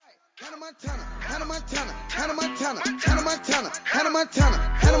Montana, Hannah Montana, Hannah Montana, Hannah Montana, Hannah Montana,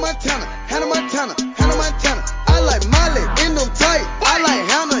 Hannah Montana, Hannah Montana, Hannah Montana. I like Molly in them tight. I like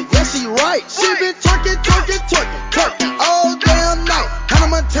Hannah, yeah, she right. She been twerking all damn night. Hannah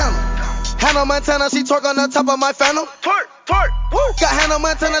Montana, Hannah Montana, she twerk on the top of my phantom. Twerk, woo. Got Hannah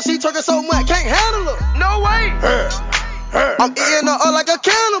Montana, she twerking so much, can't handle her. No way. I'm eating her up like a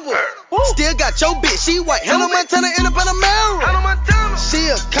cannibal. Still got your bitch, she white. Hannah Montana in a Panamera. Hannah Montana. She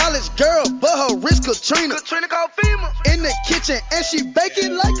a college girl, but her wrist Katrina. Katrina called FEMA. In the kitchen, and she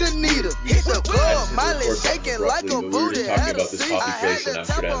baking like a needle. Hit the club, Miley shaking like a booty. We were just talking about this coffee place in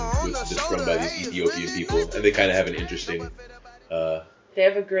Amsterdam that's run by these Ethiopian people, and they kind of have an interesting. They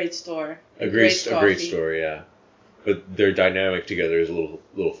have a great store. A great store, yeah. But their dynamic together is a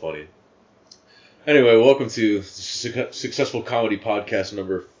little funny. Anyway, welcome to Successful Comedy Podcast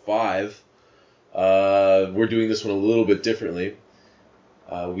number 5. We're doing this one a little bit differently.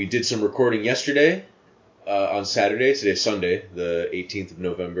 We did some recording yesterday on Saturday. Today's Sunday, the 18th of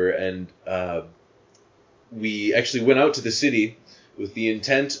November, and we actually went out to the city with the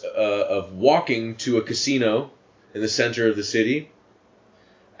intent of walking to a casino in the center of the city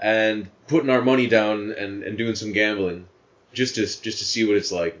and putting our money down and doing some gambling just to see what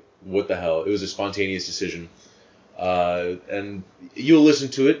it's like. What the hell? It was a spontaneous decision. And you'll listen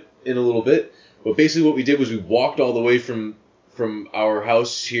to it in a little bit. But basically what we did was we walked all the way from our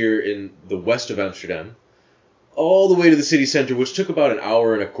house here in the west of Amsterdam all the way to the city center, which took about an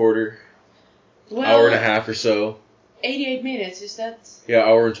hour and a quarter, hour and a half or so. 88 minutes, is that? Yeah,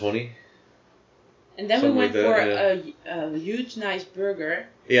 hour and 20. And then Something we went like that, for a huge, nice burger.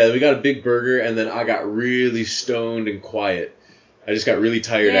 Yeah, we got a big burger, and then I got really stoned and quiet. I just got really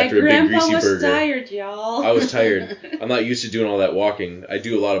tired after a big greasy burger. Grandpa was tired, y'all. I was tired. I'm not used to doing all that walking. I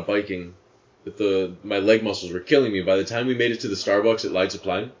do a lot of biking, but my leg muscles were killing me. By the time we made it to the Starbucks at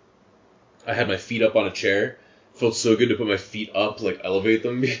Leidseplein, I had my feet up on a chair. It felt so good to put my feet up, like elevate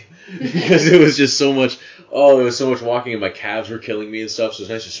them, because it was just so much. Oh, there was so much walking, and my calves were killing me and stuff. So it was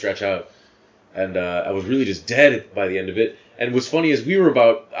nice to stretch out. And I was really just dead by the end of it. And what's funny is we were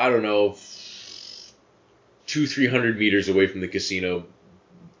about, I don't know, 200-300 meters away from the casino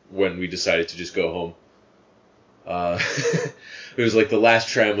when we decided to just go home. It was like the last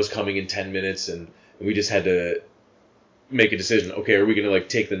tram was coming in 10 minutes, and we just had to make a decision. Okay, are we going to like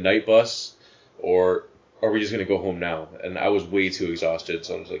take the night bus, or are we just going to go home now? And I was way too exhausted,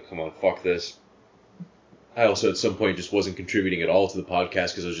 so I was like, come on, fuck this. I also at some point just wasn't contributing at all to the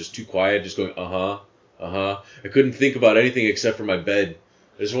podcast because I was just too quiet, just going, I couldn't think about anything except for my bed.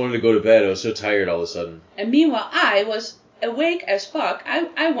 I just wanted to go to bed. I was so tired all of a sudden. And meanwhile, I was awake as fuck.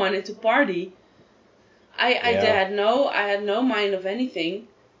 I wanted to party. I had no mind of anything.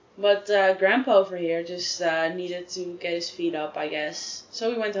 But Grandpa over here just needed to get his feet up, I guess. So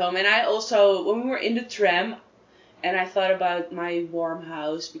we went home. And I also, when we were in the tram, and I thought about my warm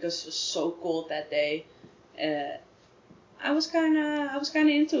house because it was so cold that day. I was kind of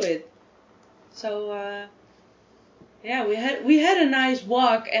into it. So yeah, we had a nice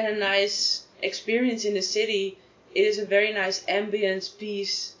walk and a nice experience in the city. It is a very nice ambience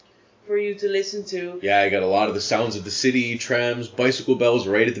piece for you to listen to. Yeah, I got a lot of the sounds of the city, trams, bicycle bells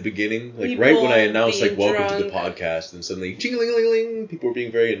right at the beginning. Like People right when I announced like welcome drunk. to the podcast, and suddenly jing-a-ling-a-ling, people were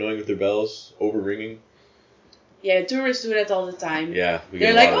being very annoying with their bells, over-ringing. Yeah, tourists do that all the time. Yeah, we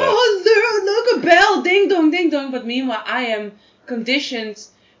They're get a like, lot of that. oh, look, a bell, ding dong. But meanwhile, I am conditioned.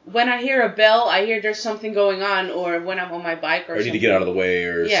 When I hear a bell, I hear there's something going on, or when I'm on my bike or I something. need to get out of the way,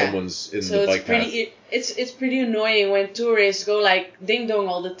 or someone's in the bike path. It's pretty annoying when tourists go like ding dong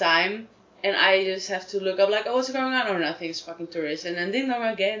all the time, and I just have to look up like, oh, what's going on? Oh, nothing, it's fucking tourists, and then ding dong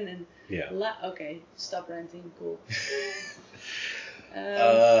again, and okay, stop ranting, cool.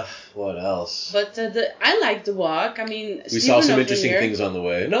 What else? But I liked the walk. I mean, we saw some interesting things on the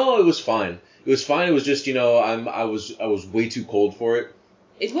way. No, it was fine. It was fine. It was just, I was way too cold for it.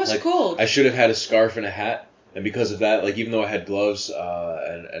 It was cold. I should have had a scarf and a hat, and because of that, like even though I had gloves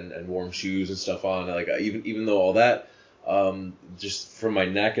and warm shoes and stuff on, like even though all that, just from my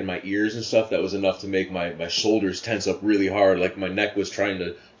neck and my ears and stuff, that was enough to make my shoulders tense up really hard. Like my neck was trying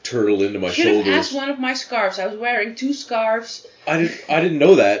to turtle into my shoulders. Should have asked one of my scarves. I was wearing 2 scarves. I didn't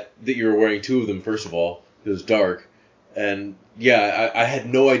know that you were wearing 2 of them. First of all, it was dark, and yeah, I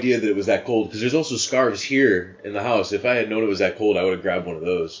had no idea that it was that cold because there's also scarves here in the house. If I had known it was that cold, I would have grabbed one of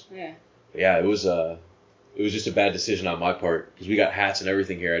those. Yeah. Yeah, it was just a bad decision on my part because we got hats and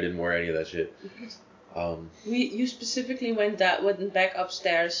everything here. I didn't wear any of that shit. You specifically went back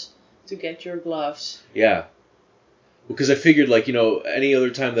upstairs to get your gloves. Yeah. Because I figured, like, any other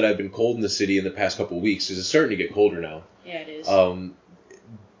time that I've been cold in the city in the past couple of weeks, because it's starting to get colder now. Yeah, it is.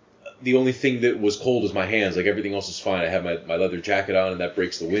 the only thing that was cold was my hands. Like, everything else is fine. I have my leather jacket on, and that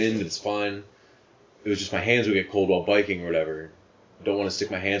breaks the wind, and it's fine. It was just my hands would get cold while biking or whatever. I don't want to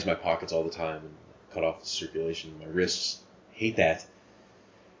stick my hands in my pockets all the time and cut off the circulation. My wrists. Hate that.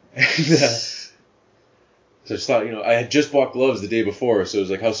 And, so I just thought, I had just bought gloves the day before, so it was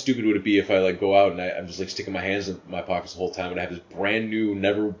like, how stupid would it be if I, like, go out and I'm just, like, sticking my hands in my pockets the whole time, and I have this brand new,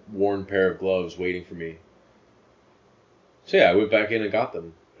 never worn pair of gloves waiting for me. So yeah, I went back in and got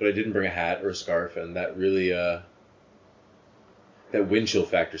them, but I didn't bring a hat or a scarf, and that really, that wind chill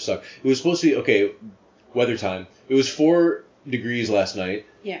factor sucked. It was supposed to be, okay, weather time. It was 4 degrees last night.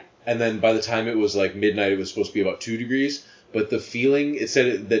 Yeah. And then by the time it was, like, midnight, it was supposed to be about 2 degrees. But the feeling, it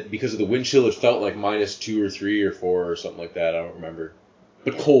said that because of the wind chill, it felt like -2 or 3 or 4 or something like that. I don't remember.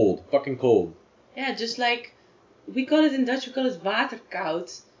 But cold. Fucking cold. Yeah, just like, we call it in Dutch, we call it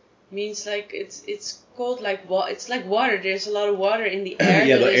waterkoud. Means like, it's cold like, it's like water. There's a lot of water in the air.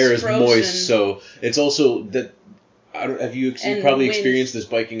 Yeah, the air is frozen. moist, so it's also that... Have you probably wind. experienced this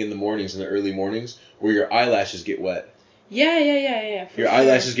biking in the mornings, in the early mornings, where your eyelashes get wet? Yeah. Your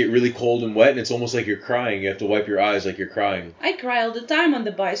eyelashes get really cold and wet, and it's almost like you're crying. You have to wipe your eyes like you're crying. I cry all the time on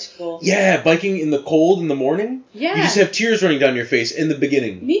the bicycle. Yeah, biking in the cold in the morning. Yeah. You just have tears running down your face in the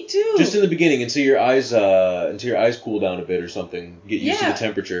beginning. Me too. Just in the beginning, until your eyes cool down a bit or something. Get used to the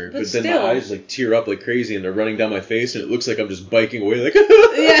temperature. But then still. my eyes like tear up like crazy, and they're running down my face, and it looks like I'm just biking away like. Yeah.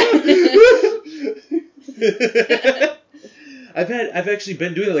 I've actually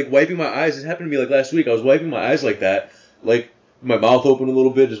been doing it, like wiping my eyes. It happened to me like last week. I was wiping my eyes like that, like my mouth open a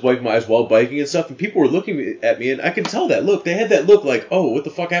little bit, just wiping my eyes while biking and stuff. And people were looking at me, and I can tell that look. They had that look like, oh, what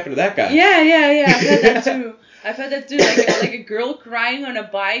the fuck happened to that guy? Yeah. I've had that too. I've had that too. Like a girl crying on a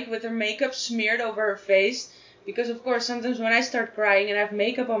bike with her makeup smeared over her face. Because of course, sometimes when I start crying and I have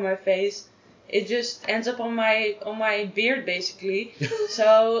makeup on my face, it just ends up on my beard basically.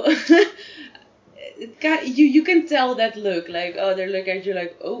 So. You can tell that look, like, oh, they look at you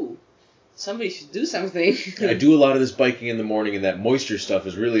like, oh, somebody should do something. I do a lot of this biking in the morning, and that moisture stuff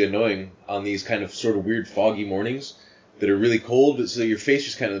is really annoying on these kind of sort of weird foggy mornings that are really cold, but so your face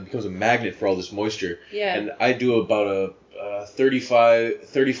just kind of becomes a magnet for all this moisture. Yeah. And I do about a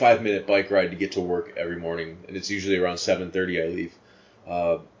 35-minute bike ride to get to work every morning, and it's usually around 7:30 I leave.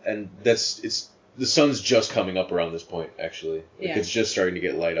 And the sun's just coming up around this point, actually. Like, it's just starting to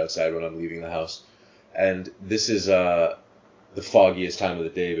get light outside when I'm leaving the house. And this is the foggiest time of the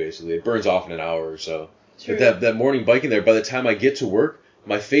day, basically. It burns off in an hour or so. True. But that morning biking there, by the time I get to work,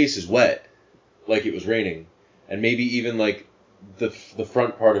 my face is wet, like it was raining. And maybe even like the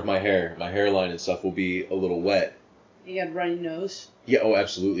front part of my hairline and stuff will be a little wet. You got runny nose. Yeah, oh,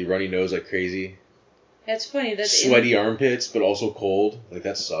 absolutely. Runny nose like crazy. That's funny. Sweaty armpits, but also cold. Like,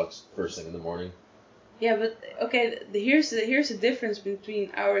 that sucks. First thing in the morning. Yeah, but okay, here's the difference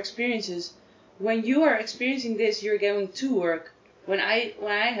between our experiences. When you are experiencing this, you're going to work. When I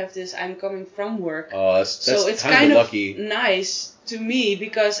have this, I'm coming from work. Oh, that's so it's kind of lucky. Nice to me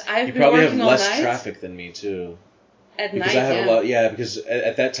because I've been working all night. You probably have less traffic than me too. At because night, I have a lot. Yeah, because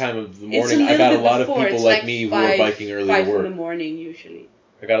at that time of the morning, I got a lot of people like me who are biking early to work. 5 in the morning usually.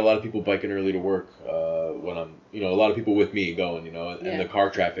 I got a lot of people biking early to work when I'm, a lot of people with me going, and the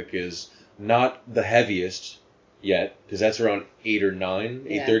car traffic is not the heaviest yet, because that's around 8 or 9,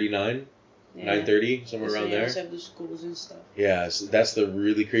 8:39. 9:30, somewhere around there. Also have the schools and stuff. Yeah, so that's the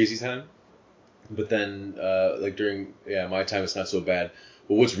really crazy time. But then, like during my time, it's not so bad.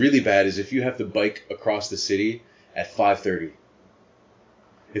 But what's really bad is if you have to bike across the city at 5:30.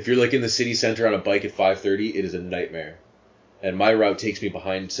 If you're like in the city center on a bike at 5:30, it is a nightmare. And my route takes me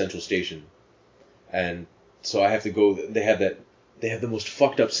behind Central Station, and so I have to go. They have the most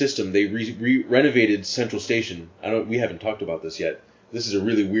fucked up system. They renovated Central Station. We haven't talked about this yet. This is a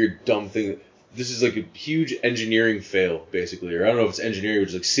really weird, dumb thing. This is like a huge engineering fail, basically. Or I don't know if it's engineering, which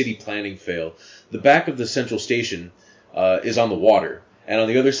is like city planning fail. The back of the Central Station is on the water, and on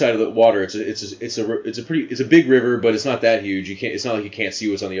the other side of the water, it's a big river, but it's not that huge. It's not like you can't see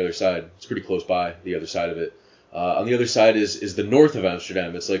what's on the other side. It's pretty close by, the other side of it. On the other side is the north of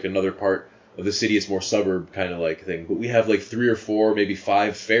Amsterdam. It's like another part of the city. It's more suburb kind of like thing. But we have like 3 or 4, maybe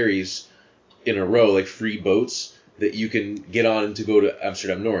 5 ferries in a row, like free boats that you can get on to go to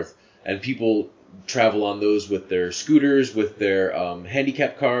Amsterdam North. And people travel on those with their scooters, with their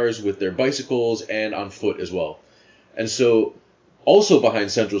handicap cars, with their bicycles, and on foot as well. And so also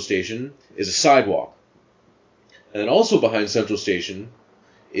behind Central Station is a sidewalk. And then also behind Central Station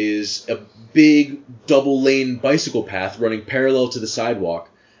is a big double-lane bicycle path running parallel to the sidewalk.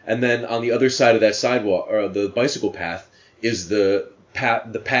 And then on the other side of that sidewalk, or the bicycle path, is the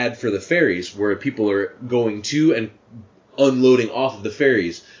pad for the ferries, where people are going to and unloading off of the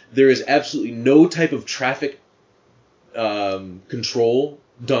ferries. there is absolutely no type of traffic control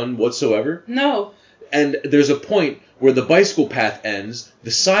done whatsoever. No. And there's a point where the bicycle path ends,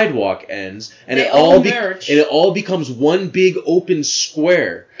 the sidewalk ends, and They it all all becomes one big open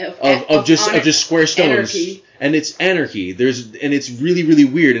square of just square stones. Anarchy. And it's anarchy. And it's really, really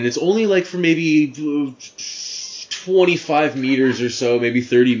weird. And it's only like for maybe 25 meters or so, maybe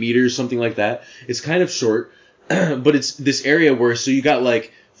 30 meters, something like that. It's kind of short, but it's this area where so you got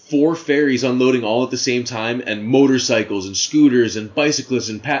like 4 ferries unloading all at the same time, and motorcycles and scooters and bicyclists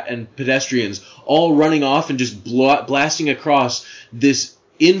and pedestrians all running off and just blasting across this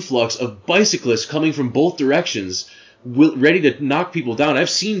influx of bicyclists coming from both directions, ready to knock people down. I've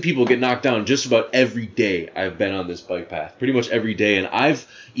seen people get knocked down just about every day I've been on this bike path, pretty much every day, and I've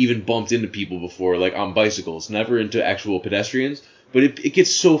even bumped into people before, like on bicycles, never into actual pedestrians, but it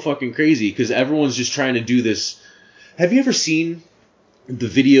gets so fucking crazy because everyone's just trying to do this. Have you ever seen the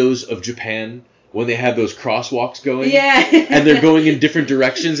videos of Japan when they have those crosswalks going? Yeah. And they're going in different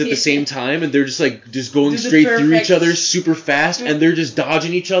directions at the same time, and they're just going straight through each other super fast, and they're just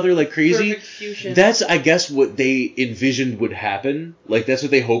dodging each other like crazy. Perfect fusion. That's, I guess, what they envisioned would happen. Like, that's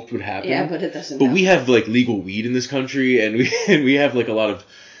what they hoped would happen. Yeah, but it doesn't But happen. we have, like, legal weed in this country, and we have, like, a lot of...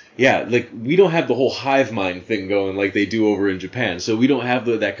 Yeah, like, we don't have the whole hive mind thing going like they do over in Japan. So we don't have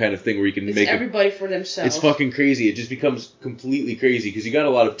that kind of thing where you can make everybody for themselves. It's fucking crazy. It just becomes completely crazy because you got a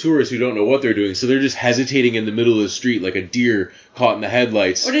lot of tourists who don't know what they're doing. So they're just hesitating in the middle of the street like a deer caught in the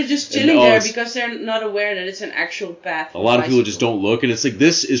headlights. Or they're just chilling there because they're not aware that it's an actual path. A lot of people just don't look. And it's like,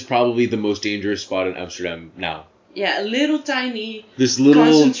 this is probably the most dangerous spot in Amsterdam now. Yeah, a little tiny, this little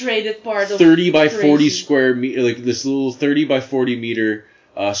concentrated part of 30 by 40 square meter, like this little 30 by 40 meter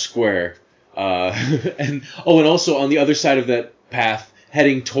square. And also on the other side of that path,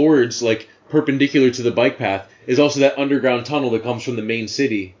 heading towards, like, perpendicular to the bike path, is also that underground tunnel that comes from the main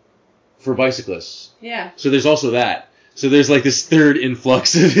city for bicyclists. Yeah. So there's also that. So there's, like, this third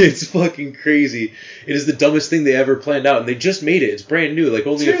influx of it. It's fucking crazy. It is the dumbest thing they ever planned out, and they just made it. It's brand new, like,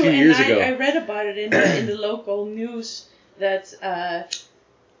 only a few years ago. I read about it in the local news that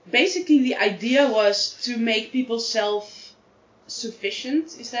basically the idea was to make people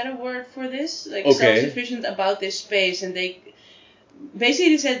self-sufficient. Is that a word for this? Like, self-sufficient about this space, and they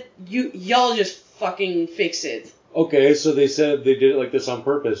said, y'all just fucking fix it. Okay, so they said they did it like this on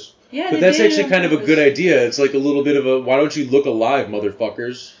purpose. Yeah, but that's actually kind of a good idea. It's like a little bit of a, why don't you look alive,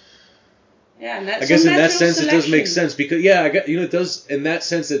 motherfuckers? Yeah, and that's, I guess in that sense it does make sense because it does. In that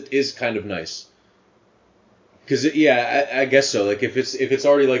sense, it is kind of nice. Because I guess so. Like if it's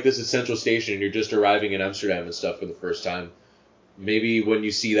already like this at Central Station and you're just arriving in Amsterdam and stuff for the first time, maybe when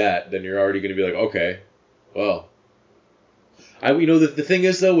you see that, then you're already going to be like, okay, well. The thing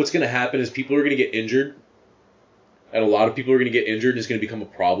is though, what's going to happen is people are going to get injured, and a lot of people are going to get injured, and it's going to become a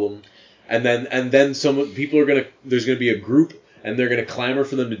problem, and then some people are going to, there's going to be a group, and they're going to clamor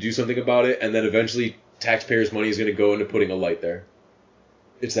for them to do something about it, and then eventually taxpayers' money is going to go into putting a light there.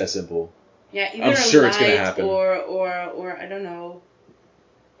 It's that simple. Yeah, either I'm sure it's going to happen. Or I don't know.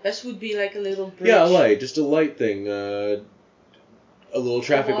 This would be like a little bridge. Yeah, a light, just a light thing, a little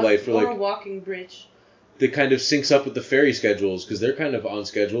traffic light for like. Or a walking bridge. That kind of syncs up with the ferry schedules because they're kind of on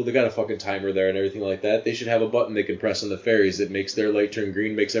schedule. They got a fucking timer there and everything like that. They should have a button they can press on the ferries that makes their light turn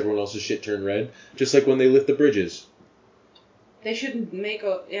green, makes everyone else's shit turn red, just like when they lift the bridges. They shouldn't make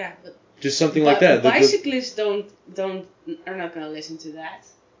but just something like that. Bicyclists are not gonna listen to that.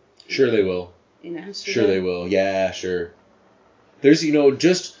 Sure they will. In Amsterdam. Sure they will. Yeah, sure. There's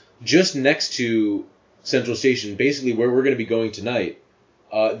just next to Central Station, basically where we're going to be going tonight.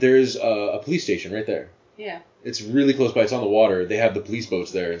 There's a police station right there. Yeah. It's really close by. It's on the water. They have the police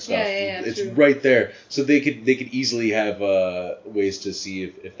boats there and stuff. Yeah, it's true. right there. So they could easily have ways to see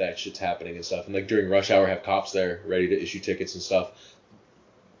if that shit's happening and stuff. And like during rush hour, have cops there ready to issue tickets and stuff.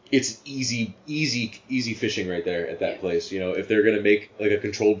 It's easy fishing right there at that place. If they're gonna make like a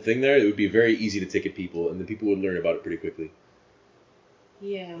controlled thing there, it would be very easy to ticket people, and the people would learn about it pretty quickly.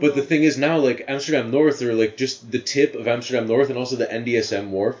 Yeah. But the thing is now, like Amsterdam North, or like just the tip of Amsterdam North, and also the NDSM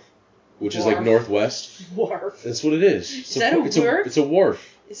wharf, which is like northwest. Wharf. That's what it is. Is that a word? It's a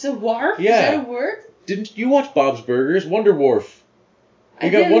wharf. It's a wharf? Yeah. Is that a word? Didn't you watch Bob's Burgers? Wonder Wharf.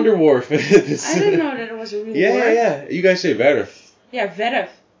 We got Wonder Wharf. I didn't know that it was a real word. Yeah. You guys say Werf. Yeah, Werf.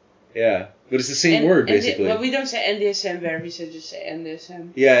 Yeah, but it's the same word basically. But we don't say NDSM Werf. We just say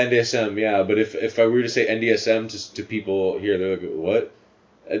NDSM. Yeah, NDSM. Yeah, but if I were to say NDSM to people here, they're like, what?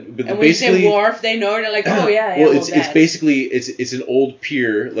 But and when you say wharf, they know. They're like, oh yeah. Well, it's basically it's an old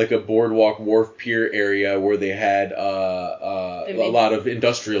pier, like a boardwalk wharf pier area where they had they a lot of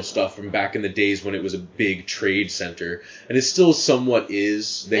industrial stuff from back in the days when it was a big trade center, and it still somewhat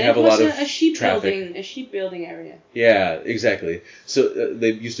is. They have a lot of a sheep traffic. building, a sheep building area. Yeah, exactly. So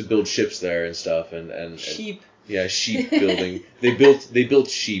they used to build ships there and stuff, and Sheep. yeah, sheep building. They built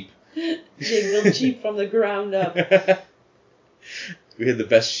sheep. They built sheep from the ground up. We had the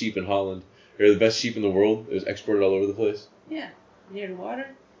best sheep in Holland, or the best sheep in the world. It was exported all over the place. Yeah, near the water.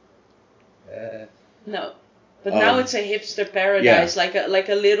 Uh, No, but now it's a hipster paradise, yeah. like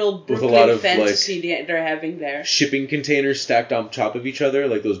a little With Brooklyn a lot of, fantasy they're having there. Shipping containers stacked on top of each other,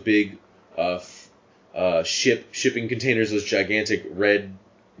 like those big shipping containers, those gigantic red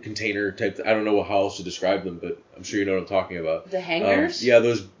container type. I don't know how else to describe them, but I'm sure you know what I'm talking about. The hangars? Yeah,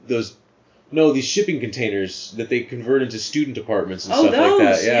 those. No, these shipping contains that they convert into student apartments and Oh, stuff like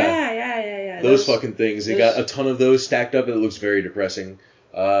that. those! Yeah. Those fucking things. They got a ton of those stacked up, and it looks very depressing.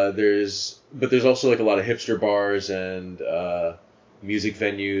 There's also like a lot of hipster bars and music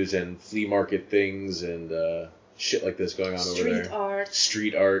venues and flea market things and shit like this going on over there.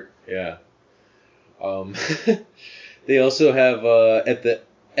 Street art, yeah. They also have at the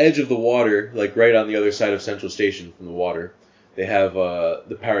edge of the water, like right on the other side of Central Station from the water, they have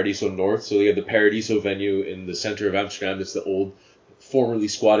the Paradiso North. So they have the Paradiso venue in the center of Amsterdam. It's the old, formerly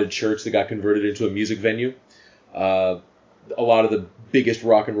squatted church that got converted into a music venue. A lot of the biggest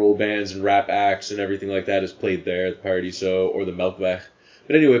rock and roll bands and rap acts and everything like that is played there at the Paradiso or the Melkweg.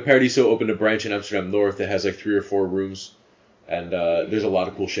 But anyway, Paradiso opened a branch in Amsterdam North that has like 3 or 4 rooms. And there's a lot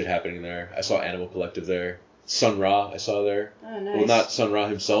of cool shit happening there. I saw Animal Collective there. Sun Ra I saw there. Oh, nice. Well, not Sun Ra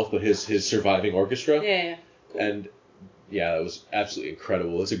himself, but his surviving orchestra. Yeah. Cool. And yeah, that was absolutely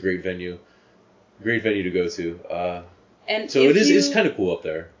incredible. It's a great venue. Great venue to go to. And so it's kind of cool up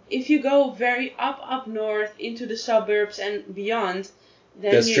there. If you go very up north into the suburbs and beyond,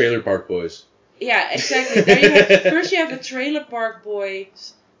 then that's Trailer Park Boys. Yeah, exactly. There you have a Trailer Park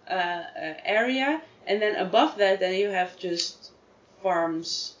Boys area, and then above that, then you have just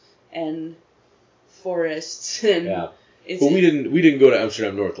farms and forests and. Yeah. But we didn't go to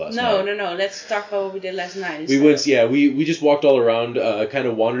Amsterdam North last night. No. Let's talk about what we did last night. We just walked all around, kind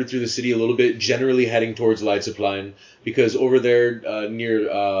of wandered through the city a little bit, generally heading towards Leidseplein, because over there near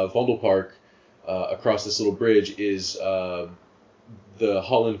Vondelpark, across this little bridge, is the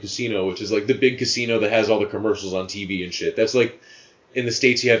Holland Casino, which is like the big casino that has all the commercials on TV and shit. That's like, in the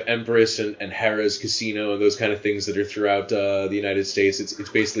States you have Empress and Harrah's Casino and those kind of things that are throughout the United States. It's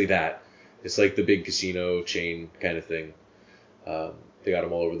basically that. It's like the big casino chain kind of thing. They got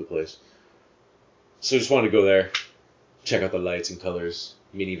them all over the place. So I just wanted to go there, check out the lights and colors,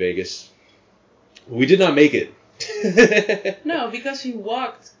 mini Vegas. We did not make it. No, because we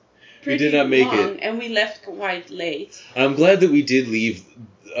walked pretty long. We did not make it. And we left quite late. I'm glad that we did leave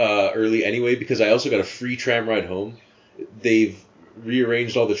early anyway, because I also got a free tram ride home. They've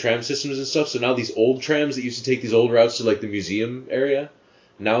rearranged all the tram systems and stuff, so now these old trams that used to take these old routes to like the museum area,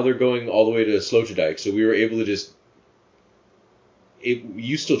 now they're going all the way to Sloterdijk, so we were able to just...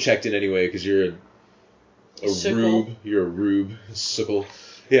 you still checked in anyway, because you're a rube. You're a rube. Suckle.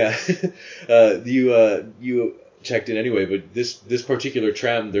 Yeah. You checked in anyway, but this particular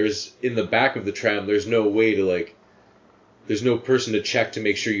tram, there's... in the back of the tram, there's no way to, like... there's no person to check to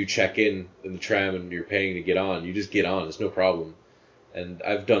make sure you check in the tram and you're paying to get on. You just get on. It's no problem. And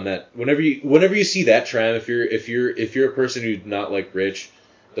I've done that. Whenever you see that tram, if you're a person who's not like rich,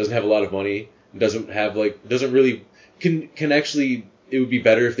 doesn't have a lot of money, doesn't really can actually, it would be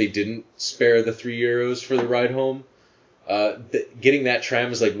better if they didn't spare the €3 for the ride home. Getting that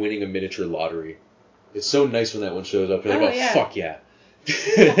tram is like winning a miniature lottery. It's so nice when that one shows up. You're like, yeah. Fuck yeah.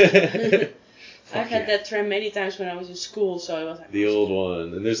 I've had that tram many times when I was in school, so I was like... The old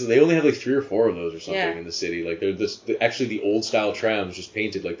one. And they only have like 3 or 4 of those or something in the city. Like, they're actually the old style trams, just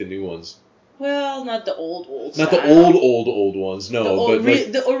painted like the new ones. Well, not the old style. Not the old ones, no. But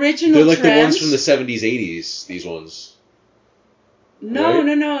like, the original they're like trams. the ones from the 70s, 80s, these ones. No,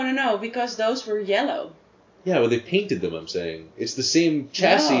 right? no, because those were yellow. Yeah, well, they painted them, I'm saying. It's the same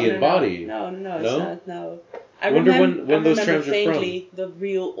chassis and body. No, it's not, no. I wonder remember when those trams faintly are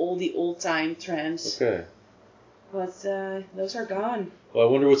from. the old-time trams. Okay. But those are gone. Well, I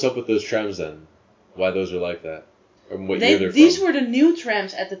wonder what's up with those trams then. Why those are like that. Or what year they're these from. were the new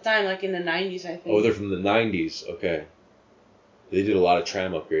trams at the time, like in the 90s, I think. Oh, they're from the 90s. Okay. They did a lot of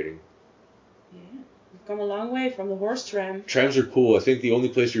tram upgrading. Yeah. We've come a long way from the horse tram. Trams are cool. I think the only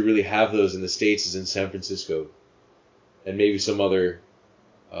place we really have those in the States is in San Francisco. And maybe some other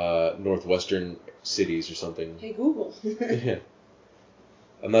northwestern cities or something. Hey, Google. Yeah.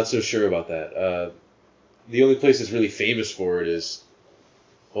 I'm not so sure about that. The only place that's really famous for it is...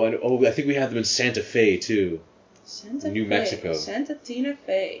 I think we have them in Santa Fe, too. New Mexico. Santa Tina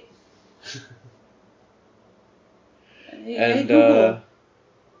Fe. Hey, And Google.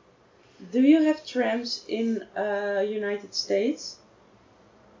 Do you have trams in United States?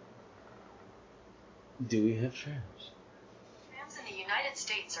 do we have trams? Trams in the United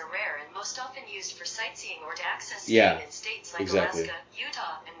States are rare and most often used for sightseeing or to access Yeah, skiing in states like exactly. Alaska,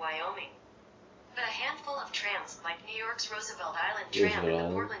 Utah, and Wyoming. But a handful of trams, like New York's Roosevelt Island Tram Roosevelt and the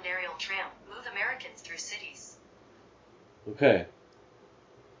Island. Portland Aerial Tram, move Americans through cities. Okay.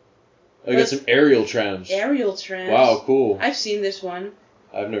 I got some aerial trams. Aerial trams. Wow, cool. I've seen this one.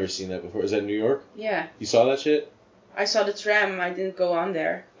 I've never seen that before. Is that in New York? Yeah. You saw that shit? I saw the tram. I didn't go on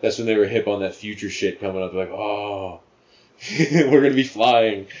there. That's when they were hip on that future shit coming up. They're like, oh, we're going to be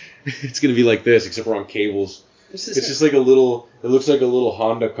flying. It's going to be like this, except we're on cables. It's just like it looks like a little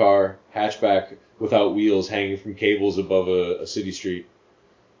Honda car hatchback without wheels hanging from cables above a city street.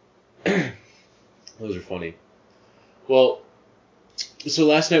 Those are funny. Well, so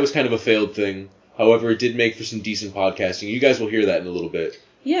last night was kind of a failed thing. However, it did make for some decent podcasting. You guys will hear that in a little bit.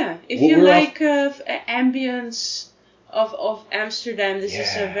 Yeah, if We're you like off- ambience of Amsterdam, this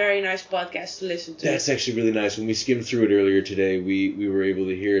is a Yeah. very nice podcast to listen to. That's actually really nice. When we skimmed through it earlier today, we were able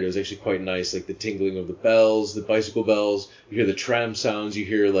to hear it. It was actually quite nice, like the tingling of the bells, the bicycle bells. You hear the tram sounds. You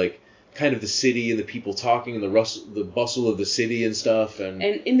hear like kind of the city and the people talking and the bustle of the city and stuff. And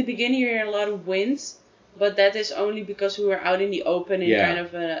in the beginning you hear a lot of wind, but that is only because we were out in the open in Yeah. kind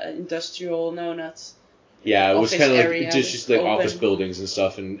of an industrial, yeah, it was office kind of like area just like open. office buildings and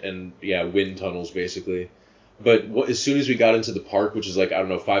stuff and yeah, wind tunnels basically. But as soon as we got into the park, which is like, I don't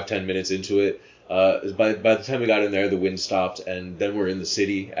know, 5-10 minutes into it, by the time we got in there, the wind stopped, and then we're in the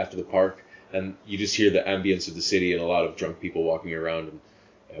city after the park, and you just hear the ambience of the city and a lot of drunk people walking around, and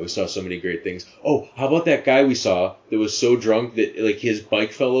yeah, we saw so many great things. Oh, how about that guy we saw that was so drunk that like his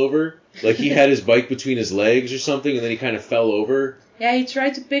bike fell over? Like he had his bike between his legs or something, and then he kind of fell over. Yeah, he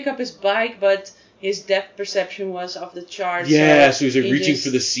tried to pick up his bike, but his depth perception was off the charts. Yeah, so he was like reaching just- for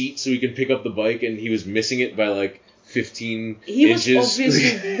the seat so he can pick up the bike, and he was missing it by like 15 He was inches.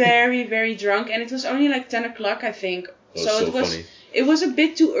 obviously very, very drunk, and it was only like 10 o'clock, I think. That was so funny. It was a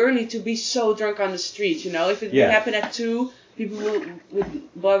bit too early to be so drunk on the street, you know. If it Yeah. would happen at 2, people would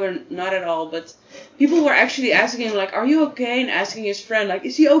bother not at all. But people were actually asking him, like, are you okay? And asking his friend, like,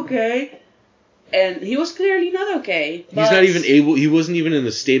 is he okay? And he was clearly not okay. He's not even able. He wasn't even in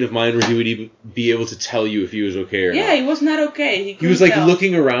the state of mind where he would even be able to tell you if he was okay or Yeah, not. he was not okay. He was like couldn't tell.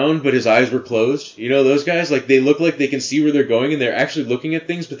 looking around, but his eyes were closed. You know those guys? Like they look like they can see where they're going, and they're actually looking at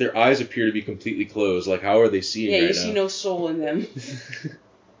things, but their eyes appear to be completely closed. Like how are they seeing Yeah, right you now? see no soul in them.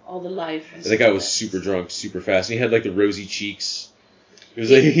 All the life. and That guy stuff was like super drunk, super fast, and he had like the rosy cheeks. It was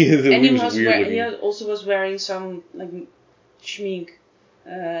like he and he was was weird looking. he also was wearing some like schmink.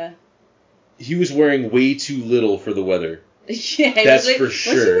 He was wearing way too little for the weather. Yeah, he That's was like, for Was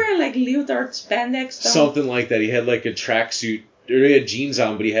he sure. wearing like leotard spandex stuff? Something like that. He had like a tracksuit, or he had jeans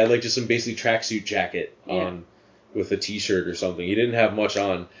on, but he had like just some basically tracksuit jacket on with a t-shirt or something. He didn't have much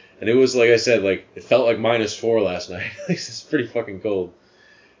on, and it was like I said, like it felt like -4 last night. It's pretty fucking cold.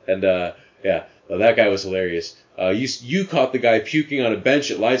 And yeah, well, that guy was hilarious. You caught the guy puking on a bench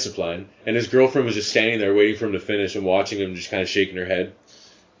at Light Supply, and his girlfriend was just standing there waiting for him to finish and watching him, just kind of shaking her head.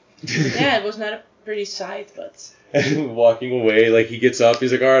 Yeah, it was not a pretty sight, but And walking away, like he gets up,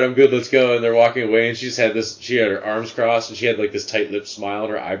 he's like, all right, I'm good, let's go. And they're walking away, and she had her arms crossed, and she had like this tight-lipped smile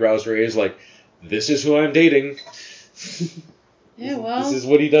and her eyebrows raised, like, this is who I'm dating. yeah, well, This is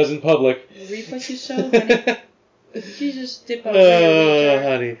what he does in public. reap what you sow, honey. Jesus, dip over Oh, your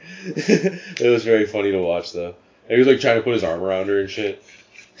honey. It was very funny to watch, though. And he was like trying to put his arm around her and shit.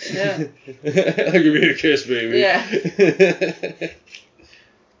 Yeah. Give me a kiss, baby. Yeah.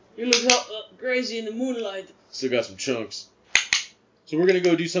 You look so crazy in the moonlight. Still got some chunks. So we're gonna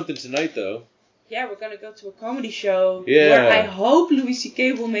go do something tonight, though. Yeah, we're gonna go to a comedy show. Yeah. Where I hope Louis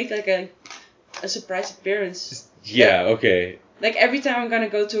C.K. will make like a surprise appearance. Yeah, okay. Like every time I'm gonna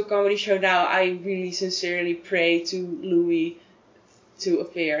go to a comedy show now, I really sincerely pray to Louis to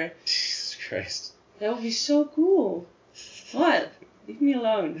appear. Jesus Christ. That would be so cool. What? Leave me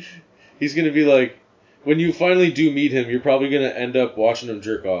alone. He's gonna be like, when you finally do meet him, you're probably gonna end up watching him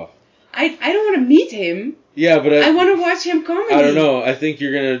jerk off. I don't want to meet him. Yeah, but I want to watch him comedy. I don't know. I think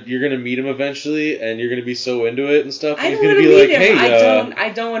you're gonna meet him eventually, and you're gonna be so into it and stuff. I He's don't gonna want to be meet like, him. hey, I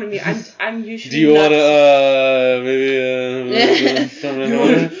don't want to meet. I'm usually. do you not... wanna maybe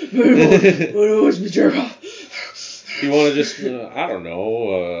You want to watch me jerk off? you wanna just I don't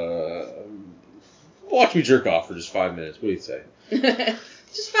know watch me jerk off for just 5 minutes? What do you say?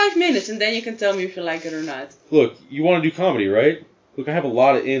 Just 5 minutes, and then you can tell me if you like it or not. Look, you want to do comedy, right? Look, I have a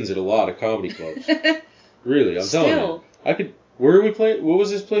lot of ins at a lot of comedy clubs. Really, I'm telling you. I could. Where are we playing? What was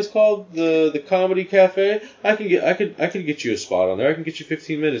this place called? The Comedy Cafe. I could get you a spot on there. I can get you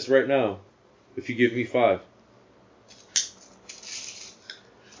 15 minutes right now, if you give me 5.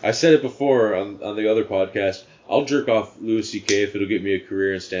 I said it before on the other podcast. I'll jerk off Louis C.K. if it'll get me a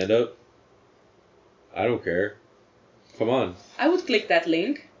career in stand-up. I don't care. Come on. I would click that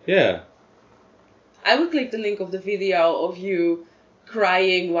link. Yeah. I would click the link of the video of you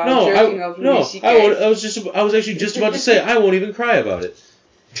crying while jerking off Louis C.K. I was actually just about to say I won't even cry about it.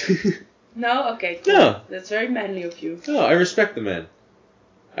 No? Okay, cool. No. That's very manly of you. No, I respect the man.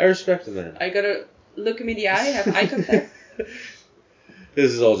 I respect the man. Are you gonna look me in the eye, have eye contact?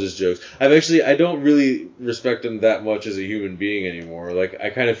 This is all just jokes. I don't really respect him that much as a human being anymore. Like, I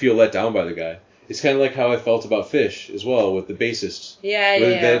kind of feel let down by the guy. It's kind of like how I felt about Fish as well with the bassist. Yeah.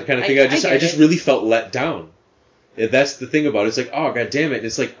 That kind of thing. I just really felt let down. Yeah, that's the thing about it. It's like, oh, god damn it.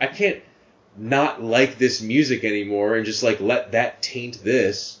 It's like, I can't not like this music anymore and just like let that taint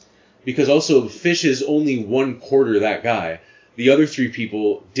this. Because also, Fish is only 1/4 that guy. The other 3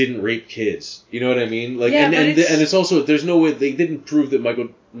 people didn't rape kids. You know what I mean? Like, yeah, and it's also, there's no way they didn't prove that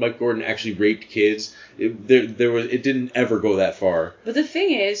Mike Gordon actually raped kids. It didn't ever go that far. But the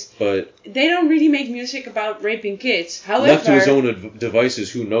thing is, they don't really make music about raping kids. However, left to his own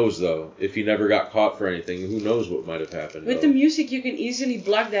devices, who knows though? If he never got caught for anything, who knows what might have happened? With the music, you can easily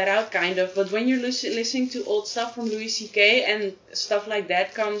block that out, kind of. But when you're listening to old stuff from Louis C.K. and stuff like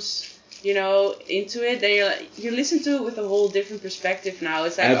that comes, into it, then you listen to it with a whole different perspective now.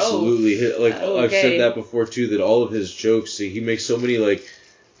 It's like, absolutely. okay. I've said that before too, that all of his jokes, he makes so many like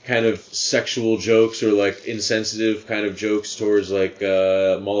kind of sexual jokes or like insensitive kind of jokes towards like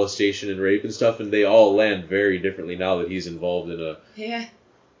molestation and rape and stuff, and they all land very differently now that he's involved in a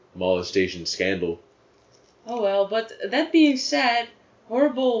molestation scandal. Oh well, but that being said,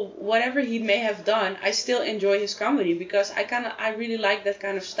 horrible whatever he may have done, I still enjoy his comedy because I really like that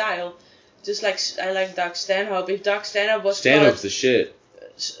kind of style. Just like I like Doug Stanhope. If Doug Stanhope was Stanhope's the shit.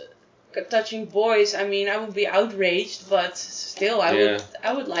 Touching boys, I mean, I would be outraged, but still, I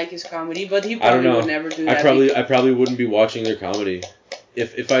would like his comedy. But he probably would never do that. I probably wouldn't be watching their comedy.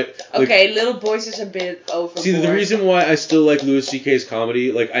 If I Little Boys is a bit overboard. See, the reason why I still like Louis C.K.'s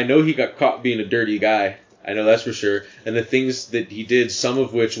comedy, like I know he got caught being a dirty guy. I know that's for sure. And the things that he did, some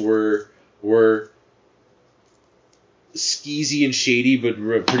of which were skeezy and shady, but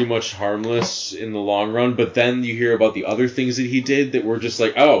pretty much harmless in the long run. But then you hear about the other things that he did that were just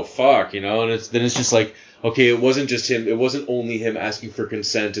like, oh fuck, and it's just like, okay, it wasn't just him. It wasn't only him asking for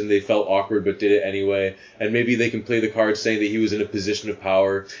consent and they felt awkward but did it anyway. And maybe they can play the card saying that he was in a position of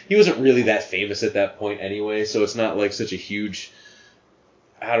power. He wasn't really that famous at that point anyway, so it's not like such a huge.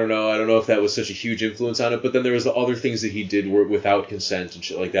 I don't know if that was such a huge influence on it, but then there was the other things that he did were without consent and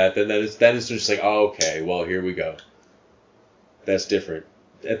shit like that. Then it's just like, oh, okay, well, here we go. That's different.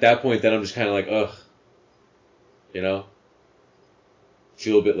 At that point, then I'm just kind of like, ugh.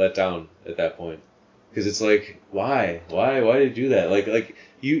 Feel a bit let down at that point. Because it's like, why? Why did you do that? Like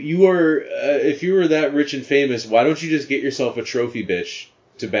you are, if you were that rich and famous, why don't you just get yourself a trophy bitch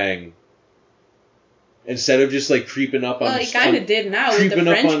to bang? Instead of just like creeping up on. Well, he kind of did now with the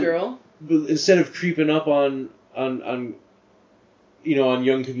French girl. Instead of creeping up on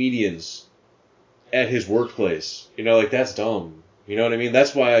young comedians at his workplace, like that's dumb. You know what I mean?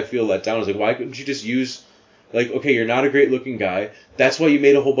 That's why I feel let down. It's like, why couldn't you just use, like, okay, you're not a great looking guy. That's why you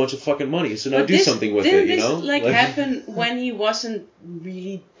made a whole bunch of fucking money. So now do something with it. Didn't this happen when he wasn't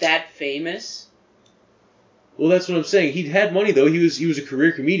really that famous? Well, that's what I'm saying. He had money though. He was a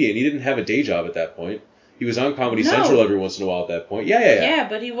career comedian. He didn't have a day job at that point. He was on Comedy Central every once in a while at that point. Yeah,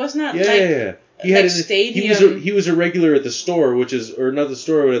 but he was not He had Stadium. He was a regular at the store, or not the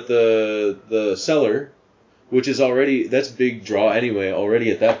store, but at the cellar, which is already, that's big draw anyway.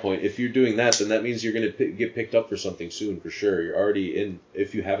 Already at that point, if you're doing that, then that means you're gonna get picked up for something soon for sure. You're already in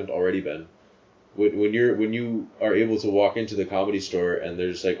if you haven't already been. When you are able to walk into the Comedy Store and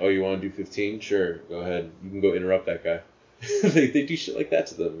there's like, oh, you want to do 15? Sure, go ahead. You can go interrupt that guy. they do shit like that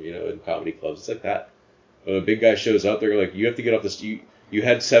to them, in comedy clubs. It's like that. When a big guy shows up, they're like, you have to get off this. You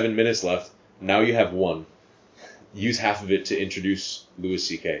had 7 minutes left. Now you have 1. Use half of it to introduce Louis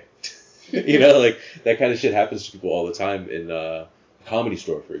C.K. Like that kind of shit happens to people all the time in the Comedy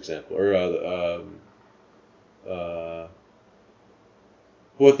Store, for example, or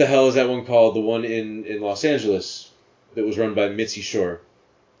what the hell is that one called? The one in Los Angeles that was run by Mitzi Shore.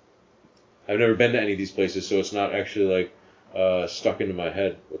 I've never been to any of these places, so it's not actually like stuck into my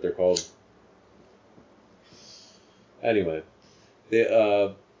head what they're called. Anyway,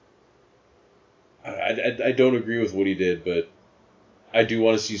 I don't agree with what he did, but I do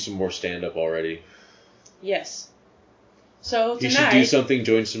want to see some more stand-up already. Yes. So You should tonight. do something.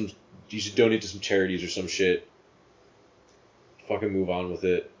 You should donate to some charities or some shit. Fucking move on with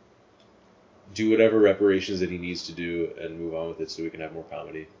it. Do whatever reparations that he needs to do and move on with it so we can have more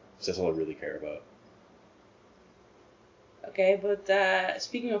comedy. 'Cause that's all I really care about. Okay, but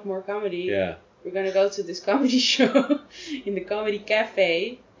speaking of more comedy, Yeah. we're gonna go to this comedy show in the Comedy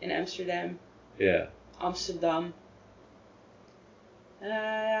Cafe in Amsterdam. Yeah. Amsterdam.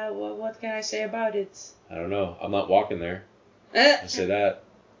 What can I say about it? I don't know. I'm not walking there. I say that.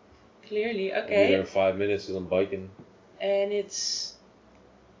 Clearly, I'll be okay. there in 5 minutes because I'm biking. And it's...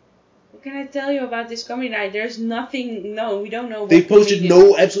 What can I tell you about this comedy night? There's nothing... No, we don't know what They posted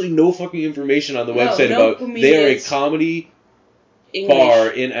comedians- absolutely no fucking information on the No, website no about... They are a comedians. comedy English. bar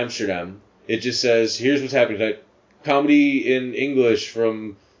in Amsterdam. It just says, here's what's happening tonight. Comedy in English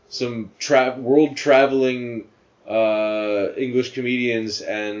from some world traveling English comedians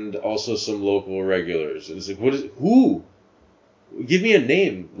and also some local regulars. And it's like, who? Give me a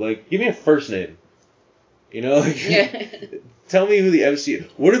name. Like, give me a first name. You know? Like, Yeah. tell me who the MC is.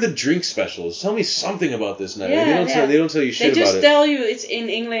 What are the drink specials? Tell me something about this night. Yeah, They don't tell you shit They just about it. tell you it's in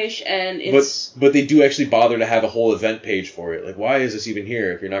English and it's... But they do actually bother to have a whole event page for it. Like, why is this even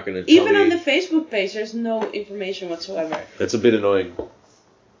here if you're not going to tell Even me? on the Facebook page, there's no information whatsoever. That's a bit annoying.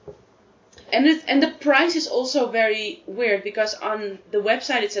 And the price is also very weird because on the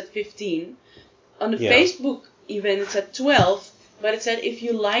website it's at 15. On the Yeah. Facebook event it's at 12. But it said if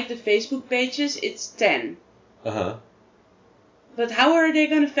you like the Facebook pages, it's 10. Uh-huh. But how are they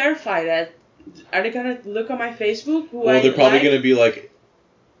going to verify that? Are they going to look on my Facebook? Well, they're probably going to be like,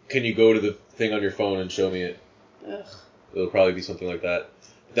 can you go to the thing on your phone and show me it? Ugh. It'll probably be something like that.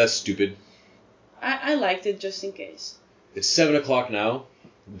 That's stupid. I liked it just in case. It's 7 o'clock now.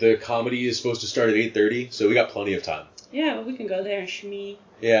 The comedy is supposed to start at 8:30, so we got plenty of time. Yeah, but we can go there and shmee.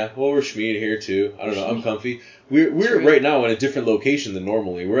 Yeah, well, we're schmeed here too. I don't know. I'm Schmeed. comfy. We're True. right now in a different location than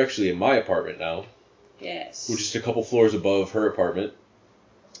normally. We're actually in my apartment now. Yes. We're just a couple floors above her apartment.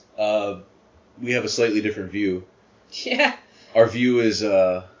 We have a slightly different view. Yeah. Our view is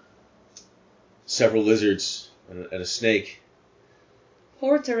several lizards and a snake.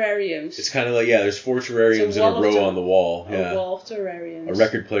 4 terrariums. It's kind of like, there's 4 terrariums It's in a a wall of row ter- on the wall. A Yeah. wall of terrariums. A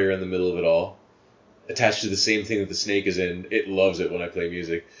record player in the middle of it all. Attached to the same thing that the snake is in. It loves it when I play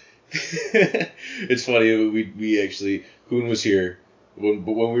music. It's funny, we actually, Kuhn was here, but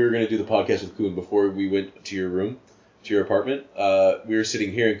when we were going to do the podcast with Kuhn, before we went to your room, to your apartment, we were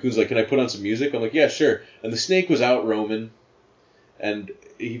sitting here, and Kuhn's like, can I put on some music? I'm like, yeah, sure. And the snake was out roaming, and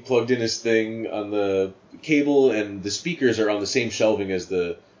he plugged in his thing on the cable, and the speakers are on the same shelving as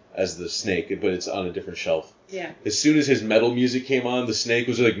the snake, but it's on a different shelf. Yeah. As soon as his metal music came on, the snake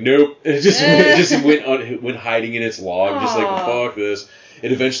was like, nope. And it just went hiding in its log, just like, Aw. fuck this.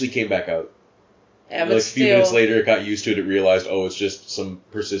 It eventually came back out. Yeah, but Like a few minutes still, later, it got used to it. It realized, oh, it's just some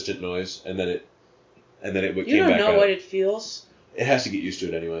persistent noise, and then it you came don't back know out. what it feels. It has to get used to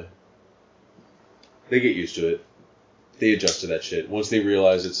it anyway. They get used to it. They adjust to that shit. Once they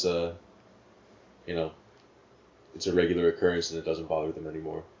realize it's it's a regular occurrence and it doesn't bother them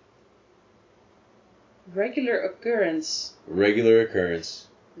anymore. Regular occurrence. Regular occurrence.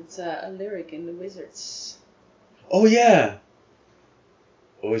 It's a lyric in The Wizards. Oh yeah.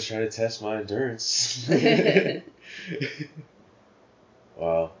 Always trying to test my endurance.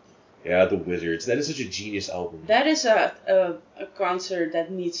 Wow. Yeah, The Wizards. That is such a genius album. That is a concert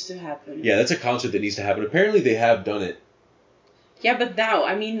that needs to happen. Yeah, that's a concert that needs to happen. Apparently they have done it. Yeah, but now.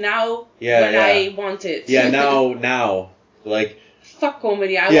 I mean, now Yeah, when yeah. I want it. Yeah, now. Like, Fuck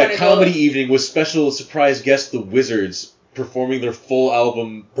comedy. I want to comedy go. evening with special surprise guest The Wizards performing their full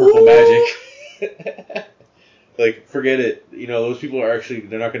album Purple Magic. Like, forget it. You know, those people are actually,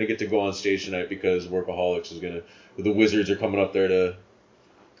 they're not going to get to go on stage tonight because Workaholics is going to, the Wizards are coming up there to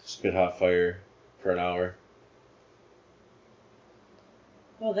spit hot fire for an hour.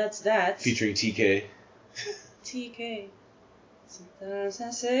 Well, that's that. Featuring TK. TK. Sometimes I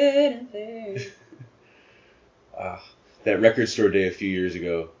sit and think. That record store day a few years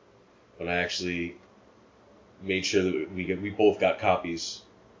ago, when I actually made sure that we both got copies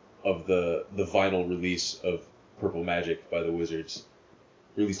of the vinyl release of Purple Magic by the Wizards,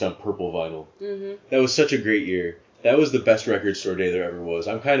 released on purple vinyl. Mm-hmm. That was such a great year. That was the best record store day there ever was.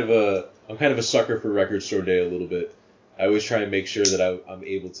 I'm kind of a sucker for record store day a little bit. I always try and make sure that I'm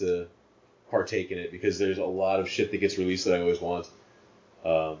able to partake in it because there's a lot of shit that gets released that I always want.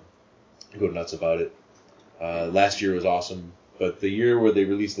 I go nuts about it. Last year was awesome, but the year where they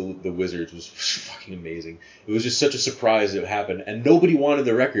released the Wizards was fucking amazing. It was just such a surprise it happened, and nobody wanted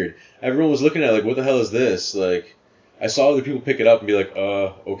the record. Everyone was looking at it like, what the hell is this? Like, I saw other people pick it up and be like,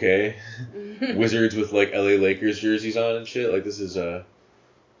 okay. Wizards with like LA Lakers jerseys on and shit. Like, this is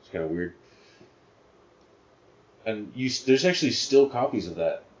it's kind of weird. And there's actually still copies of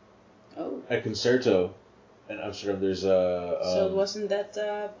that. Oh. At Concerto in Amsterdam. There's so it wasn't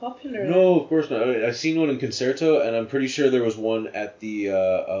that popular? No, of course not. I've seen one in Concerto, and I'm pretty sure there was one at the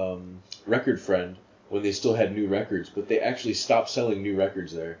Record Friend when they still had new records, but they actually stopped selling new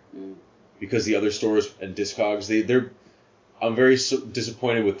records there because the other stores and Discogs, I'm very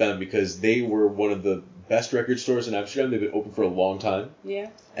disappointed with them because they were one of the best record stores in Amsterdam. They've been open for a long time. Yeah.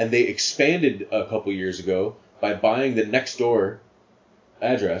 And they expanded a couple years ago by buying the next door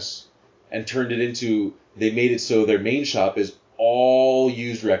address and turned it into, they made it so their main shop is all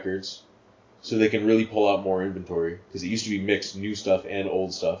used records so they can really pull out more inventory because it used to be mixed new stuff and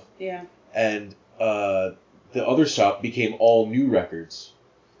old stuff. Yeah. And the other shop became all new records.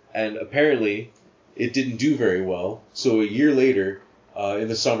 And apparently it didn't do very well. So a year later, in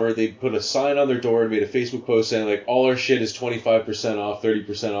the summer, they put a sign on their door and made a Facebook post saying, like, all our shit is 25% off,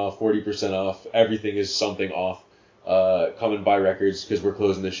 30% off, 40% off. Everything is something off. Come and buy records because we're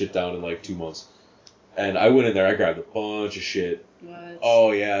closing this shit down in like 2 months. And I went in there, I grabbed a bunch of shit. What?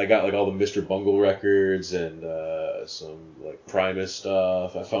 Oh yeah, I got like all the Mr. Bungle records and some like Primus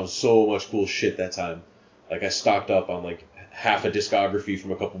stuff. I found so much cool shit that time. Like I stocked up on like half a discography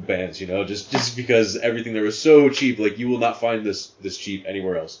from a couple bands, you know, just because everything there was so cheap. Like you will not find this cheap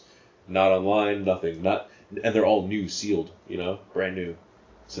anywhere else. Not online, nothing. And they're all new, sealed, you know, brand new.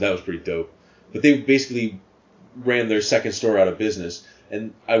 So that was pretty dope. But they basically ran their second store out of business.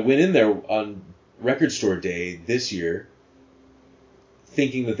 And I went in there on Record Store Day this year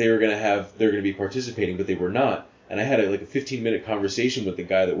thinking that they were going to be participating, but they were not. And I had a 15-minute conversation with the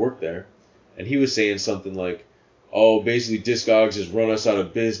guy that worked there. And he was saying something like, oh, basically Discogs has run us out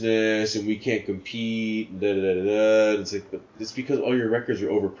of business and we can't compete. And da-da-da-da-da. And it's like, it's because all your records are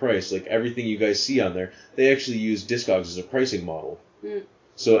overpriced. Like everything you guys see on there, they actually use Discogs as a pricing model. Mm.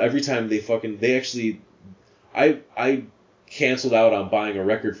 So every time I canceled out on buying a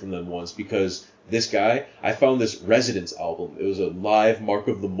record from them once because this guy, I found this Residence album. It was a live Mark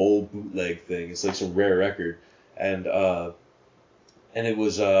of the Mole bootleg thing. It's like some rare record. And it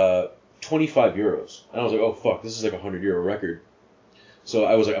was 25 euros. And I was like, oh fuck, this is like a €100 record. So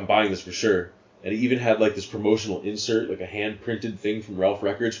I was like, I'm buying this for sure. And it even had like this promotional insert, like a hand printed thing from Ralph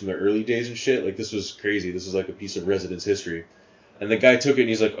Records from their early days and shit. Like this was crazy. This was like a piece of Residence history. And the guy took it and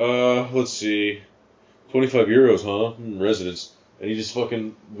he's like, let's see. 25 euros, huh? Residence. And he just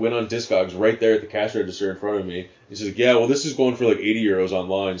fucking went on Discogs right there at the cash register in front of me. He says, yeah, well, this is going for like 80 euros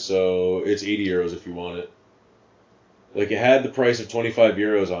online, so it's 80 euros if you want it. Like, it had the price of 25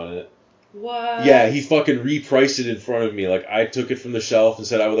 euros on it. What? Yeah, he fucking repriced it in front of me. Like, I took it from the shelf and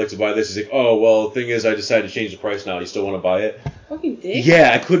said, I would like to buy this. He's like, oh, well, the thing is, I decided to change the price now. You still want to buy it? Fucking dick.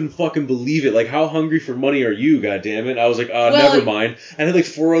 Yeah, I couldn't fucking believe it. Like, how hungry for money are you, goddammit? I was like, never mind. I had like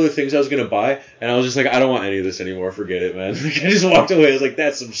 4 other things I was going to buy, and I was just like, I don't want any of this anymore. Forget it, man. Like, I just walked away. I was like,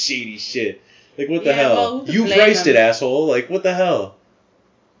 that's some shady shit. Like, what the hell? Well, you priced it, asshole. Like, what the hell?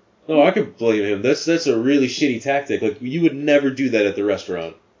 No, I could blame him. That's a really shitty tactic. Like, you would never do that at the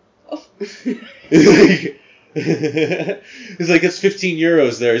restaurant. Oh. He's like, it's 15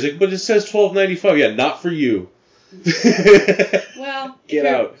 euros there. He's like, but it says $12.95. Yeah, not for you. Well, get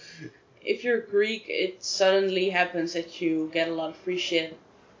out. If you're Greek, it suddenly happens that you get a lot of free shit.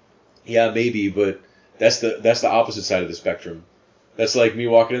 Yeah, maybe, but that's the opposite side of the spectrum. That's like me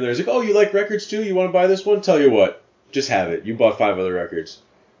walking in there. It's like, oh, you like records too? You want to buy this one? Tell you what, just have it. You bought 5 other records.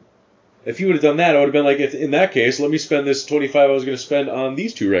 If you would have done that, I would have been like, in that case, let me spend this 25 I was going to spend on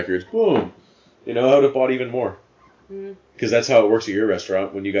these 2 records. Boom. You know, I would have bought even more. Because that's how it works at your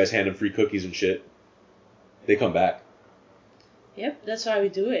restaurant when you guys hand them free cookies and shit. They come back. Yep, that's why we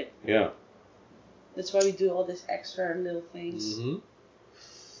do it. Yeah. That's why we do all these extra little things.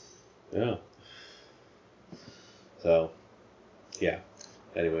 Mm-hmm. Yeah. So, yeah.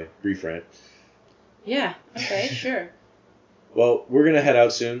 Anyway, brief rant. Yeah, okay, sure. Well, we're going to head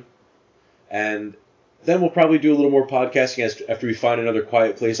out soon. And then we'll probably do a little more podcasting after we find another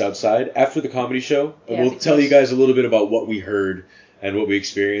quiet place outside after the comedy show. And we'll tell you guys a little bit about what we heard and what we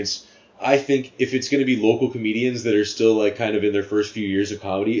experienced. I think if it's going to be local comedians that are still like kind of in their first few years of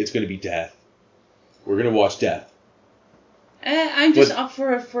comedy, it's going to be Death. We're going to watch Death. I'm just up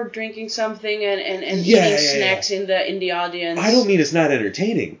for drinking something and eating snacks in the audience. I don't mean it's not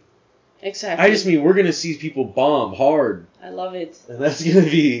entertaining. Exactly. I just mean we're gonna see people bomb hard. I love it. And that's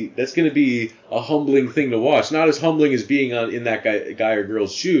gonna be a humbling thing to watch. Not as humbling as being in that guy or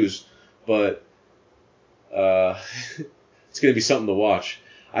girl's shoes, but it's gonna be something to watch.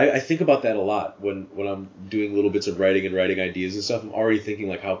 I think about that a lot when I'm doing little bits of writing and writing ideas and stuff. I'm already thinking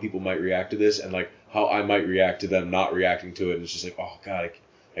like how people might react to this and like how I might react to them not reacting to it. And it's just like, oh god,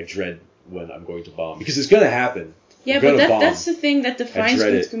 I dread when I'm going to bomb because it's gonna happen. Yeah, I'm but gonna bomb. that's the thing that defines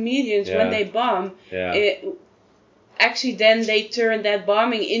dread good it. comedians Yeah. when they bomb. Yeah. Actually, then they turn that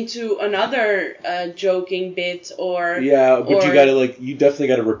bombing into another joking bit or Yeah, but or you definitely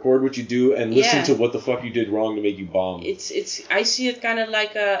gotta record what you do and listen Yeah. to what the fuck you did wrong to make you bomb. it's I see it kind of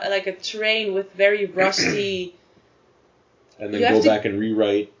like a train with very rusty. And then you have go to- back and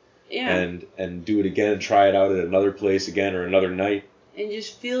rewrite Yeah, and do it again and try it out at another place again or another night. and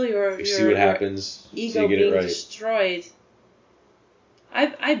just feel your See what happens. ego so you get being it right. destroyed.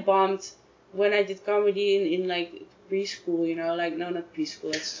 I bombed when I did comedy in like preschool, you know, like no, not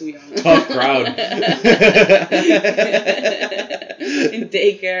preschool, that's too young. Tough crowd. In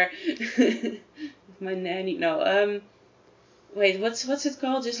daycare. With my nanny. No, wait, what's it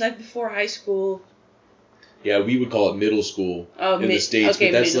called? Just like before high school. Yeah, we would call it middle school Oh, in the States, okay,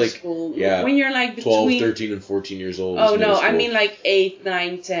 but that's middle like school. yeah, When you're like 12, between 13, and 14 years old. Oh is no, middle I school. mean like 8,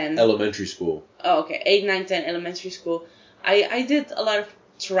 9, 10. Elementary school. Oh, okay, 8, 9, 10 elementary school. I did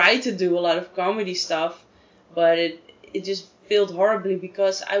try to do a lot of comedy stuff, but it just failed horribly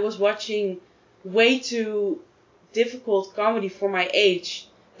because I was watching way too difficult comedy for my age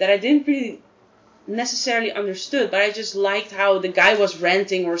that I didn't really necessarily understood, but I just liked how the guy was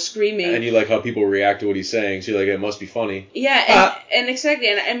ranting or screaming. And you like how people react to what he's saying, so you're like, it must be funny. Yeah, and exactly,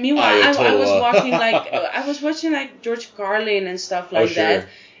 and meanwhile, I was watching like George Carlin and stuff like that,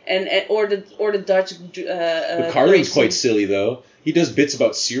 and or the Dutch. But Carlin's quite silly though. He does bits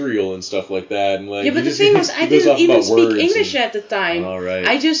about cereal and stuff like that, and like. Yeah, but the just, thing was, I he goes didn't off even about speak words English and, at the time. Oh, right.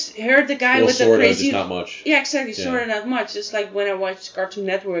 I just heard the guy with the sorta, crazy. just not much. Yeah, exactly. Yeah. Sort of not much. Just like when I watched Cartoon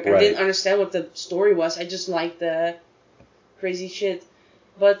Network, I Right. didn't understand what the story was. I just liked the crazy shit.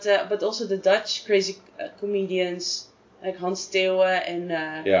 But also the Dutch crazy comedians like Hans Theeuwen and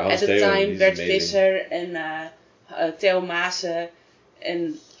Hans at the Theeuwen, time he's Bert amazing. Visser and Theo Maassen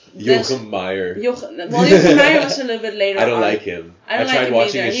and Jochem Meijer. Jochem Meijer was a little bit later I don't on. like him. I don't like tried him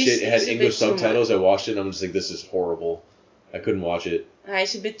watching either. his shit. It had He's a English bit too subtitles. I watched it and I'm just like, this is horrible. I couldn't watch it.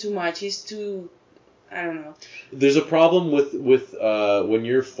 He's a bit too much. He's too... I don't know. There's a problem with when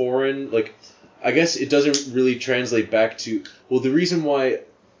you're foreign, like, I guess it doesn't really translate back to, well, the reason why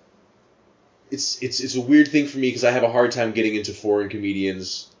it's a weird thing for me because I have a hard time getting into foreign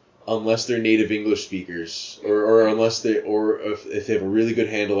comedians unless they're native English speakers or unless if they have a really good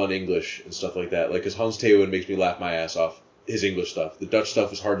handle on English and stuff like that. Like, because Hans Theeuwen makes me laugh my ass off, his English stuff. The Dutch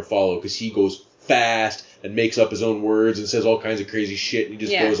stuff is hard to follow because he goes fast and makes up his own words and says all kinds of crazy shit and he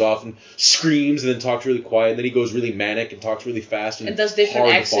just goes off and screams and then talks really quiet and then he goes really manic and talks really fast and does different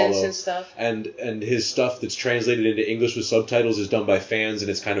hard accents to follow. and stuff. And his stuff that's translated into English with subtitles is done by fans and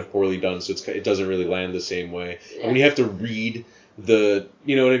it's kind of poorly done, so it doesn't really land the same way. Yeah. And when you have to read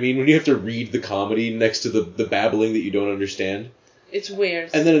you know what I mean? When you have to read the comedy next to the babbling that you don't understand. It's weird.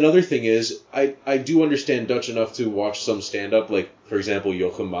 And then another thing is, I do understand Dutch enough to watch some stand-up, like, for example,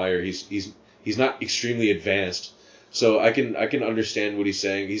 Jochem Meijer, he's not extremely advanced, so I can understand what he's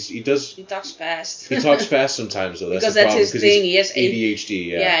saying. He talks fast. He talks fast sometimes, though. That's because the that's problem, his thing. He has ADHD.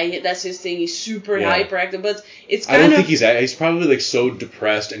 Yeah, that's his thing. He's super Yeah. hyperactive, but it's I kind don't of. think he's probably like so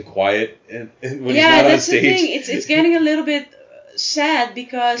depressed and quiet, and when he's Yeah, not on that's stage. the thing. It's getting a little bit sad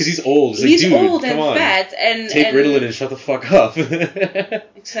because Because he's old. It's like, he's dude, old come and on. fat and Take Ritalin and shut the fuck up.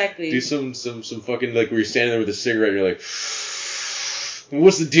 exactly. Do some fucking, like, where you're standing there with a cigarette and you're like,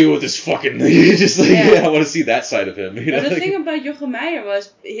 what's the deal with this fucking thing? You're just like, Yeah. I want to see that side of him. You know? But the like, thing about Jochem Meijer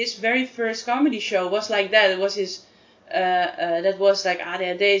was his very first comedy show was like that. It was his that was like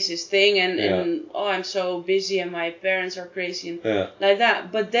ADHD is his thing and oh, I'm so busy and my parents are crazy and like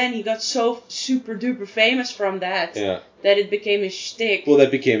that. But then he got so super duper famous from that that it became his shtick. Well,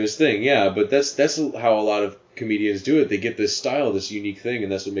 that became his thing, yeah. But that's how a lot of comedians do it. They get this style, this unique thing,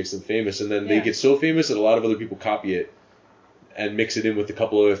 and that's what makes them famous. And then they get so famous that a lot of other people copy it and mix it in with a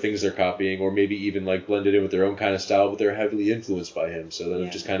couple other things they're copying, or maybe even like blend it in with their own kind of style, but they're heavily influenced by him. So then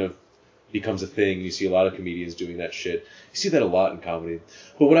it just kind of becomes a thing. You see a lot of comedians doing that shit. You see that a lot in comedy.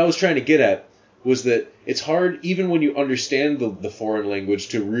 But what I was trying to get at was that it's hard, even when you understand the foreign language,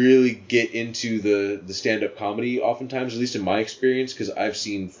 to really get into the stand-up comedy oftentimes, at least in my experience, because I've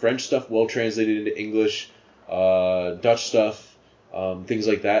seen French stuff well translated into English, Dutch stuff, things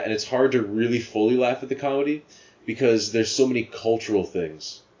like that, and it's hard to really fully laugh at the comedy because there's so many cultural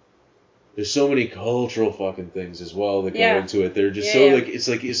things. There's so many cultural fucking things as well that go into it. They're just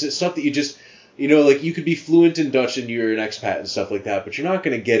it's stuff that You know, like, you could be fluent in Dutch and you're an expat and stuff like that, but you're not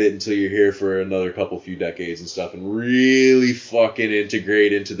going to get it until you're here for another few decades and stuff and really fucking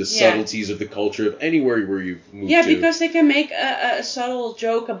integrate into the subtleties of the culture of anywhere where you move to. Yeah, because they can make a subtle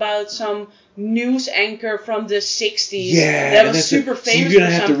joke about some news anchor from the 60s that was super famous. So you're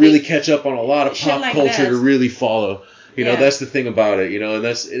going to have to really catch up on a lot of pop culture to really follow. You know, that's the thing about it, you know,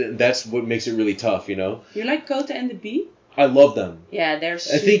 and that's what makes it really tough, you know. You like Kota and the Bee? I love them. Yeah, they're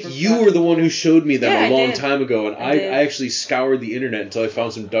super I think you were the one who showed me them a long time ago, and I actually scoured the internet until I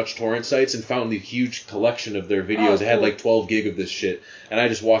found some Dutch torrent sites and found the huge collection of their videos. They had like 12 gig of this shit, and I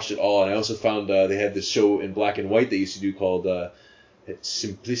just watched it all. And I also found they had this show in black and white they used to do called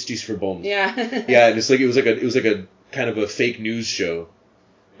Simplistisch Verbond. Yeah. Yeah, and it was like a kind of a fake news show,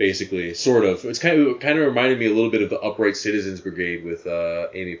 basically, sort of. It kind of reminded me a little bit of the Upright Citizens Brigade with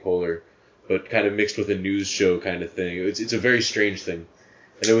Amy Poehler, but kind of mixed with a news show kind of thing. It's a very strange thing,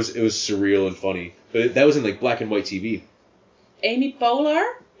 and it was surreal and funny. But that was in like black and white TV. Amy Poehler?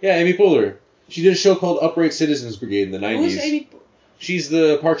 Yeah, Amy Poehler. She did a show called Upright Citizens Brigade in the 90s. Who's Amy? She's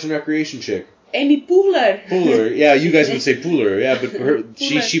the Parks and Recreation chick. Amy Poehler. Poehler. Yeah, you guys would say Poehler. Yeah, but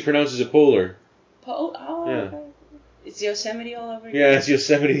she pronounces it Poehler. Oh, yeah. Okay. It's Yosemite all over again. Yeah, it's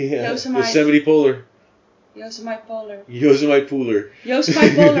Yosemite. Yeah. Yosemite Poehler. Yosemite Poehler. Yosemite Poehler.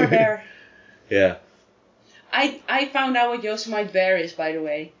 Yosemite Polar Bear. Yeah. I found out what Yosemite Bear is, by the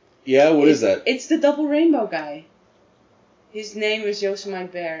way. Yeah, what is that? It's the double rainbow guy. His name is Yosemite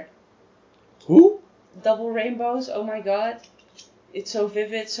Bear. Who? Double rainbows, oh my god. It's so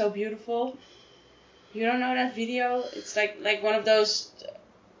vivid, so beautiful. You don't know that video? It's like one of those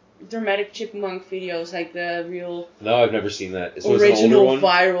dramatic chipmunk videos, like the real... No, I've never seen that. So original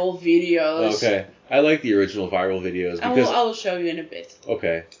viral videos. Okay. I like the original viral videos because... I will show you in a bit.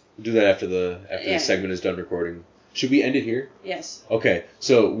 Okay. We'll do that after the segment is done recording. Should we end it here? Yes. Okay.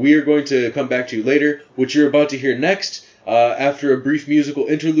 So we are going to come back to you later. What you're about to hear next, after a brief musical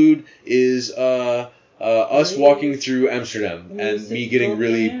interlude, is us walking through Amsterdam and me getting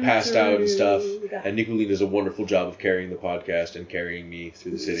really passed out and stuff. And Nicolene does a wonderful job of carrying the podcast and carrying me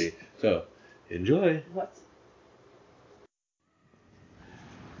through the city. So, enjoy. What?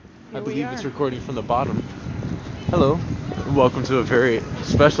 I believe it's recording from the bottom. Hello. Welcome to a very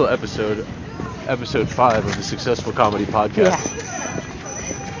special episode 5 of the Successful Comedy Podcast.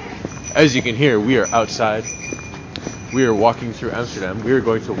 Yeah. As you can hear, we are outside. We are walking through Amsterdam. We are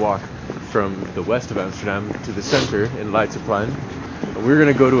going to walk from the west of Amsterdam to the center in Leidseplein. And we're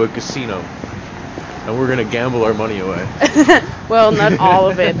going to go to a casino. And we're going to gamble our money away. Well, not all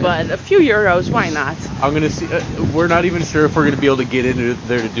of it, but a few euros, why not? I'm going to see... we're not even sure if we're going to be able to get in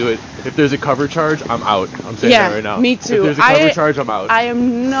there to do it. If there's a cover charge, I'm out. I'm saying that right now. Me too. If there's a cover charge, I'm out.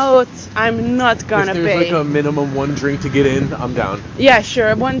 I'm not gonna pay. If there's like a minimum one drink to get in, I'm down. Yeah,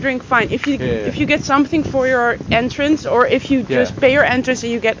 sure. One drink, fine. If you get something for your entrance, or if you just pay your entrance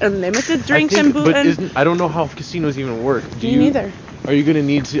and you get unlimited drinks and booze. I don't know how casinos even work. Me neither. Are you going to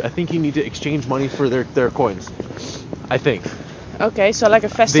need to... I think you need to exchange money for their coins. I think. Okay, so like a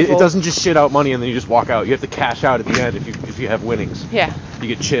festival. It doesn't just shit out money and then you just walk out. You have to cash out at the end if you have winnings. Yeah. You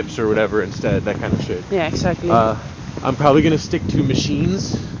get chips or whatever instead, that kind of shit. Yeah, exactly. I'm probably going to stick to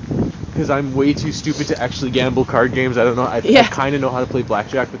machines because I'm way too stupid to actually gamble card games. I don't know. I kind of know how to play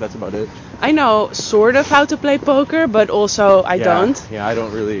blackjack, but that's about it. I know sort of how to play poker, but also I don't. Yeah, I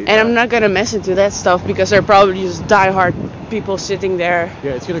don't really. And I'm not going to mess into that stuff because there are probably just diehard people sitting there.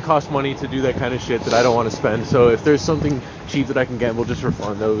 Yeah, it's going to cost money to do that kind of shit that I don't want to spend. So if there's something cheap that I can gamble just for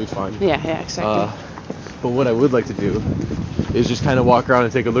fun, that would be fine. Yeah, exactly. But what I would like to do is just kind of walk around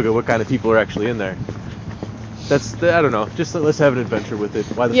and take a look at what kind of people are actually in there. I don't know. Just let's have an adventure with it.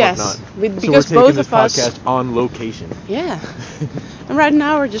 Why the fuck not? Because so we're taking both this of us podcast on location. Yeah. And right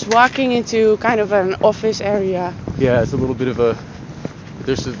now we're just walking into kind of an office area. Yeah, it's a little bit of a...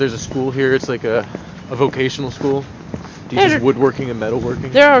 There's a school here. It's like a vocational school. Teaches woodworking and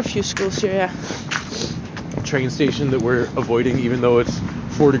metalworking. There are a few schools here, yeah. Train station that we're avoiding even though it's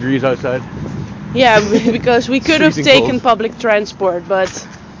 4 degrees outside. Yeah, because we could have taken cold. public transport, but...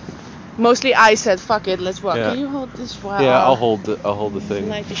 Mostly I said, fuck it, let's walk. Yeah. Can you hold this? Wow. Yeah, I'll hold the thing.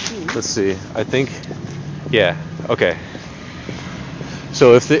 Like a sheet. Let's see. I think, yeah, okay.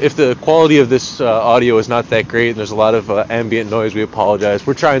 So if the quality of this audio is not that great and there's a lot of ambient noise, we apologize.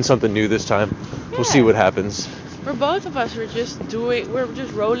 We're trying something new this time. Yeah. We'll see what happens. For both of us, we're just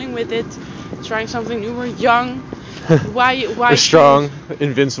rolling with it, trying something new. We're young. Why we're strong,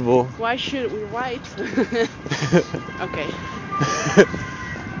 invincible. Why should we? Why? Okay.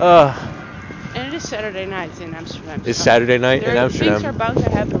 And it is Saturday night in Amsterdam. It's so Saturday night in Amsterdam. Things are bound to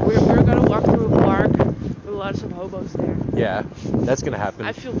happen. We're gonna walk through a park with lots of hobos there. Yeah, that's gonna happen.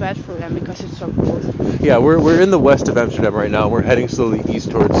 I feel bad for them because it's so cold. Yeah, we're in the west of Amsterdam right now. We're heading slowly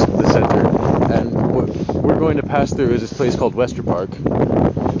east towards the center, and what we're going to pass through is this place called Westerpark,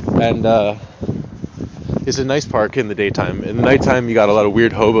 and it's a nice park in the daytime. In the nighttime, you got a lot of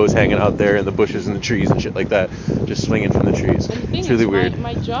weird hobos hanging out there in the bushes and the trees and shit like that, just swinging from the trees. And the thing It's really is, weird.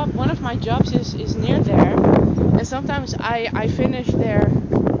 my job, one of my jobs is near there, and sometimes I finish there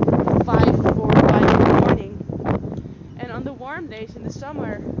 5 or 5 in the morning. And on the warm days in the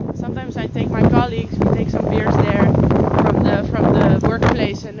summer, sometimes I take my colleagues, we take some beers there from the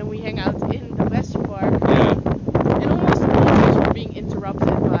workplace, and then we hang out in the Westerpark. Yeah. And almost always we're being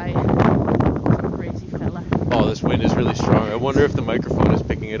interrupted by some crazy fella. Oh, this wind is really strong. I wonder if the microphone is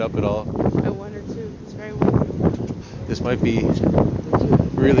picking it up at all. I wonder too. It's very windy. This might be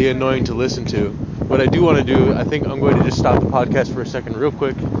really annoying to listen to. What I do want to do, I think I'm going to just stop the podcast for a second real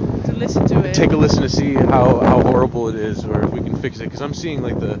quick. To listen to it. Take a listen to see how horrible it is, or if we can fix it, because I'm seeing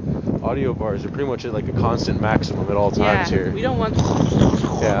like the audio bars are pretty much at like a constant maximum at all times here. We don't want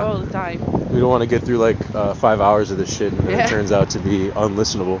Yeah. all the time. We don't want to get through like 5 hours of this shit and then it turns out to be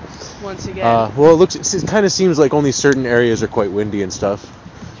unlistenable. Once again. Well, it kind of seems like only certain areas are quite windy and stuff.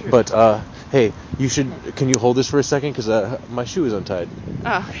 True. But hey, can you hold this for a second, because my shoe is untied.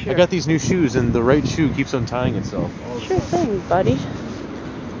 Oh, sure. I got these new shoes and the right shoe keeps untying itself. Sure thing, buddy.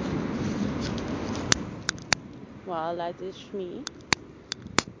 Well, that is me.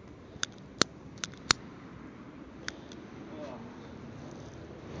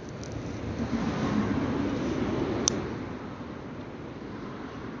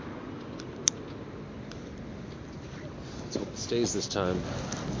 Let's hope it stays this time.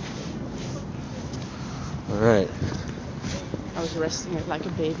 Alright. I was resting it like a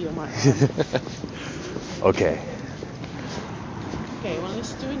baby on my arm. Okay. Okay, you want to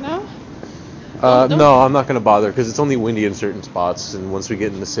listen to it now? No, I'm not going to bother, because it's only windy in certain spots, and once we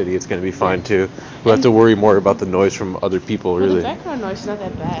get in the city, it's going to be fine too. We'll have to worry more about the noise from other people, really. The background noise is not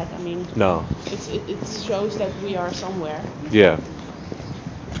that bad. I mean, no. It shows that we are somewhere. Yeah.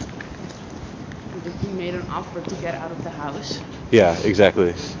 We made an offer to get out of the house. Yeah,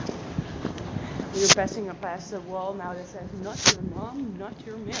 exactly. We're passing past a wall now that says, "Not your mom, not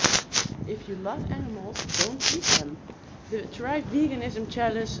your milk. If you love animals, don't eat them." The Try Veganism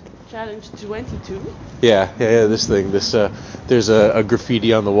Challenge 22. Yeah, this thing. There's a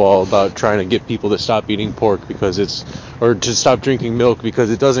graffiti on the wall about trying to get people to stop eating pork or to stop drinking milk because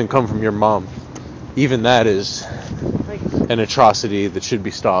it doesn't come from your mom. Even that is an atrocity that should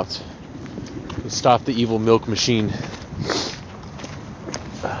be stopped. Stop the evil milk machine.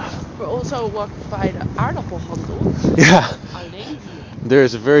 We're also walking by the aardappelhandel. Yeah. Alleen.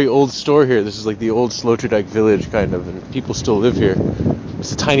 There's a very old store here. This is like the old Sloterdijk village, kind of, and people still live here.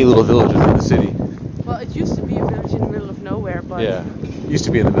 It's a tiny little village within the city. Well, it used to be a village in the middle of nowhere, but... Yeah, it used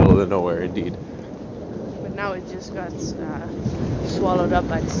to be in the middle of nowhere, indeed. But now it just got swallowed up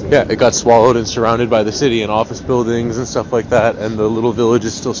by the city. Yeah, it got swallowed and surrounded by the city and office buildings and stuff like that, and the little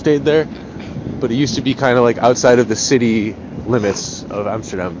villages still stayed there. But it used to be kind of like outside of the city limits of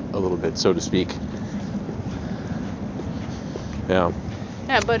Amsterdam, a little bit, so to speak. Yeah.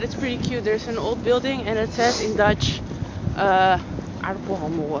 Yeah, but it's pretty cute. There's an old building and it says in Dutch,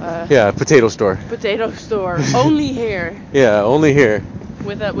 aardappelhandel. Yeah, potato store. Potato store. Only here. Yeah, only here.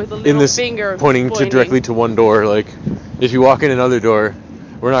 With a little finger pointing directly to one door. Like, if you walk in another door,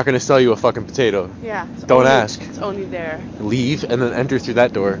 we're not going to sell you a fucking potato. Yeah. Don't ask. It's only there. Leave and then enter through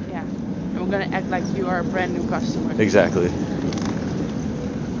that door. Yeah. And we're going to act like you are a brand new customer. Exactly.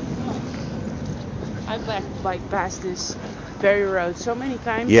 I've biked past this very road so many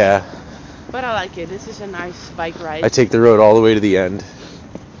times. Yeah. But I like it. This is a nice bike ride. I take the road all the way to the end.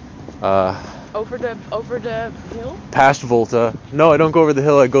 Over the hill? Past Volta. No, I don't go over the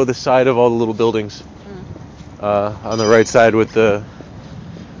hill. I go the side of all the little buildings. On the right side with like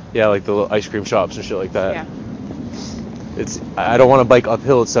the little ice cream shops and shit like that. Yeah. I don't want to bike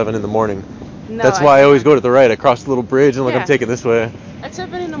uphill at 7 in the morning. No, That's why I always go to the right. I cross the little bridge and I'm taking this way. At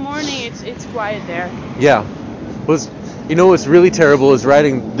 7 in the morning, it's quiet there. Yeah. What's really terrible is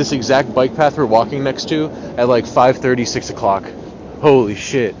riding this exact bike path we're walking next to at like 5:30, 6 o'clock. Holy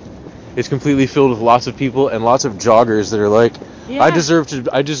shit. It's completely filled with lots of people and lots of joggers that are like, I deserve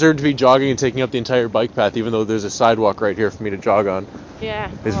to be jogging and taking up the entire bike path, even though there's a sidewalk right here for me to jog on.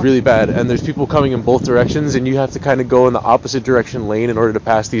 Yeah. It's really bad. And there's people coming in both directions, and you have to kind of go in the opposite direction lane in order to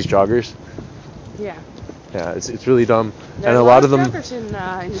pass these joggers. Yeah. Yeah, it's really dumb. There and are a lot of them joggers in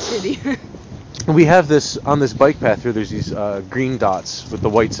the city. we have this on this bike path here. There's these green dots with the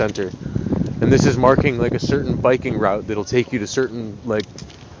white center, and this is marking like a certain biking route that'll take you to certain like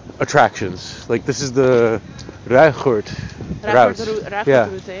attractions. Like this is the Ruigoord route. Yeah,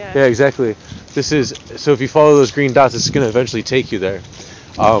 Ruigoord, yeah. yeah, exactly. This is so if you follow those green dots, it's going to eventually take you there.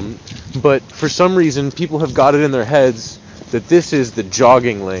 But for some reason, people have got it in their heads that this is the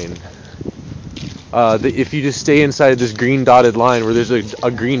jogging lane. If you just stay inside this green dotted line where there's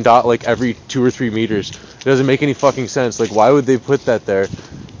a green dot like every 2 or 3 meters, it doesn't make any fucking sense. Like, why would they put that there?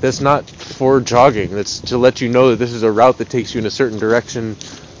 That's not for jogging. That's to let you know that this is a route that takes you in a certain direction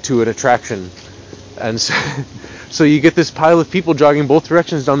to an attraction. And so you get this pile of people jogging both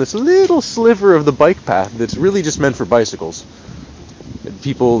directions down this little sliver of the bike path that's really just meant for bicycles.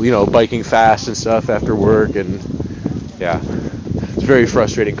 People, biking fast and stuff after work, and yeah, it's very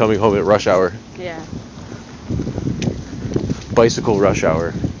frustrating coming home at rush hour. Yeah. Bicycle rush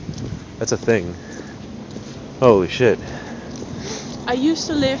hour. That's a thing. Holy shit. I used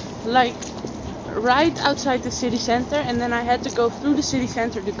to live like right outside the city center, and then I had to go through the city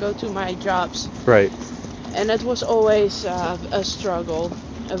center to go to my jobs. Right. And it was always a struggle.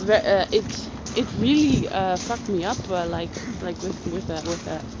 It really fucked me up, like with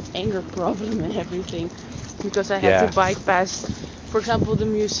a anger problem and everything, because I had to bike past, for example, the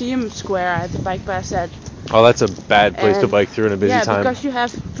museum square. I had to bike past that. Oh, that's a bad place to bike through in a busy time. Yeah, because you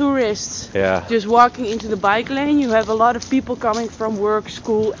have tourists Yeah. just walking into the bike lane. You have a lot of people coming from work,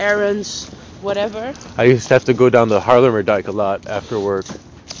 school, errands, whatever. I used to have to go down the Haarlemmerdijk a lot after work.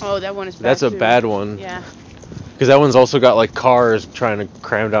 Oh, that one is bad. That's a too. bad one. Yeah. Because that one's also got like cars trying to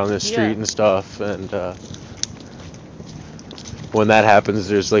cram down the street and stuff, and when that happens,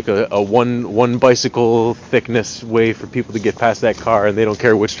 there's like a one bicycle thickness way for people to get past that car, and they don't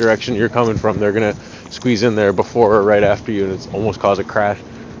care which direction you're coming from. They're gonna squeeze in there before or right after you, and it's almost cause a crash.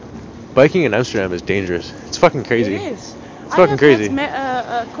 Biking in Amsterdam is dangerous. It's fucking crazy. It is. It's fucking crazy. I have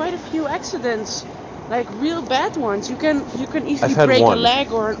had quite a few accidents, like real bad ones. You can easily I've had break one. a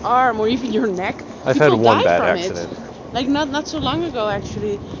leg or an arm or even your neck. I've People had one die bad from accident. It. Like not so long ago,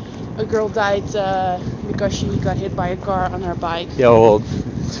 actually, a girl died because she got hit by a car on her bike. Yeah, well,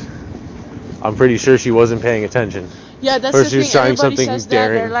 I'm pretty sure she wasn't paying attention. Yeah, that's or the she was thing. trying Everybody something says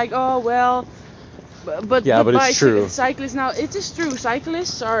daring. that. They're like, oh well. But Yeah, but it's true. Cyclists now, it is true.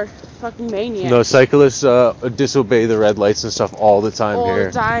 Cyclists are fucking maniacs. No, cyclists disobey the red lights and stuff all the time here. All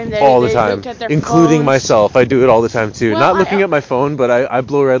the time. All the They time. look at their Including phones. myself. I do it all the time too. Well, Not looking at my phone, but I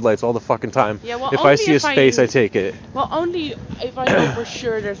blow red lights all the fucking time. Yeah, well, if I see a space, I take it. Well, only if I know for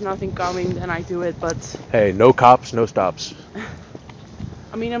sure there's nothing coming, then I do it, but... Hey, no cops, no stops.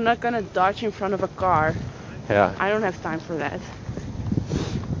 I mean, I'm not gonna dodge in front of a car. Yeah. I don't have time for that.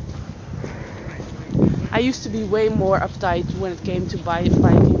 I used to be way more uptight when it came to biking,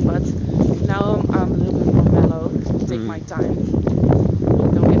 but now I'm a little bit more mellow. Take my time.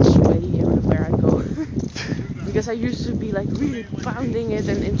 Don't get sweaty everywhere I go. Because I used to be like really pounding it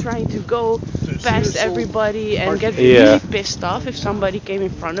and trying to go past everybody and get really pissed off if somebody came in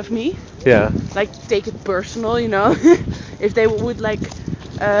front of me. Yeah. Like take it personal, if they would like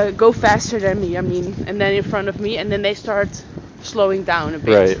go faster than me, I mean, and then in front of me, and then they start slowing down a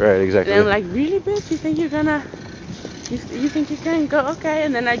bit. Right, exactly. And I'm like, really, bitch? You think you're gonna? You think you can go? Okay,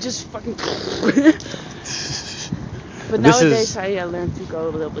 and then I just fucking. But nowadays I learned to go a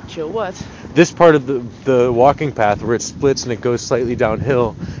little bit chill. What? This part of the walking path where it splits and it goes slightly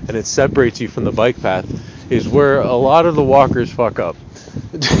downhill and it separates you from the bike path is where a lot of the walkers fuck up.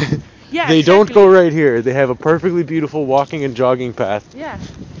 Yeah, they exactly. don't go right here. They have a perfectly beautiful walking and jogging path. Yeah.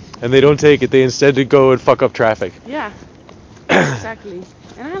 And they don't take it. They instead go and fuck up traffic. Yeah. Exactly.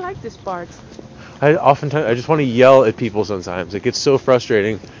 And I like this part. I just want to yell at people sometimes. It gets so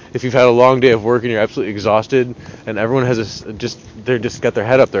frustrating if you've had a long day of work and you're absolutely exhausted, and everyone has they're just got their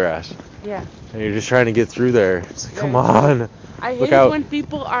head up their ass. Yeah. And you're just trying to get through there. It's like, come on. I hate it when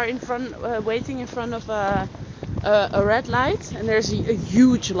people are in front, waiting in front of a red light, and there's a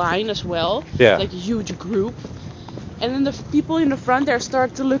huge line as well. Yeah. Like a huge group. And then the people in the front there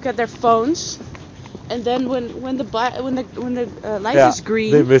start to look at their phones. And then when the light is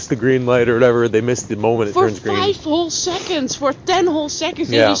green, they miss the green light or whatever. They miss the moment it turns green. For 5 whole seconds, for 10 whole seconds,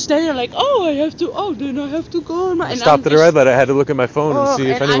 they just stand there like, then I have to go. I stopped at a red light. I had to look at my phone and see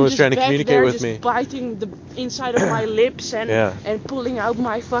if anyone was trying to communicate with me. Biting the inside of my lips and pulling out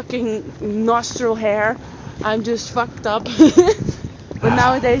my fucking nostril hair. I'm just fucked up. But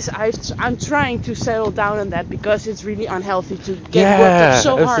nowadays I'm trying to settle down on that because it's really unhealthy to get worked up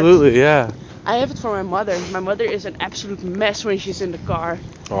so hard. Absolutely, yeah. I have it for my mother. My mother is an absolute mess when she's in the car.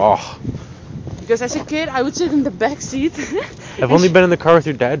 Oh. Because as a kid, I would sit in the back seat. I've only been in the car with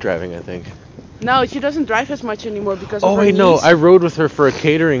your dad driving, I think. No, she doesn't drive as much anymore because Oh of her wait, no, knees. I rode with her for a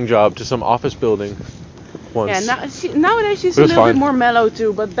catering job to some office building once. Yeah, nowadays she's But a it's little fine. bit more mellow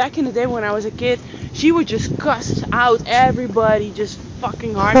too. But back in the day when I was a kid, she would just cuss out everybody just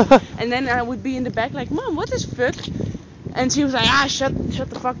fucking hard. And then I would be in the back like, Mom, what is fuck? And she was like, shut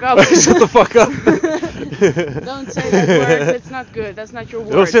the fuck up. Shut the fuck up. Don't say that word. That's not good. That's not your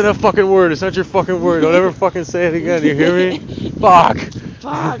word. Don't say that fucking word. It's not your fucking word. Don't ever fucking say it again. You hear me? Fuck.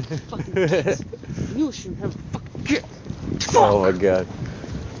 Fuck. Fucking kids. You shouldn't have fucking kids. Oh my god.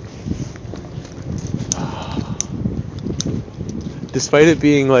 Despite it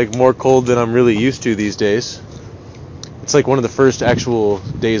being like more cold than I'm really used to these days, it's like one of the first actual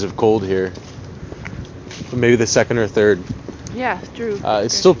days of cold here. Maybe the second or third. Yeah, true.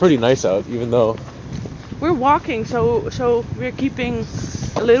 It's still pretty nice out, even though. We're walking, so we're keeping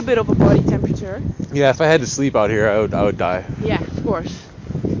a little bit of a body temperature. Yeah, if I had to sleep out here, I would die. Yeah, of course.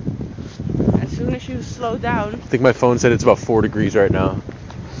 As soon as you slow down. I think my phone said it's about 4 degrees right now.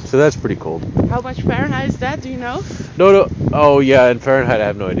 So that's pretty cold. How much Fahrenheit is that? Do you know? No. Oh yeah, in Fahrenheit I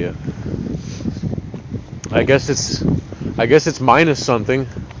have no idea. I guess it's minus something.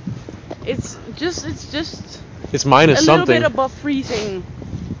 It's just It's minus a something. little bit above freezing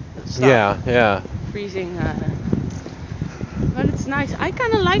stuff. Yeah. Freezing. But it's nice.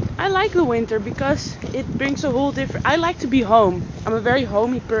 I like the winter because it brings a whole different. I like to be home. I'm a very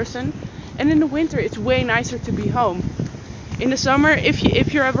homey person, and in the winter it's way nicer to be home. In the summer,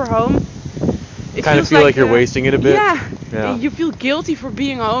 if you're ever home, it kind of feels feel like you're wasting it a bit. Yeah. You feel guilty for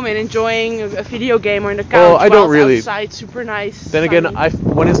being home and enjoying a video game or on the couch. Well, I don't while it's really. Outside, super nice. Then sunny. again,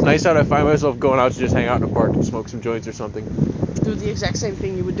 when it's nice out, I find myself going out to just hang out in a park and smoke some joints or something. do the exact same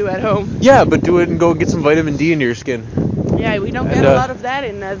thing you would do at home. Yeah, but do it and go get some vitamin D into your skin. Yeah, we don't get a lot of that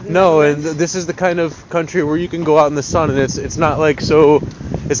in No, and Netherlands. this is the kind of country where you can go out in the sun and it's not like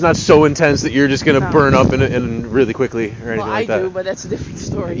it's not so intense that you're just gonna burn up in really quickly or anything well, like that. I do, but that's a different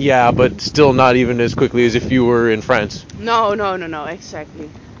story. Yeah, but still not even as quickly as if you were in France. No, exactly.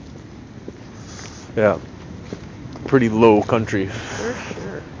 Yeah. Pretty low country. For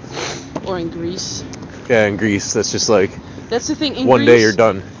sure. Or in Greece. Yeah, in Greece, that's just like That's the thing. In one Greece, day you're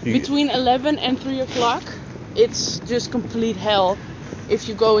done. Between 11 and 3 o'clock, it's just complete hell. If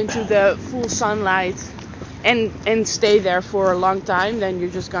you go into the full sunlight and stay there for a long time, then you're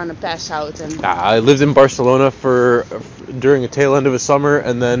just gonna pass out. And I lived in Barcelona during a tail end of a summer,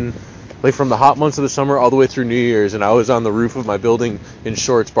 and then like from the hot months of the summer all the way through New Year's, and I was on the roof of my building in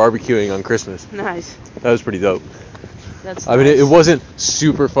shorts barbecuing on Christmas. Nice. That was pretty dope. That's I mean, nice. it wasn't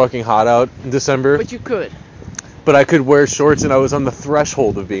super fucking hot out in December, But you could. but I could wear shorts, and I was on the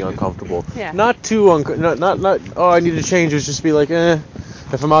threshold of being uncomfortable. Yeah. Not too not. Oh, I need to change. It was just be like,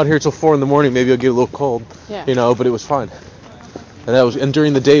 if I'm out here till 4 a.m, maybe I'll get a little cold. Yeah. You know, but it was fine. And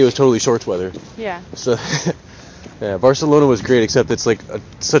during the day it was totally shorts weather. Yeah. So, yeah, Barcelona was great, except it's like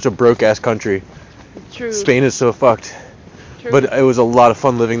such a broke ass country. True. Spain is so fucked. True. But it was a lot of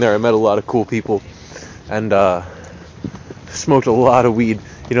fun living there. I met a lot of cool people, and smoked a lot of weed.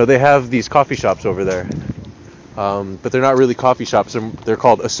 You know, they have these coffee shops over there, but they're not really coffee shops. They're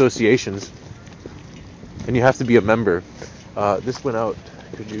called associations, and you have to be a member. This went out.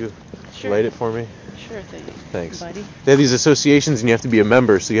 Could you light it for me? Sure thing. Thanks. Buddy. They have these associations, and you have to be a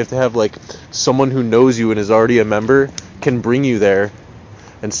member. So you have to have like someone who knows you and is already a member can bring you there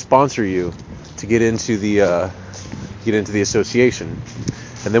and sponsor you to get into the association.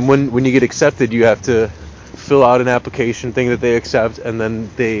 And then when you get accepted, you have to fill out an application thing that they accept, and then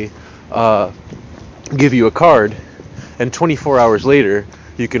they give you a card. And 24 hours later,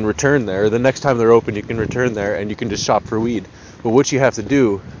 you can return there. The next time they're open, you can return there, and you can just shop for weed. But what you have to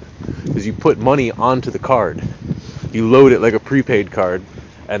do is you put money onto the card. You load it like a prepaid card,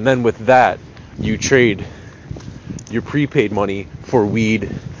 and then with that, you trade your prepaid money for weed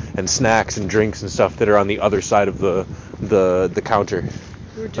and snacks and drinks and stuff that are on the other side of the counter.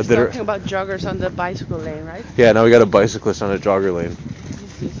 We were just talking about joggers on the bicycle lane, right? Yeah, now we got a bicyclist on a jogger lane.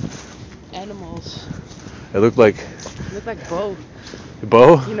 These animals. It looked like Bo.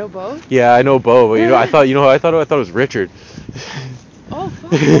 Bo? You know Bo? Yeah, I know Bo, but I thought it was Richard. Oh,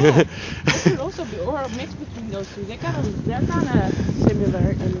 fuck yeah. That could also be, or a mix between those two. They're kind of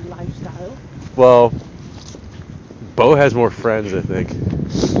similar in lifestyle. Well, Bo has more friends, I think.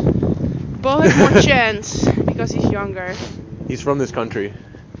 Bo has more chance because he's younger. He's from this country.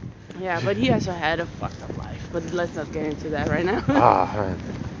 Yeah, but he has had a fucked up life. But let's not get into that right now. Man.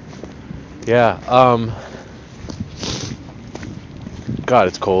 Yeah, God,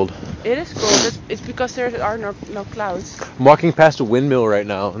 it's cold. It is cool. It's because there are no clouds. I'm walking past a windmill right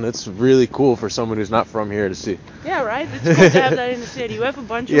now, and it's really cool for someone who's not from here to see. Yeah, right. It's cool to have that in the city. You have a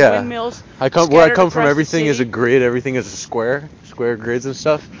bunch of Yeah. windmills. Where I scattered come from, across the everything is a city. grid. Everything is a square grids and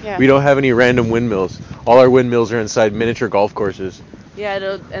stuff. Yeah. We don't have any random windmills. All our windmills are inside miniature golf courses.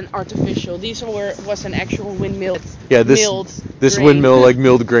 Yeah, and artificial. These was an actual windmill. Yeah, this grain. windmill like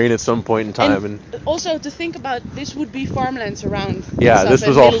milled grain at some point in time, and also to think about, this would be farmlands around. yeah, this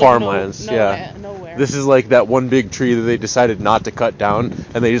was all farmlands. Nowhere. This is like that one big tree that they decided not to cut down,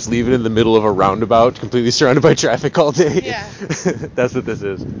 and they just leave it in the middle of a roundabout, completely surrounded by traffic all day. Yeah. That's what this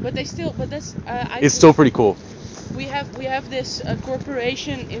is. But that's. It's still pretty cool. We have this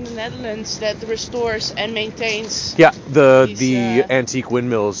corporation in the Netherlands that restores and maintains. Yeah, the these, antique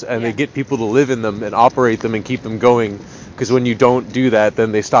windmills, and they yeah. get people to live in them and operate them and keep them going. Because when you don't do that,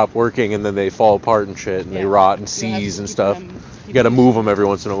 then they stop working and then they fall apart and shit, and they rot and seize and stuff. You got to move them every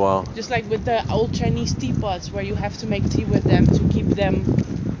once in a while. Just like with the old Chinese teapots, where you have to make tea with them to keep them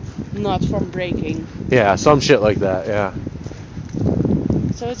not from breaking. Yeah, some shit like that. Yeah.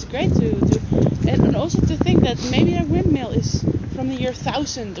 So it's great to and also to think that maybe a windmill is from the year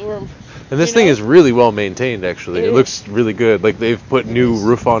 1000 or. And this thing is really well maintained, actually. It looks really good. Like they've put new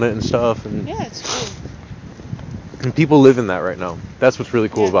roof on it and stuff. And yeah, it's cool. And people live in that right now. That's what's really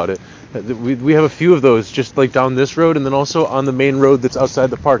cool about it. We have a few of those just like down this road, and then also on the main road that's outside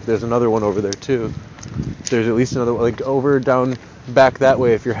the park. There's another one over there too. There's at least another one, like over down back that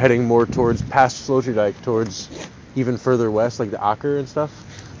way. If you're heading more towards past Sloterdijk, towards even further west, like the Akker and stuff.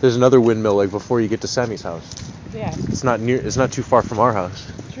 There's another windmill like before you get to Sammy's house. Yeah. It's not too far from our house.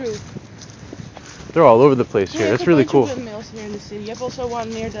 True. They're all over the place here. It's really cool. There's a bunch of windmills here in the city. You have also one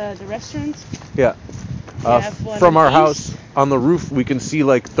near the restaurant. Yeah. From our house on the roof, we can see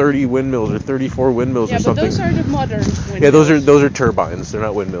like 30 windmills or 34 windmills or something. Yeah, but those are the modern windmills. Yeah, those are turbines. They're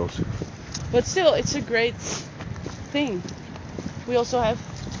not windmills. But still, it's a great thing. We also have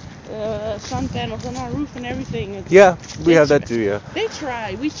sun panels on our roof and everything. We have that too. Yeah.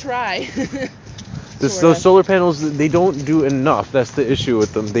 We try. Those solar panels, they don't do enough. That's the issue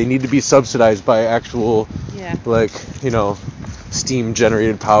with them. They need to be subsidized by actual, steam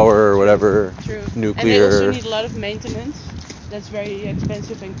generated power or whatever. True. Nuclear. And they also need a lot of maintenance. That's very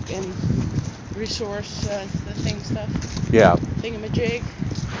expensive and resource stuff. Yeah. Thingamajig.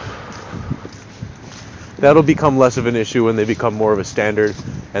 That'll become less of an issue when they become more of a standard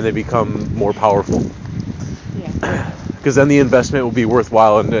and they become more powerful. Yeah. Because then the investment will be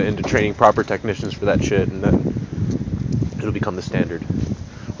worthwhile into training proper technicians for that shit, and then it'll become the standard.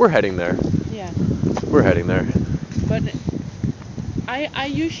 We're heading there. Yeah. We're heading there. But I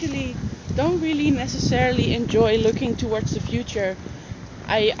usually don't really necessarily enjoy looking towards the future.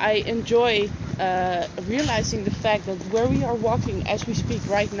 I enjoy realizing the fact that where we are walking as we speak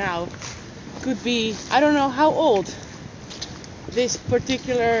right now could be, I don't know how old this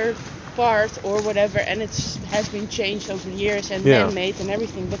particular part or whatever, and it has been changed over the years and man-made and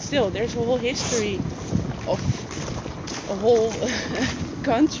everything, but still there's a whole history of a whole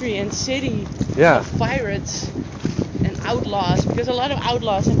country and city of pirates and outlaws, because a lot of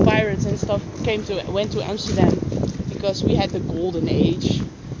outlaws and pirates and stuff went to Amsterdam because we had the golden age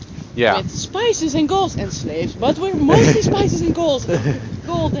with spices and golds and slaves, but we're mostly spices and gold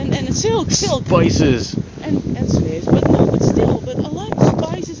and silk spices and slaves, but a lot of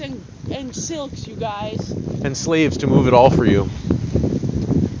spices and silks, you guys, and slaves to move it all for you.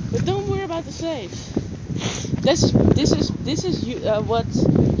 But don't worry about the slaves. This is what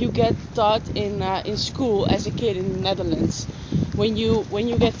you get taught in school as a kid in the Netherlands. When you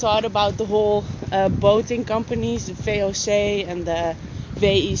get taught about the whole boating companies, the VOC and the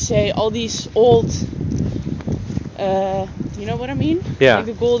VIC, all these old, you know what I mean? Yeah. Like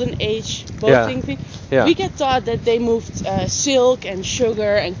the golden age boating thing. Yeah. We get taught that they moved silk and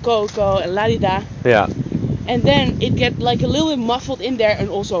sugar and cocoa and la-di-da. Yeah. And then it get like a little bit muffled in there, and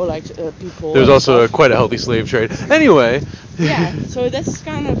also like people. There's also quite a healthy slave trade. Anyway. Yeah, so that's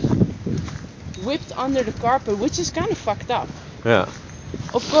kind of whipped under the carpet, which is kind of fucked up. Yeah.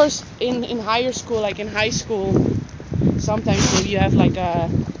 Of course, in higher school, like in high school, sometimes you have like a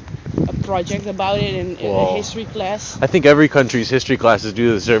project about it in a history class. I think every country's history classes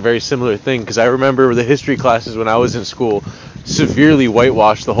do this. They're a very similar thing, because I remember the history classes when I was in school severely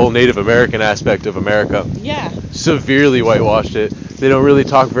whitewashed the whole Native American aspect of America. Yeah. Severely whitewashed it. They don't really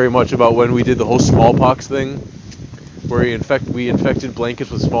talk very much about when we did the whole smallpox thing, where we infected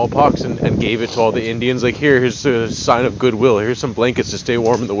blankets with smallpox and gave it to all the Indians. Like, here's a sign of goodwill. Here's some blankets to stay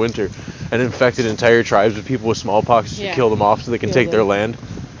warm in the winter. And infected entire tribes of people with smallpox to kill them off so they can take their land.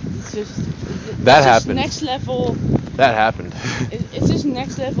 It's just that happened. Next level That happened. It's just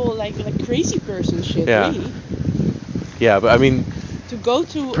next level, like crazy person shit, Yeah. really. Yeah, but I mean, To go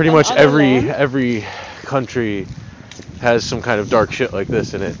to pretty much another land, every country has some kind of dark shit like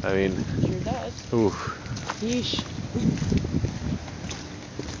this in it. I mean, sure does. ooh, Yeesh.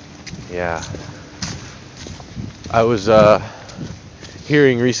 yeah. I was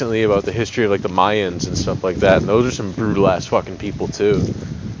hearing recently about the history of like the Mayans and stuff like that, and those are some brutal ass fucking people too.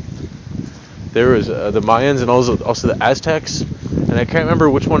 There was the Mayans and also the Aztecs, and I can't remember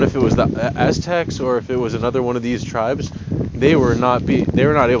which one, if it was the Aztecs or if it was another one of these tribes. They were not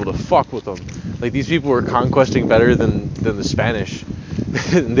able to fuck with them. Like, these people were conquesting better than the Spanish.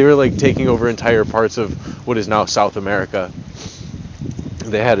 They were like taking over entire parts of what is now South America.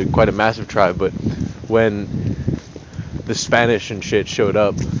 They had quite a massive tribe, but when the Spanish and shit showed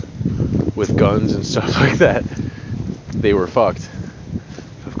up with guns and stuff like that, they were fucked.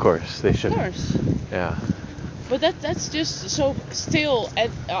 Of course, they should. Of course. Yeah. But that's just so. Still, at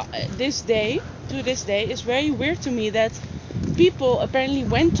this day, to this day, it's very weird to me that people apparently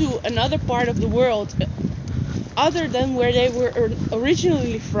went to another part of the world other than where they were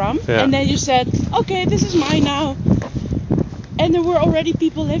originally from, Yeah. and then you said, okay, this is mine now, and there were already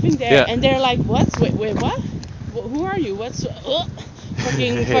people living there, Yeah. and they're like, what? Wait, what? Who are you? What's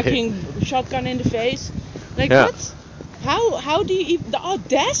fucking shotgun in the face? Like, Yeah. what? How do you the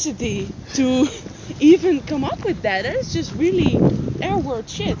audacity to even come up with that? That is just really air word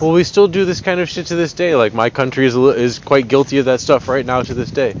shit. Well, we still do this kind of shit to this day. Like, my country is quite guilty of that stuff right now to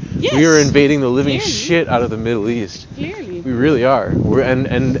this day. Yes. We are invading the living Clearly. shit out of the Middle East. Clearly. We really are.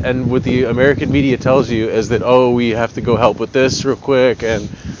 And what the American media tells you is that, oh, we have to go help with this real quick, and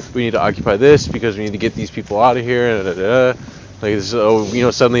we need to occupy this because we need to get these people out of here. Like, this,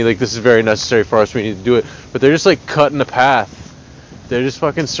 suddenly, like, this is very necessary for us. We need to do it. But they're just like cutting a path. They're just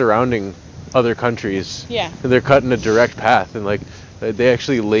fucking surrounding other countries. Yeah. And they're cutting a direct path. And like, they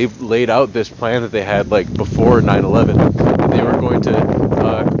actually laid out this plan that they had like before 9/11. They were going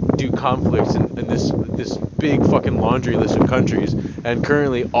to do conflicts in this big fucking laundry list of countries, and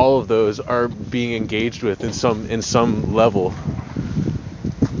currently all of those are being engaged with in some level.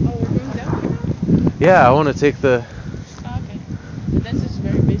 Oh, we're going that way now? Yeah, I want to take the. Oh, okay. But that's just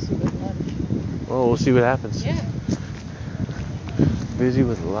very busy with a lot of shit. Well, we'll see what happens. Yeah. Busy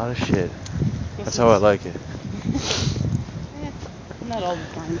with a lot of shit. Yes, That's how I like it. Not all the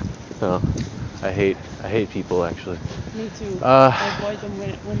time. No, I hate people actually. Me too. Uh, Avoid them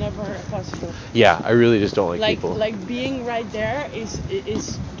whenever possible. Yeah, I really just don't like people. Like being right there is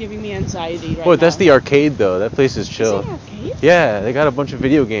giving me anxiety right Well, now. that's the arcade though. That place is chill. Is it an arcade? Yeah, they got a bunch of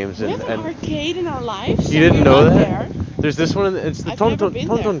video games We and. have an arcade in our lives. You and didn't we're know not that? There. There's this one. It's the I've never been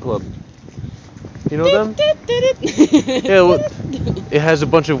there. Tonton Club. You know them? Yeah, well, it has a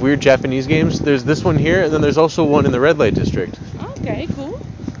bunch of weird Japanese games. There's this one here, and then there's also one in the red light district. Okay, cool.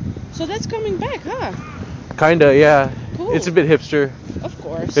 So that's coming back, huh? Kinda, yeah. Cool. It's a bit hipster. Of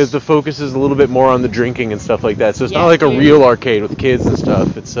course. The focus is a little bit more on the drinking and stuff like that. So it's not like clearly. a real arcade with kids and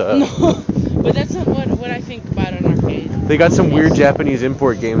stuff. It's No, but that's not what I think about an arcade. They got some weird Japanese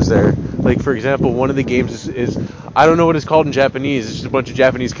import games there. Like, for example, one of the games is I don't know what it's called in Japanese. It's just a bunch of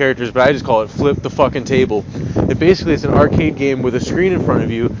Japanese characters, but I just call it Flip the Fucking Table. And basically, it's an arcade game with a screen in front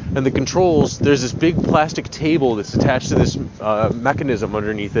of you, and the controls, there's this big plastic table that's attached to this mechanism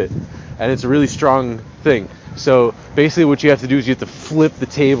underneath it, and it's a really strong thing. So basically, what you have to do is you have to flip the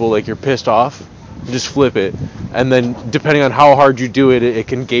table like you're pissed off. Just flip it, and then depending on how hard you do it, it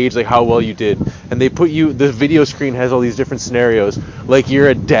can gauge like how well you did. And they put you, the video screen has all these different scenarios, like you're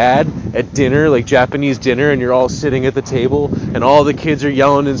a dad at dinner, like Japanese dinner, and you're all sitting at the table, and all the kids are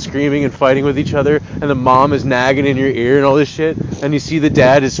yelling and screaming and fighting with each other, and the mom is nagging in your ear and all this shit, and you see the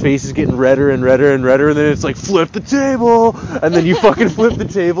dad, his face is getting redder and redder and redder, and then it's like, flip the table, and then you fucking flip the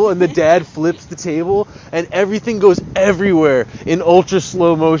table, and the dad flips the table, and everything goes everywhere in ultra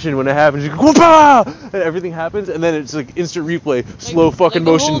slow motion when it happens. You go, whoop-ah! And everything happens, and then it's like instant replay, slow fucking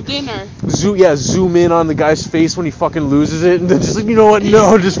like motion. Whole dinner. Zoom in on the guy's face when he fucking loses it, and then just like, you know what?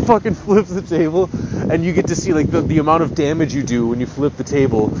 No, just fucking flips the table, and you get to see like the amount of damage you do when you flip the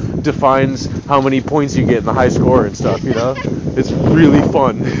table defines how many points you get in the high score and stuff. You know, it's really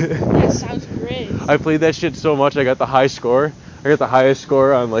fun. That sounds great. I played that shit so much, I got the high score. I got the highest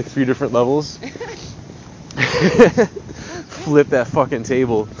score on like 3 different levels. Flip that fucking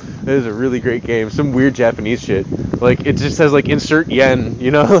table. It is a really great game. Some weird Japanese shit. Like, it just says like insert yen, you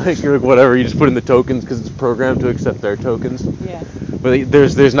know, like whatever. You just put in the tokens because it's programmed to accept their tokens. Yeah. But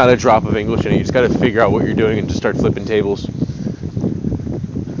there's not a drop of English in it. You just got to figure out what you're doing and just start flipping tables.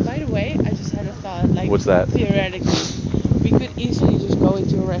 By the way, I just had a thought. Like, What's that? Theoretically, we could easily just go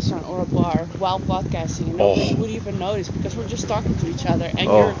into a restaurant or a bar while podcasting and nobody Oh. would even notice because we're just talking to each other and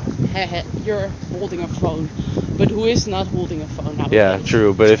Oh. you're holding a phone. But who is not holding a phone nowadays? Yeah,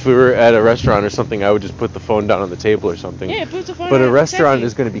 true. But if we were at a restaurant or something, I would just put the phone down on the table or something. Yeah, put the phone But down, a restaurant exactly.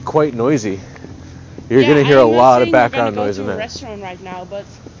 is going to be quite noisy. You're going to hear a lot of background noise in I'm not saying we're there. going to go to a restaurant right now, but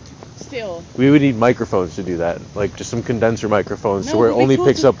still. We would need microphones to do that, like just some condenser microphones, No, so where it it would be only cool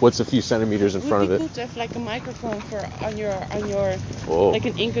picks to- up what's a few centimeters in front It of would it. be cool to have like a microphone for on your Whoa. like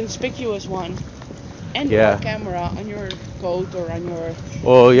an inconspicuous one, and Yeah. or a camera on your coat or on your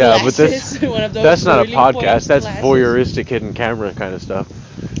Oh yeah, but glasses. One of those that's not a really pointy podcast. That's glasses. voyeuristic hidden camera kind of stuff.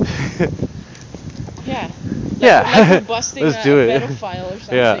 Yeah. Yeah. Like we're busting Let's a do it. pedophile or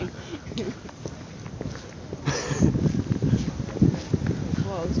something. Yeah.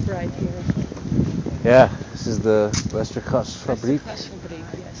 Whoa, it's bright here. Yeah, this is the Westergasfabriek.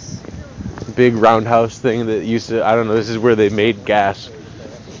 Gasfabriek, yes. Big roundhouse thing that used to, I don't know, this is where they made gas.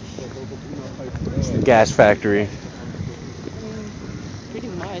 It's the gas factory. Pretty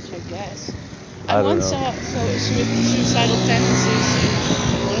much, I guess. I I don't once know. saw suicidal tendencies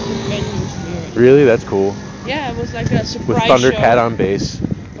in one of the venues here. Really? That's cool. Yeah, it was like a surprise With Thundercat show. on bass.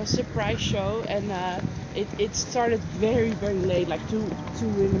 A surprise show, and it started very late, like 2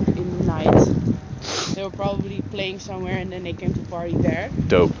 in the night. They were probably playing somewhere, and then they came to party there.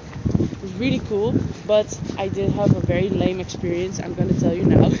 Dope. It was really cool, but I did have a very lame experience. I'm gonna tell you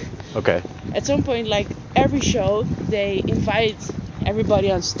now. Okay. At some point, like every show, they invite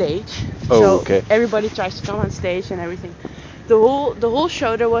everybody on stage. Oh, so okay. everybody tries to come on stage and everything. The whole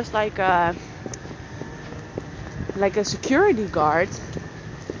show there was like a security guard.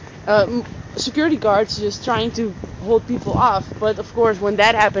 Security guards just trying to hold people off, but of course when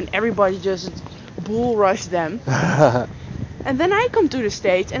that happened, everybody just bull rushed them. And then I come to the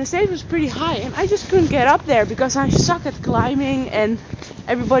stage, and the stage was pretty high, and I just couldn't get up there because I suck at climbing, and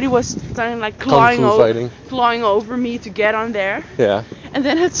everybody was kind of like clawing over me to get on there. Yeah. And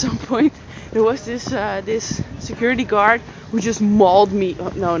then at some point, there was this security guard who just mauled me. Oh,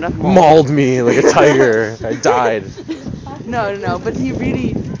 no, not Mauled me like a tiger. I died. No, but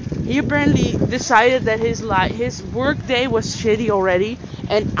he apparently decided that his work day was shitty already,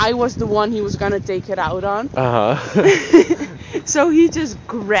 and I was the one he was gonna take it out on. So he just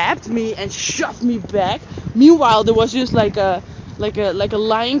grabbed me and shoved me back. Meanwhile, there was just like a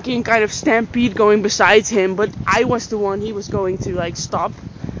Lion King kind of stampede going besides him, but I was the one he was going to like stop.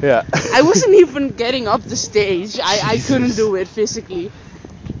 Yeah. I wasn't even getting up the stage. I couldn't do it physically.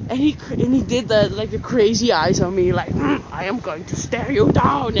 And he did the crazy eyes on me, like I am going to stare you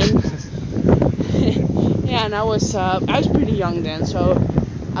down, and yeah, and I was pretty young then, so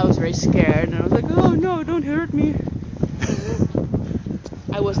I was very scared, and I was like, oh no, don't hurt me.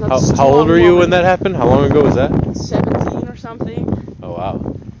 I was not. How old were you when that happened? How long ago was that? 17 or something. Oh wow.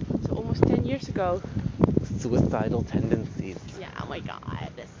 So almost 10 years ago. Suicidal tendencies. Yeah, oh my god,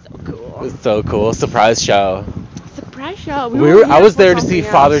 that's so cool. It's so cool. Surprise show. Surprise show. I was there to see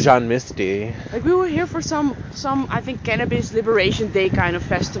Father John Misty. Like we were here for some I think Cannabis Liberation Day kind of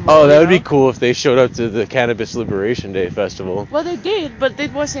festival. Oh, that would be cool if they showed up to the Cannabis Liberation Day festival. Well, they did, but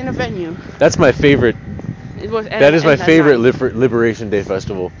it was in a venue. That's my favorite. That is my favorite Liberation Day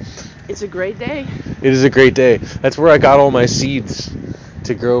festival. It's a great day. It is a great day. That's where I got all my seeds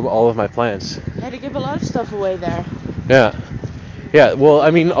to grow all of my plants. Yeah, they give a lot of stuff away there. Yeah. Yeah, well, I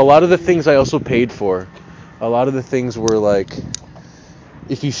mean, a lot of the things I also paid for. A lot of the things were like,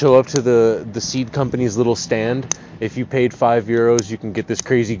 if you show up to the seed company's little stand, if you paid €5, you can get this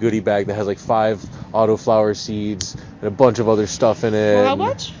crazy goodie bag that has like 5 autoflower seeds and a bunch of other stuff in it. For how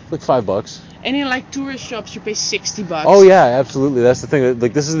much? Like $5. And in like tourist shops, you pay $60. Oh yeah, absolutely. That's the thing.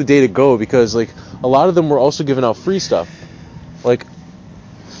 Like, this is the day to go because like a lot of them were also giving out free stuff. Like,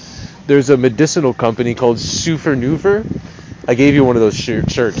 there's a medicinal company called Supernuver. I gave you one of those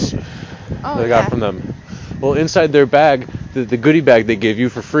shirts that I got from them. Well, inside their bag, the goodie bag they gave you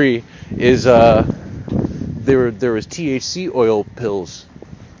for free is there was THC oil pills.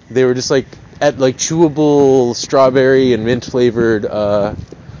 They were just like chewable strawberry and mint flavored,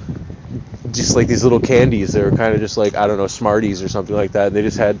 just like these little candies. They were kind of just like, I don't know, Smarties or something like that. They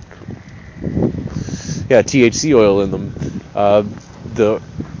just had THC oil in them.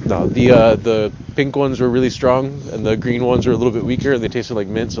 The pink ones were really strong, and the green ones were a little bit weaker, and they tasted like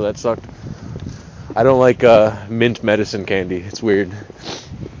mint, so that sucked. I don't like mint medicine candy. It's weird.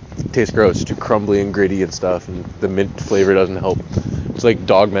 It tastes gross. It's too crumbly and gritty and stuff, and the mint flavor doesn't help. It's like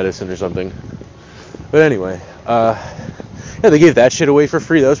dog medicine or something. But anyway, they gave that shit away for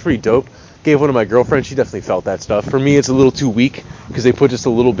free. That was pretty dope. Gave one to my girlfriend. She definitely felt that stuff. For me, it's a little too weak because they put just a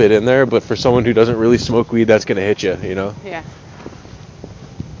little bit in there, but for someone who doesn't really smoke weed, that's going to hit you, you know? Yeah.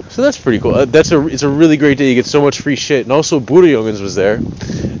 So that's pretty cool. It's a really great day. You get so much free shit. And also, Buddha was there,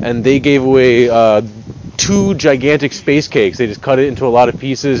 and they gave away 2 gigantic space cakes. They just cut it into a lot of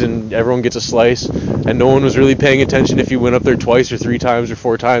pieces, and everyone gets a slice. And no one was really paying attention if you went up there twice or 3 times or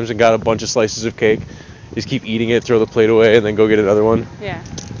 4 times and got a bunch of slices of cake. Just keep eating it, throw the plate away, and then go get another one. Yeah.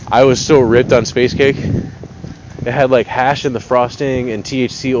 I was so ripped on space cake. It had like hash in the frosting and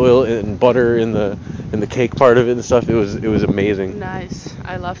THC oil and butter in the cake part of it and stuff. It was amazing. Nice.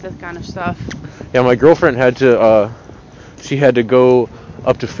 I love that kind of stuff. Yeah, my girlfriend had to go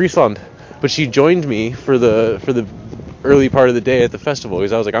up to Friesland, but she joined me for the early part of the day at the festival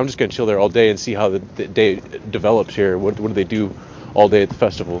because I was like, I'm just gonna chill there all day and see how the day develops here. What do they do all day at the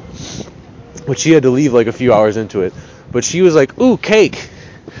festival? But she had to leave like a few hours into it. But she was like, ooh, cake.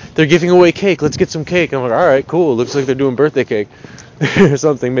 They're giving away cake. Let's get some cake. And I'm like, all right, cool. Looks like they're doing birthday cake or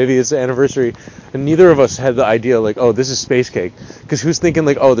something. Maybe it's the anniversary. And neither of us had the idea like, oh, this is space cake. Because who's thinking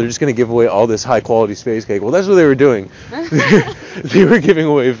like, oh, they're just going to give away all this high quality space cake? Well, that's what they were doing. They were giving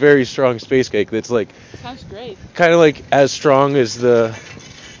away very strong space cake that's like Sounds great. kind of like as strong as the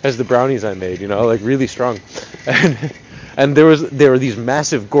brownies I made, like really strong. And there were these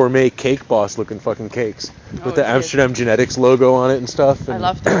massive gourmet Cake Boss looking fucking cakes with the shit. Amsterdam Genetics logo on it and stuff. And I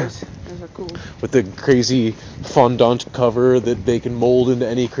love those. Those are cool. with the crazy fondant cover that they can mold into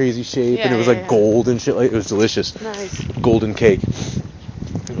any crazy shape, Yeah, and it was yeah, like yeah. gold and shit. Like, it was delicious. Nice. Golden cake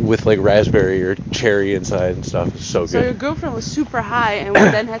with like raspberry or cherry inside and stuff. It was so So your good. girlfriend was super high, and we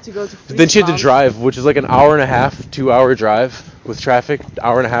then had to go to Friesland. Then she had to drive, which is like an hour and a half, 2-hour drive with traffic.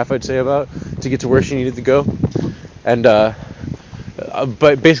 Hour and a half, I'd say, about to get to where she needed to go. And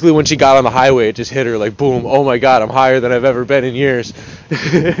but basically when she got on the highway, it just hit her like boom, oh my god, I'm higher than I've ever been in years.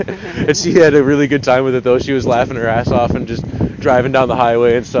 And she had a really good time with it though. She was laughing her ass off and just driving down the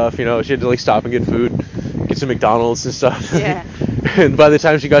highway and stuff. She had to like stop and get food, get some McDonald's and stuff. Yeah. And by the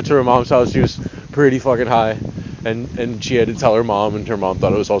time she got to her mom's house, she was pretty fucking high, and she had to tell her mom, and her mom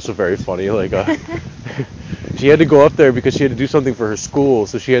thought it was also very funny. Like she had to go up there because she had to do something for her school,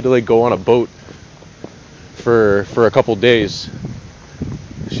 so she had to like go on a boat for a couple days.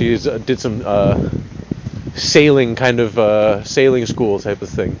 She did some sailing sailing school type of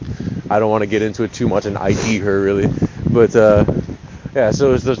thing. I don't want to get into it too much and ID her really, but yeah.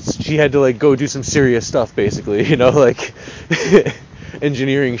 So she had to like go do some serious stuff basically, like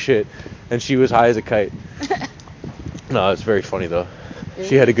engineering shit, and she was high as a kite. No, it's very funny though.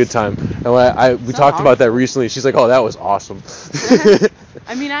 She had a good time, and we talked about that recently. She's like, "Oh, that was awesome."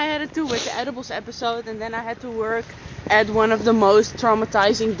 I mean, I had it too with the edibles episode, and then I had to work at one of the most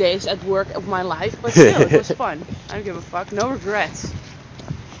traumatizing days at work of my life. But still, it was fun. I don't give a fuck. No regrets.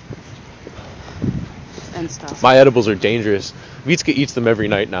 And stuff. My edibles are dangerous. Vitska eats them every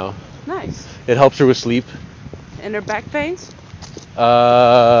night now. Nice. It helps her with sleep. And her back pains?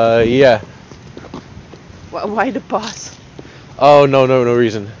 Yeah. Why the pause? Oh, no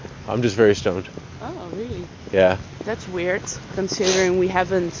reason. I'm just very stoned. Oh, really? Yeah. That's weird, considering we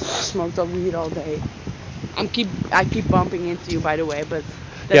haven't smoked up weed all day. I keep bumping into you, by the way, but...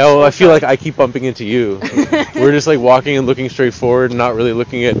 Yeah, well, I feel like I keep bumping into you. We're just like walking and looking straight forward and not really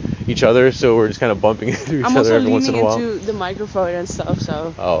looking at each other, so we're just kind of bumping into each other every once in a while. I'm also leaning into the microphone and stuff,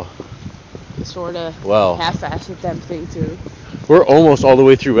 so... Oh. It's sort of half-assed attempting to... We're almost all the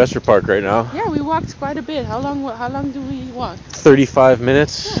way through Wester Park right now. Yeah, we walked quite a bit. How long do we walk? 35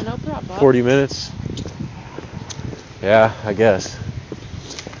 minutes. Yeah, no problem. 40 minutes. Yeah, I guess.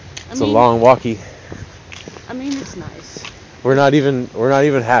 It's a long walkie. I mean, it's nice. We're not even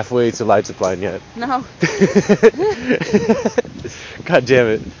halfway to Leidschaplein yet. No. God damn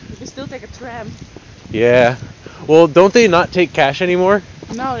it. You can still take a tram. Yeah. Well, don't they not take cash anymore?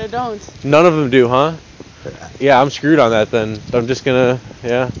 No, they don't. None of them do, huh? Yeah, I'm screwed on that then. I'm just gonna,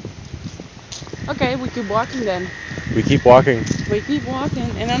 yeah. Okay, we keep walking then. We keep walking. We keep walking,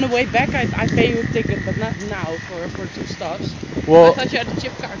 and on the way back I pay you a ticket, but not now for 2 stops. Well, I thought you had a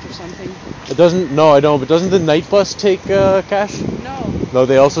chip card or something. It doesn't. No, I don't. But doesn't the night bus take cash? No. No,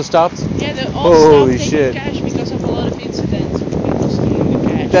 they also stopped. Yeah, they all Holy stopped shit. taking cash because of a lot of incidents with people stealing the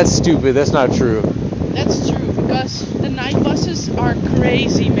cash. That's stupid. That's not true. That's true because the night buses are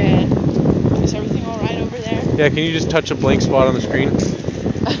crazy, man. Is everything all right over there? Yeah. Can you just touch a blank spot on the screen?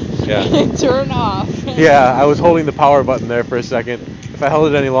 Yeah. Turn off. Yeah, I was holding the power button there for a second. If I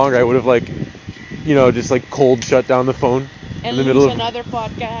held it any longer, I would have just like cold shut down the phone and in the middle of another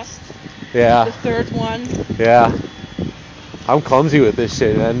podcast. Yeah. The 3rd one. Yeah. I'm clumsy with this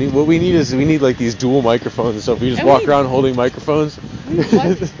shit, man. What we need like these dual microphones. So if we just walk around holding microphones.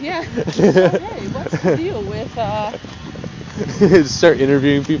 Yeah. So, hey, what's the deal with Start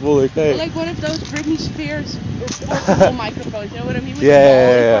interviewing people like, hey. Like one of those Britney Spears portable microphones. You know what I mean? With Yeah, the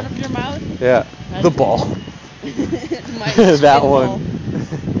ball yeah, in front of your mouth. Yeah. That's The it. ball. That That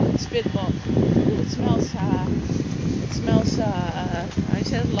one. Spitball. Ooh, it smells. I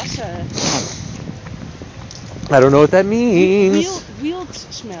said lasse. I don't know what that means. Wheeled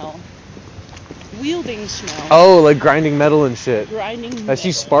smell. Wielding smell. Oh, like grinding metal and shit. Grinding metal. I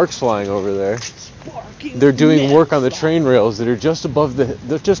see sparks flying over there. Sparking They're doing metal work on the fly. train rails that are just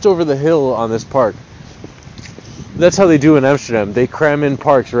over the hill on this park. That's how they do in Amsterdam. They cram in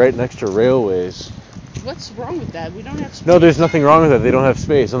parks right next to railways. What's wrong with that? We don't have space. No, there's nothing wrong with that. They don't have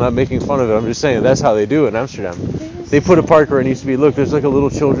space. I'm not making fun of it. I'm just saying that's how they do it in Amsterdam. They put a park where it needs to be. Look, there's like a little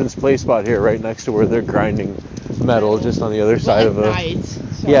children's play spot here right next to where they're grinding metal just on the other side of a... night.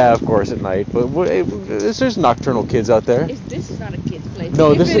 So Yeah, of course, at night. But there's nocturnal kids out there. This is not a kid's plaything.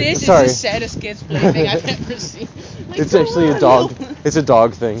 No, if this it is... is, Sorry. it's the saddest kid's plaything I've ever seen. Like, It's go actually on, a dog. Little, It's a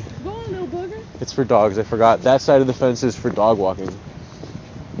dog thing. go on, little bugger. It's for dogs. I forgot. That side of the fence is for dog walking.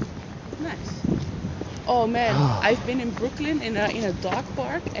 Nice. Oh man, I've been in Brooklyn in a dog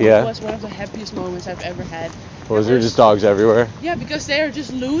park, and Yeah. it was one of the happiest moments I've ever had. Was there just dogs everywhere? Yeah, because they are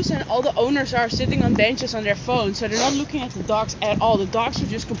just loose, and all the owners are sitting on benches on their phones, so they're not looking at the dogs at all. The dogs are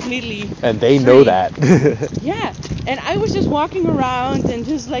just completely And they free. know that. Yeah, and I was just walking around and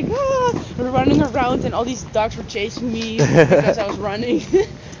just like running around, and all these dogs were chasing me because I was running. It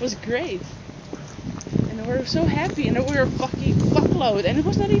was great, and we were so happy, and we were fucking fuckload, and it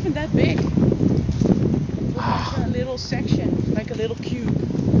was not even that big. It was like a little section, like a little cube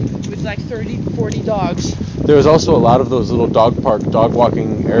with like 40 dogs. There was also a lot of those little dog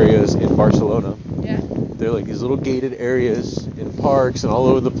walking areas in Barcelona. Yeah. They're like these little gated areas in parks and all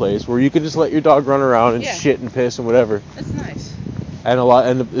over the place where you can just let your dog run around and shit and piss and whatever. That's nice.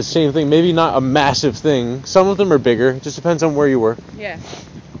 And the same thing, maybe not a massive thing. Some of them are bigger. It just depends on where you were. Yeah.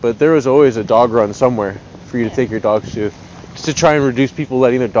 But there was always a dog run somewhere for you to take your dogs to, just to try and reduce people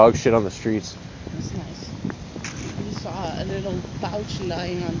letting their dogs shit on the streets. That's nice. You saw a little pouch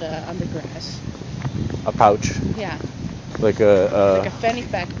lying on the grass. A pouch, Yeah. like a fanny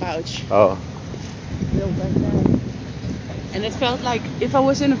pack pouch. Oh. Little like that. And it felt like if I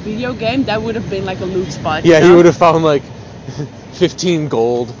was in a video game, that would have been like a loot spot. Yeah, you he know? would have found like 15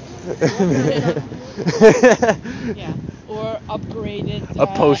 gold. Yeah. Or upgraded A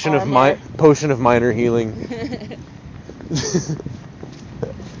potion armor. potion of minor healing.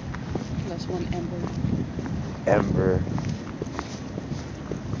 Plus 1 ember.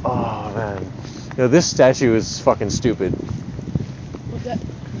 Oh man. This statue is fucking stupid.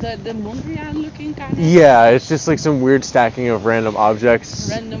 The Mondrian looking kind of. Yeah, it's just like some weird stacking of random objects.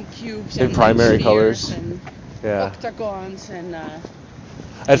 Random cubes in and primary spheres colors. And Yeah. octagons and.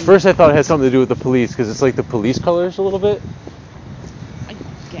 At first I thought it had something to do with the police because it's like the police colors a little bit. I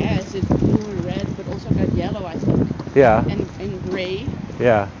guess it's blue and red, but also got yellow, I think. Yeah. And gray.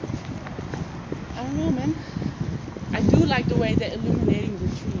 Yeah. I don't know, man. I do like the way they're illuminating the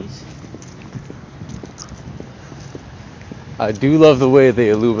trees. I do love the way they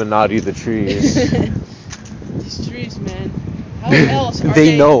Illuminati the trees. These trees, man. How else are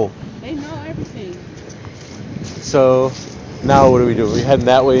They know. They know everything. So, now what do we do? Are we heading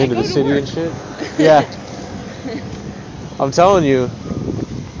that way into the city and shit? Yeah. I'm telling you.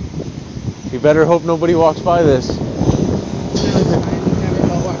 You better hope nobody walks by this. No, it's fine. We never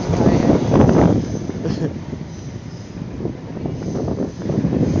go walk by it.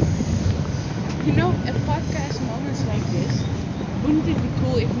 You know, at podcast moments like this, wouldn't it be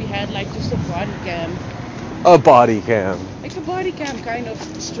cool if we had like just a body cam? A body cam. Like a body cam kind of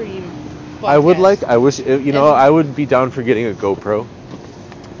stream. I Podcast. wish, I would be down for getting a GoPro.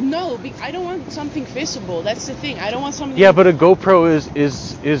 No, I don't want something visible. That's the thing. I don't want something. Yeah, but a GoPro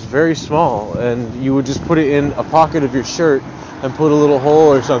is very small, and you would just put it in a pocket of your shirt and put a little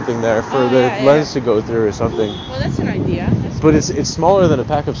hole or something there for the lens to go through or something. Well, that's an idea. But it's smaller than a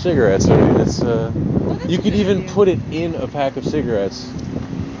pack of cigarettes. I mean, it's you could even idea. put it in a pack of cigarettes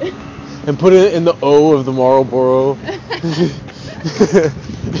and put it in the O of the Marlboro.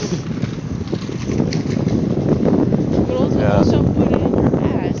 But also put it in your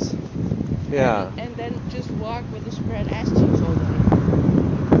ass. Yeah. And then just walk with the spread ass cheeks all day.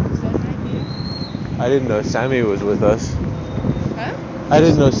 Is that an idea? I didn't know Sammy was with us. Huh? I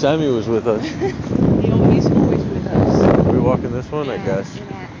didn't know Sammy was with us. He's always with us. Are we walking this one? I guess. In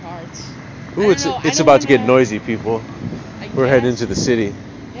our hearts. Ooh, it's about to get noisy, people. We're heading into the city.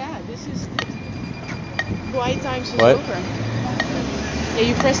 Yeah, this is quiet times is What? over. Yeah,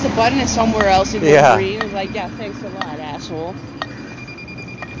 you press the button and somewhere else it will green. It's like, yeah, thanks a lot, asshole.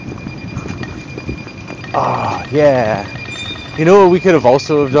 Ah, yeah. You know what we could have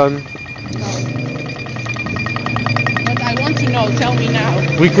also have done? But I want to know. Tell me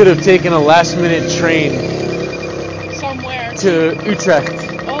now. We could have taken a last-minute train Somewhere to Utrecht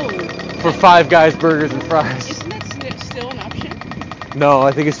Oh. for Five Guys burgers and fries. Isn't that still an option? No,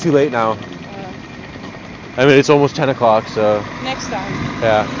 I think it's too late now. I mean, it's almost 10 o'clock, so Next time,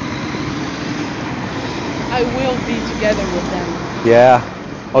 yeah. I will be together with them. Yeah.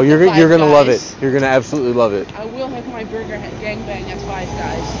 Oh, you're Five gonna love it. Guys. You're gonna absolutely love it. I will have my burger gangbang at Five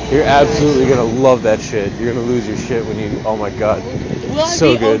Guys. You're absolutely gonna love that shit. You're gonna lose your shit when you. Oh my god. Will I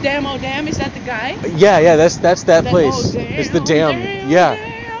So be good. Oh Damn? Is that the guy? Yeah, that's that place. Oh damn! It's the Dam. Yeah,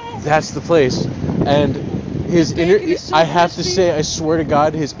 Damn. that's the place. And his Bacon is so I have to crispy. say, I swear to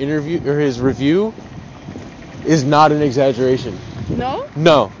God, his interview or his review is not an exaggeration. No?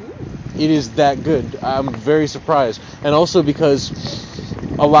 No, it is that good. I'm very surprised, and also because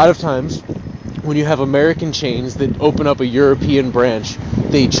a lot of times when you have American chains that open up a European branch,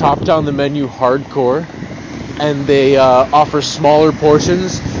 they chop down the menu hardcore, and they offer smaller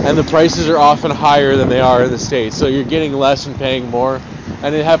portions, and the prices are often higher than they are in the States. So you're getting less and paying more,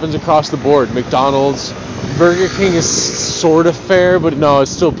 and it happens across the board. McDonald's, Burger King is sort of fair, but no,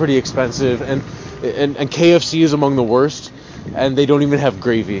 it's still pretty expensive, and KFC is among the worst, and they don't even have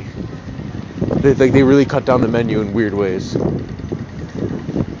gravy. They really cut down the menu in weird ways.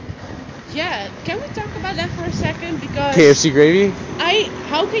 Yeah. Can we talk about that for a second? Because KFC gravy?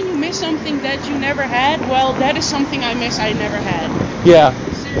 how can you miss something that you never had? Well, that is something I miss I never had. Yeah.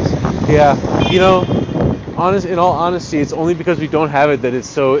 Seriously. Yeah. You know, in all honesty, it's only because we don't have it that it's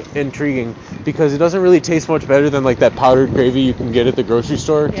so intriguing. Because it doesn't really taste much better than like that powdered gravy you can get at the grocery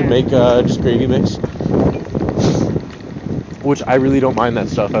store to make just gravy mix. Which I really don't mind that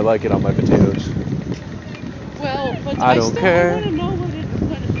stuff. I like it on my potatoes. Well, but I don't care. I want to know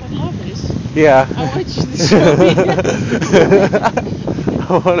what love is. Yeah. I want you to show me. I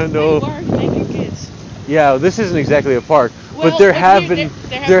want to know. Why are you making kids? Yeah, this isn't exactly a park, Well, but there have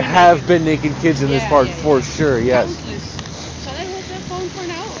there have been naked kids in this park for sure. Yes. Countless. Shall I hold that phone for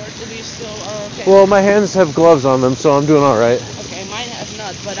now, or do you still? Okay. Well, my hands have gloves on them, so I'm doing all right. Okay, mine have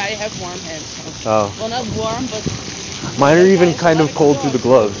not, but I have warm hands. So. Oh. Well, not warm, but. Mine are even kind of cold through the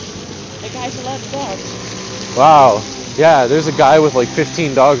gloves. That guy has a lot of dogs. Wow. Yeah, there's a guy with like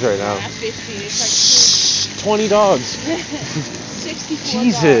 15 dogs right now. Not 15. It's like 20 dogs. 64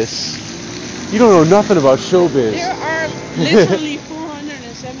 Jesus. dogs. You don't know nothing about showbiz. There are literally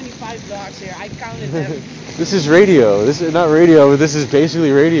 475 dogs here. I counted them. This is radio. This is not radio, but this is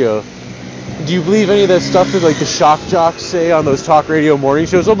basically radio. Do you believe any of that stuff that like the shock jocks say on those talk radio morning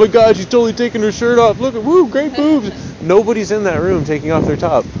shows? Oh my God, she's totally taking her shirt off. Look at great boobs. Nobody's in that room taking off their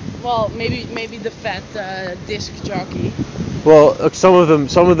top. Well, maybe the fat disc jockey. Well, some of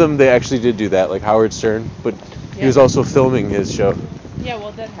them they actually did do that, like Howard Stern, but he was also filming his show. Yeah,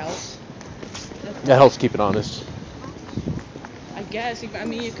 well that helps. That helps keep it honest. I guess. I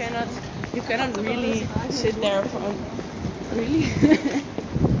mean, you cannot really sit there for really. Did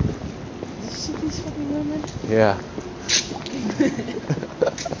you see these fucking women? Yeah.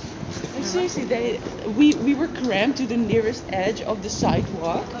 Like, seriously, we were crammed to the nearest edge of the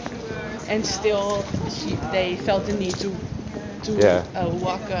sidewalk, and still they felt the need to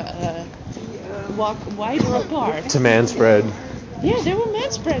walk wider apart. To manspread. Yeah, they were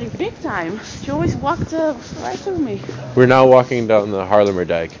manspreading big time. She always walked right through me. We're now walking down the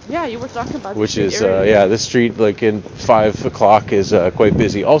Haarlemmerdijk. Yeah, you were talking about which the is earlier. this street like in 5 o'clock is quite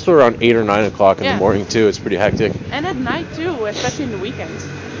busy. Also around 8 or 9 o'clock in the morning too. It's pretty hectic. And at night too, especially in the weekends.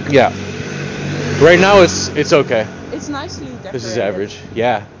 Yeah. Right now it's okay. It's nicely decorated. This is average.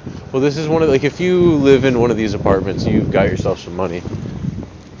 Yeah. Well, this is one of like if you live in one of these apartments, you've got yourself some money.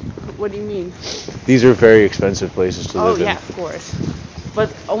 What do you mean? These are very expensive places to live in. Oh yeah, of course.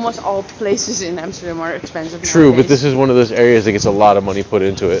 But almost all places in Amsterdam are expensive. True, nowadays. but this is one of those areas that gets a lot of money put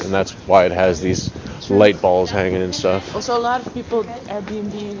into it, and that's why it has these light balls hanging and stuff. Also, a lot of people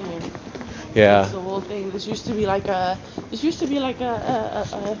Airbnb in here. Yeah. That's the whole thing. This used to be like a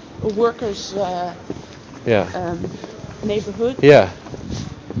workers' neighborhood. Yeah.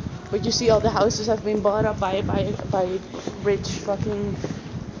 But you see, all the houses have been bought up by rich fucking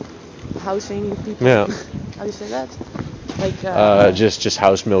housing people. Yeah. How do you say that? Like just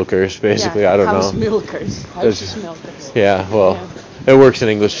house milkers, basically. I don't house know. Milkers. House milkers. Yeah, well, it works in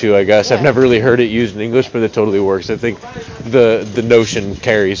English too, I guess. Yeah. I've never really heard it used in English, but it totally works. I think the notion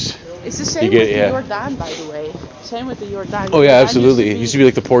carries. It's the same with the Jordaan, by the way. Same with the Jordaan. Oh yeah, absolutely. It used to be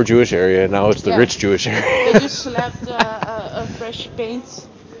like the poor Jewish area, now it's the rich Jewish area. They just slapped a fresh paint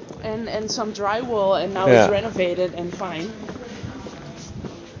and some drywall, and now it's renovated and fine.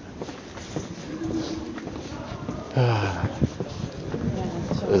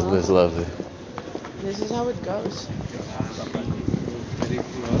 Isn't this lovely? This is how it goes.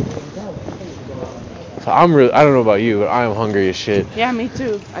 So I don't know about you, but I am hungry as shit. Yeah, me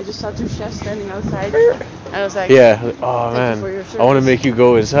too. I just saw two chefs standing outside. I was like, Yeah. Oh Thank you man, for your I want to service. make you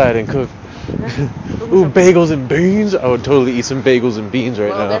go inside and cook. Ooh, bagels and beans. I would totally eat some bagels and beans right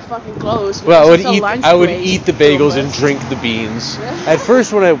well, they're now. fucking closed. Well, because it's a lunch I would break, eat the bagels and Columbus. drink the beans. At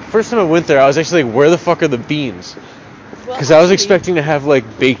first, first time I went there, I was actually like, where the fuck are the beans? Well, Because I was actually, expecting to have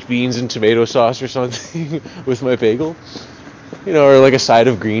like baked beans and tomato sauce or something with my bagel, or like a side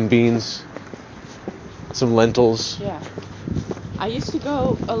of green beans, some lentils. Yeah. I used to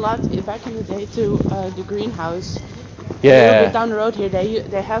go a lot back in the day to the greenhouse. A little bit Yeah. down the road here,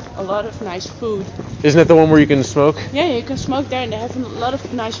 they have a lot of nice food. Isn't that the one where you can smoke? Yeah, you can smoke there, and they have a lot of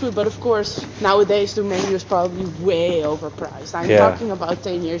nice food. But of course, nowadays the menu is probably way overpriced. I'm talking about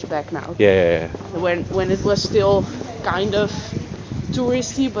 10 years back now. Yeah. When it was still kind of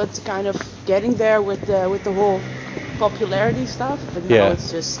touristy, but kind of getting there with the whole popularity stuff. But now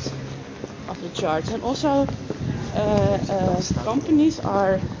it's just off the charts. And also, companies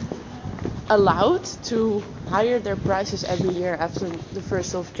are allowed to higher their prices every year after the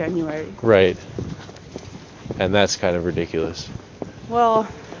 1st of January. Right. And that's kind of ridiculous. Well,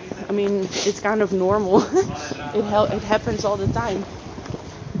 I mean, it's kind of normal. It happens all the time.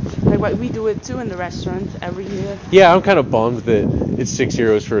 Like we do it too in the restaurant every year. Yeah, I'm kind of bummed that it's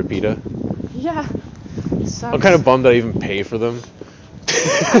 €6 for a pita. Yeah. I'm kind of bummed that I even pay for them.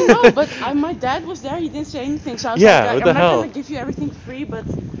 I know, but my dad was there. He didn't say anything, so I was like, what I'm the not hell? gonna give you everything free, but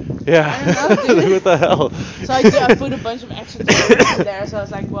Yeah. I don't know, dude. What the hell? So I put a bunch of extra tomato in there, so I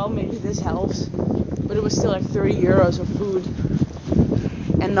was like, well, maybe this helps. But it was still like €30 of food,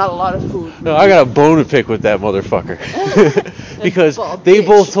 and not a lot of food. No, I got a bone to pick with that motherfucker. Because they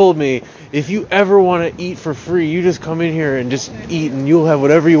both told me, if you ever want to eat for free, you just come in here and just eat, and you'll have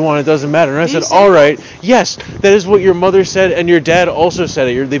whatever you want. It doesn't matter. And I said, all right. Yes, that is what your mother said, and your dad also said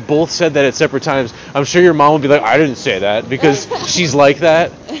it. They both said that at separate times. I'm sure your mom would be like, I didn't say that, because she's like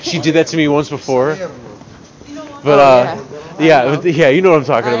that. She did that to me once before. But yeah, you know what I'm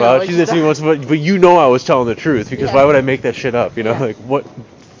talking about. She did that to me once, but you know I was telling the truth, because why would I make that shit up? Like what?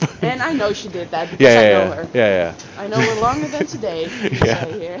 And I know she did that because I know her. Yeah. I know her longer than today.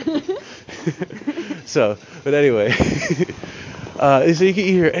 Say here. So, but anyway, so you can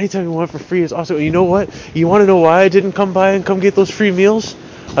eat here anytime you want for free. It's awesome. And you know what? You want to know why I didn't come by and come get those free meals?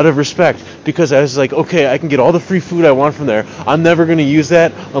 Out of respect, because I was like, okay, I can get all the free food I want from there. I'm never gonna use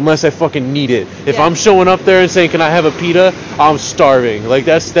that unless I fucking need it. If I'm showing up there and saying, can I have a pita? I'm starving. Like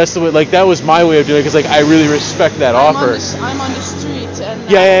that's the way. Like that was my way of doing it, because like I really respect that offer. I'm on the street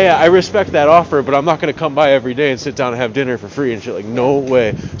and. Yeah. I respect that offer, but I'm not gonna come by every day and sit down and have dinner for free and shit. Like no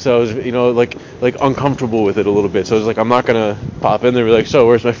way. So I was, like uncomfortable with it a little bit. So I was like, I'm not gonna pop in there and be like, so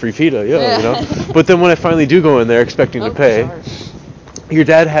where's my free pita? But then when I finally do go in there expecting to pay. Sorry. Your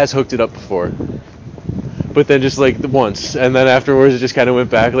dad has hooked it up before, but then just like once, and then afterwards it just kind of went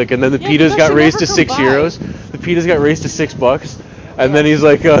back. Like, and then the pitas got raised to €6. The pitas got raised to $6, and then he's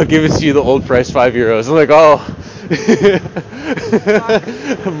like, "Give it to you the old price, €5." I'm like, "Oh,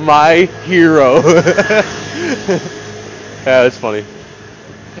 my hero." Yeah, it's funny.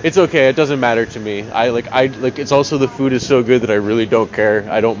 It's okay. It doesn't matter to me. I like. It's also the food is so good that I really don't care.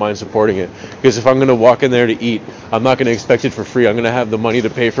 I don't mind supporting it, because if I'm gonna walk in there to eat, I'm not gonna expect it for free. I'm gonna have the money to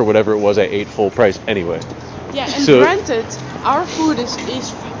pay for whatever it was I ate full price anyway. Yeah, and granted, our food is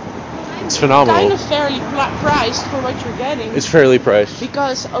it's phenomenal. Kind of fairly priced for what you're getting. It's fairly priced.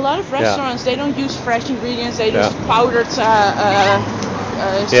 Because a lot of restaurants they don't use fresh ingredients. They use powdered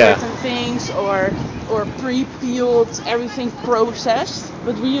certain things or pre-peeled, everything processed,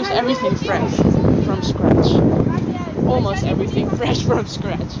 but we use everything fresh from scratch. Almost everything fresh from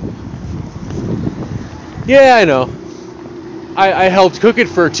scratch. Yeah, I know. I helped cook it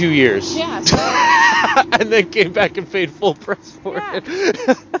for 2 years. Yeah. So and then came back and paid full price for it.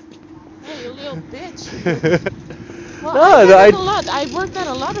 Hey, you little bitch. Well, I did it a lot. I worked at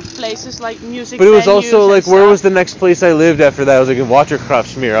a lot of places like music. But it was also like, where was the stuff. next place I lived after that? I was like in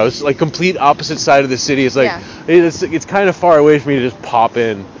Waterkraftsmeer. I was like complete opposite side of the city. It's like it's kind of far away for me to just pop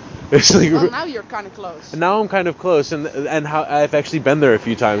in. It's like, well, now you're kind of close. Now I'm kind of close, and how I've actually been there a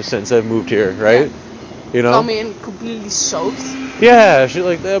few times since I've moved here, right? Yeah. You know. Come in completely soaked. Yeah, shit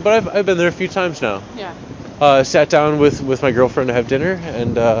like that. But I've been there a few times now. Yeah. Sat down with my girlfriend to have dinner,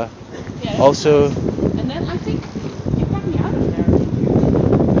 and also. Nice. And then I think you got me out of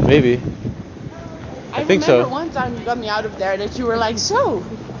there. Maybe. I think so. I remember one time you got me out of there that you were like, so,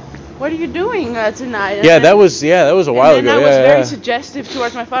 what are you doing tonight? And yeah, that was a while ago. And then I was very suggestive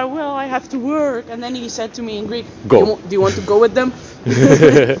towards my father. Well, I have to work. And then he said to me in Greek, go. Do you want to go with them?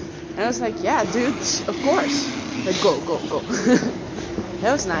 And I was like, yeah, dude, of course. Like, go.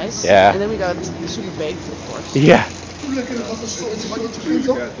 That was nice. Yeah. And then we got super baked, of course. Yeah.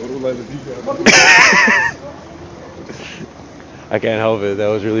 I can't help it. That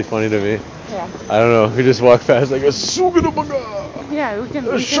was really funny to me. Yeah. I don't know. We just walked past like a sugadabaga. Yeah, we can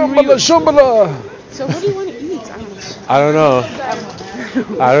Shambhala. So what do you want to eat? I don't know.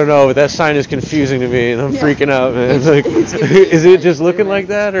 I don't know, but that sign is confusing to me, and I'm freaking out, man. It's like, is it just looking like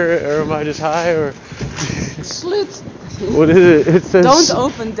that, or am I just high, or Slut. what is it? It says. Don't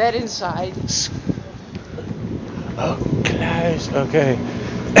open that inside. Oh, close. Okay.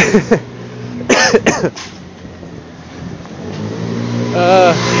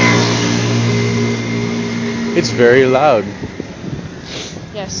 It's very loud.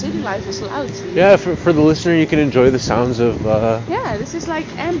 Yeah, city life is loud. Yeah, for the listener, you can enjoy the sounds of. Yeah, this is like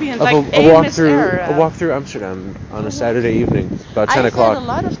ambient, Of like a walk AMSR. through a walk through Amsterdam on a Saturday evening, about 10 o'clock. I've had a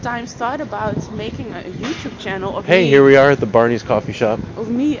lot of times thought about making a YouTube channel of Hey, me. here we are at the Barney's coffee shop. Of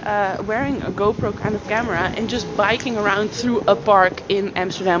me wearing a GoPro kind of camera and just biking around through a park in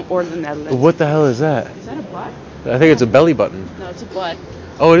Amsterdam or the Netherlands. What the hell is that? Is that a butt? I think it's a belly button. No, it's a butt.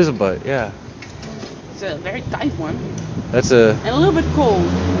 Oh, it is a butt. Yeah. It's a very tight one. That's a. And a little bit cold.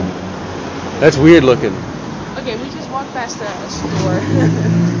 That's weird looking. Okay, we just walked past a store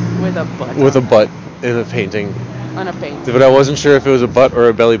with a butt. With a butt in a painting. On a paint. But I wasn't sure if it was a butt or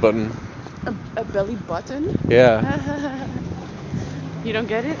a belly button. A belly button? Yeah. You don't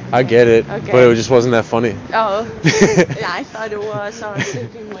get it? I get it, Okay. but it just wasn't that funny. Oh. Yeah, I thought it was. So I was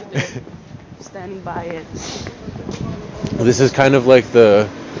sticking with it. Standing by it. This is kind of like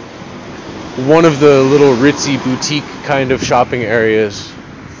one of the little ritzy boutique kind of shopping areas.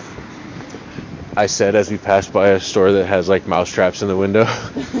 I said as we passed by a store that has like mouse traps in the window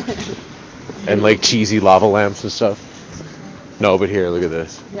and like cheesy lava lamps and stuff. No, but here, look at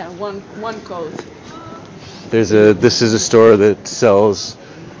this. Yeah, one coat. This is a store that sells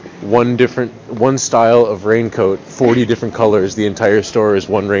one style of raincoat, 40 different colors. The entire store is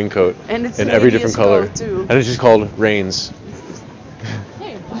one raincoat And it's in every different color. Too. And it's just called Rains.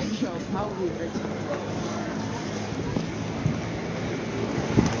 Hey, bike show. How weird.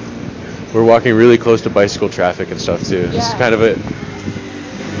 We're walking really close to bicycle traffic and stuff too. Yeah. It's kind of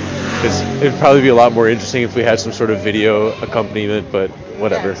it'd probably be a lot more interesting if we had some sort of video accompaniment, but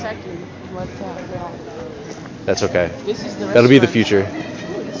whatever. Yeah, exactly. But, yeah. That's okay. This is the That'll be the restaurant. future.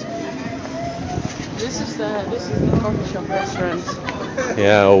 This is the coffee shop restaurant.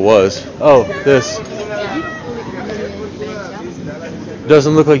 Yeah, it was. Oh, this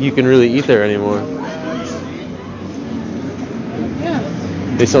doesn't look like you can really eat there anymore. Yeah.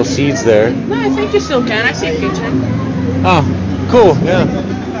 They sell seeds there. No, I think you still can. I see a kitchen. Oh, cool. Yeah.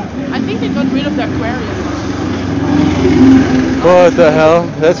 I think they got rid of the aquarium. What the hell?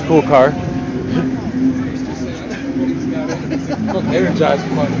 That's a cool car. Energized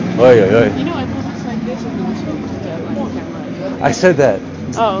fun. Oi, oi, oi. You know, it looks like this if you was focused on the camera. I said that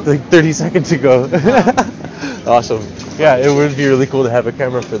like 30 seconds ago. Awesome. Yeah, it would be really cool to have a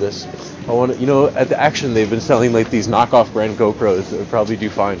camera for this. I want to, at the Action, they've been selling like these knockoff brand GoPros that would probably do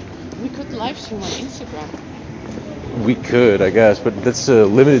fine. We could live stream on Instagram. We could, I guess, but that's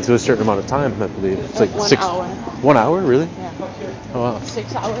limited to a certain amount of time, I believe. It's like 1 6 hour. 1 hour, really? Yeah. Oh wow.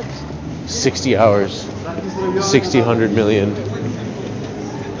 6 hours. 60 hours. 60, 100 million.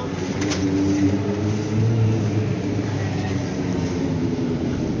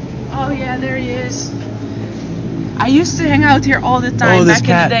 Oh yeah, there he is. I used to hang out here all the time this back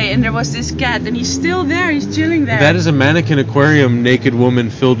cat. in the day, and there was this cat, and he's still there. He's chilling there. That is a mannequin aquarium naked woman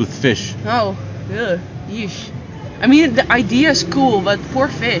filled with fish. Oh, ugh, yeesh. I mean, the idea is cool, but poor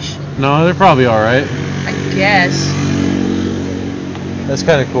fish. No, they're probably alright. I guess. That's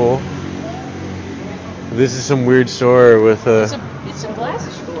kind of cool. This is some weird store with It's a glass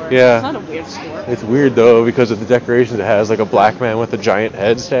store. Yeah. It's not a weird store. It's weird though because of the decorations it has, like a black man with a giant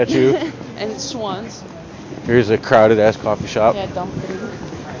head statue. And swans. Here's a crowded ass coffee shop. Yeah, dumpling.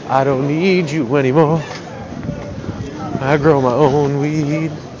 I don't need you anymore. I grow my own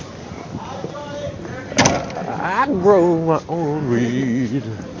weed. I grow my own weed.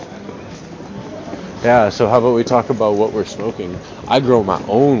 Yeah, so how about we talk about what we're smoking? I grow my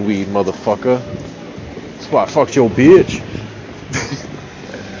own weed, motherfucker. That's why I fucked your bitch.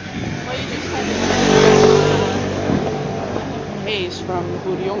 Well, you just had haze from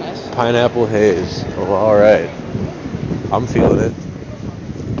Goede Jongens. Pineapple haze. Oh, alright. I'm feeling it.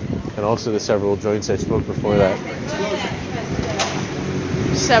 And also the several joints I smoked before that.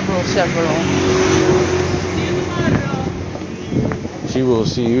 Several. She will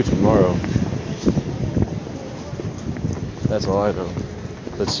see you tomorrow. That's all I know.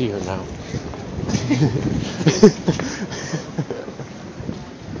 Let's see her now.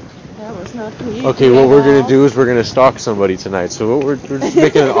 That was not creepy. Okay, what at we're gonna all. do is we're gonna stalk somebody tonight. So we're just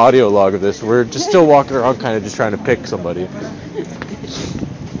making an audio log of this. We're just still walking around, kind of just trying to pick somebody.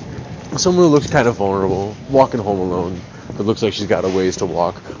 Someone who looks kind of vulnerable, walking home alone. It looks like she's got a ways to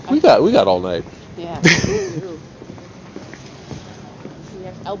walk. We got all night. Yeah, we do. We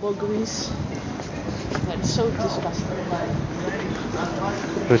have elbow grease. That is so disgusting.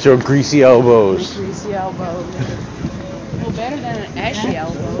 With your greasy elbows. Greasy elbow. Well, better than an ashy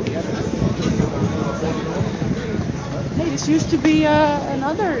elbow. Hey, this used to be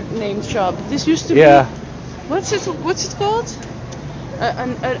another name shop. This used to be. What's it called?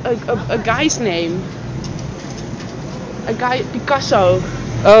 A guy's name. A guy, Picasso.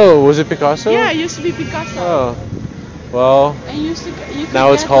 Oh, was it Picasso? Yeah, it used to be Picasso. Oh. Well, And you could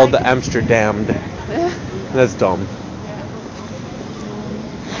now it's get, called like, the Amsterdam. That's dumb.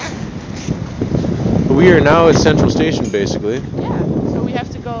 We are now at Central Station, basically. Yeah, so we have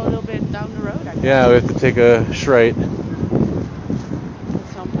to go a little bit down the road, I guess. Yeah, we have to take a straight. At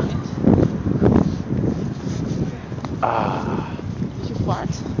some point. Did you fart?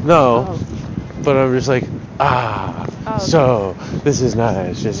 No, Oh. but I'm just like, Oh, okay. so this is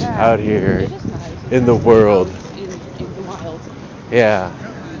nice, just Yeah, out here It is nice. It's in the nice to be world. out in the wild. Yeah.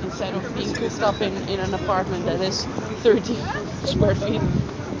 Instead of being cooped up in an apartment that is 30 square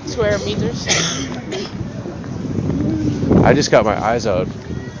meters. I just got my eyes out.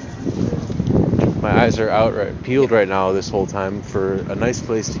 My eyes are peeled right now this whole time for a nice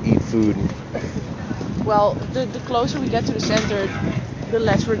place to eat food. Well, the closer we get to the center, the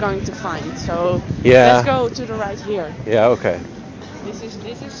less we're going to find. So Yeah. let's go to the right here. Yeah, okay. This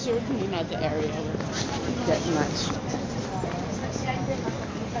is certainly not the area we're getting at.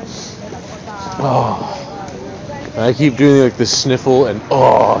 Oh. I keep doing like the sniffle and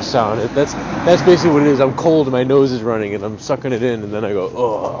sound. That's basically what it is. I'm cold and my nose is running and I'm sucking it in and then I go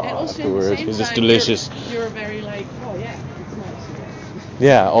And also afterwards at the same because time, it's delicious. You're very like, oh yeah, it's nice.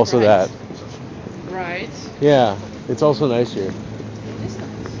 Yeah, also Right. that. Right. Yeah, it's also nice here. It is nice.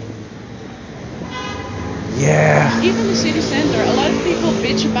 Yeah. Even the city center, a lot of people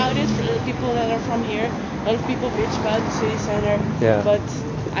bitch about it. For the people that are from here, a lot of people bitch about the city center. Yeah. But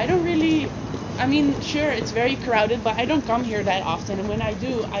I don't really. I mean, sure, it's very crowded, but I don't come here that often. And when I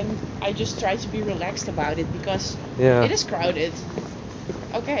do, I just try to be relaxed about it because it is crowded.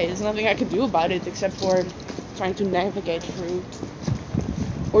 Okay, there's nothing I can do about it except for trying to navigate through,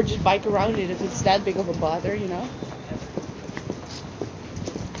 or just bike around it if it's that big of a bother, you know.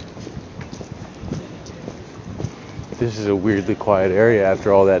 This is a weirdly quiet area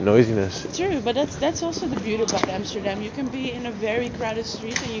after all that noisiness. True, but that's also the beauty about Amsterdam. You can be in a very crowded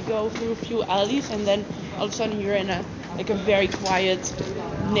street and you go through a few alleys and then all of a sudden you're in a very quiet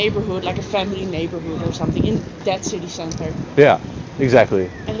neighborhood, like a family neighborhood or something in that city center. Yeah, exactly.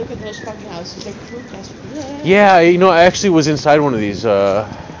 And look at those fucking houses, like fruit places. Yeah, I actually was inside one of these.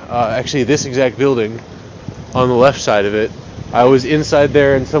 Actually, this exact building, on the left side of it, I was inside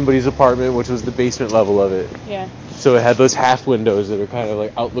there in somebody's apartment, which was the basement level of it. Yeah. So it had those half windows that are kind of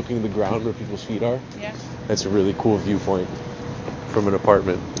like outlooking the ground where people's feet are. Yeah. That's a really cool viewpoint from an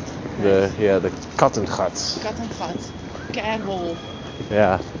apartment. Nice. The Kattengat. Kattengat. Cat hole.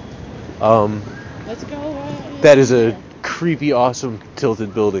 Yeah. Let's go. That is a creepy, awesome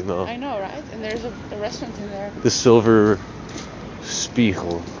tilted building, though. I know, right? And there's a restaurant in there. The Silver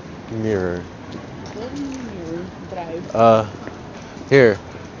Spiegel mirror. Drive. Here.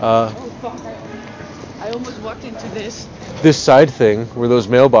 Oh fuck! I almost walked into this. This side thing where those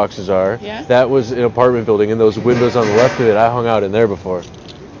mailboxes are. Yeah. That was an apartment building, and those windows on the left of it, I hung out in there before.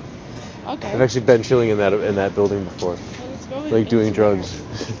 Okay. I've actually been chilling in that building before. Well, let's go Like doing into drugs.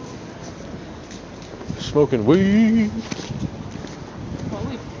 there. Smoking weed.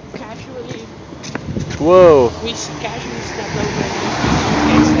 Well, we casually stepped over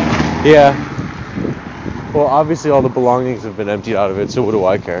into there. Yeah. Well, obviously all the belongings have been emptied out of it, so what do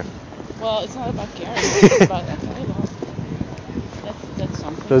I care? Well, it's not about caring. It's about, okay, well, that's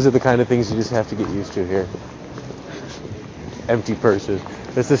something. Those are the kind of things you just have to get used to here. Empty purses.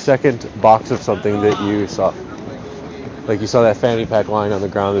 That's the second box of something that you saw. Like you saw that fanny pack lying on the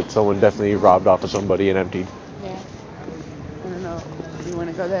ground that someone definitely robbed off of somebody and emptied. Yeah. I don't know. Do you want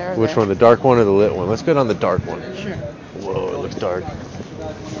to go there or Which there? one, the dark one or the lit one? Let's go down the dark one. Sure. Whoa, it looks dark.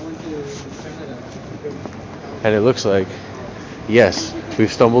 And it looks like, yes,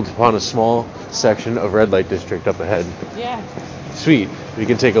 we've stumbled upon a small section of red light district up ahead. Yeah. Sweet. We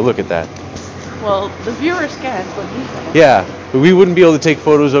can take a look at that. Well, the viewers can't, but we can. Yeah, but we wouldn't be able to take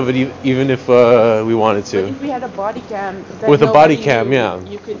photos of it even if we wanted But to. if we had a body cam, then With a body nobody cam, knew, yeah.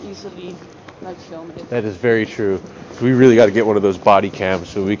 you could easily film it. That is very true. So we really got to get one of those body cams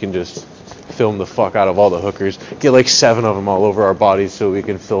so we can just film the fuck out of all the hookers. Get like 7 of them all over our bodies so we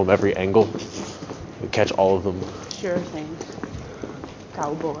can film every angle. We catch all of them. Sure thing.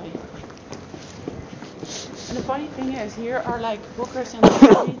 Cowboy. And the funny thing is, here are like hookers in the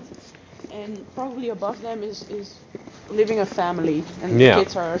street, and probably above them is living a family, and Yeah. the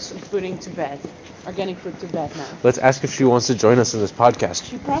kids are getting put to bed now. Let's ask if she wants to join us in this podcast.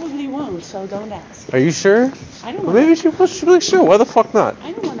 She probably won't, so don't ask. Are you sure? I don't Well, want maybe she will. She'll be like, sure. Why the fuck not?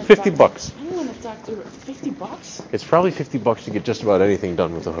 I don't want to. $50. I don't want to talk to her. $50? It's probably $50 to get just about anything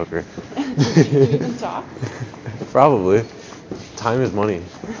done with a hooker. Do you even talk? Probably. Time is money.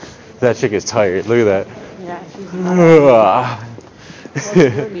 That chick is tired. Look at that. Yeah, she's Ah. Well, it's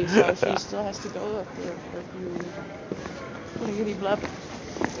early, so she still has to go up there for a few lickety blub.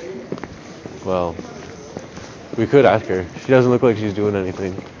 Well, we could ask her. She doesn't look like she's doing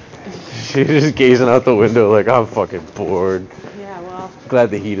anything. She's just gazing out the window like, I'm fucking bored. Yeah, well, Glad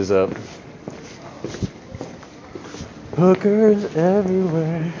the heat is up. Hookers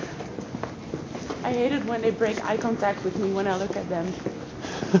everywhere. I hate it when they break eye contact with me when I look at them.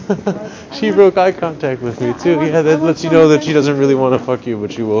 She broke eye contact with me Yeah, too. Yeah, that lets you know that she doesn't really want to fuck you,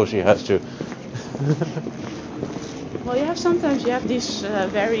 but she will. She has to. Well, sometimes you have these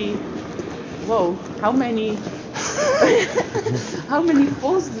very. Whoa! How many? How many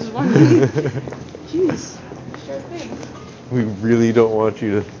pulls does one need? Jeez. Sure thing. We really don't want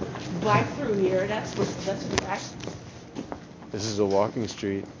you to. Bike through here. That's for fact. This is a walking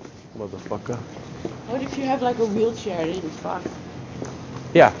street, motherfucker. What if you have like a wheelchair? Then you fuck.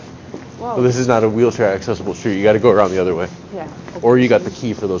 Yeah. Whoa. Well, this is not a wheelchair accessible street. You got to go around the other way. Yeah. Or you got the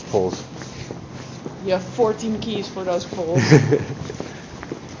key for those poles. You have 14 keys for those poles.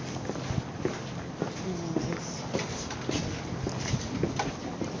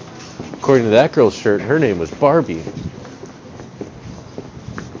 According to that girl's shirt, her name was Barbie.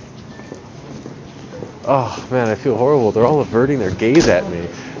 Oh man, I feel horrible. They're all averting their gaze at me.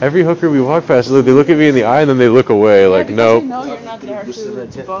 Every hooker we walk past, they look at me in the eye and then they look away. Like, nope. I know you're not there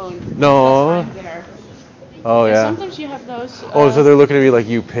to bone. No. I'm there. Oh And yeah. sometimes you have those. Oh, so they're looking at me like,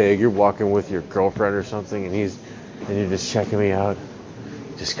 you pig. You're walking with your girlfriend or something, and you're just checking me out.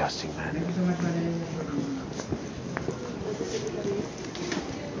 Disgusting, man.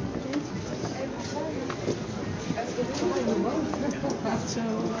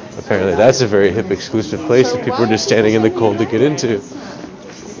 Apparently, that's a very hip, exclusive place that people are just standing in the cold to get into.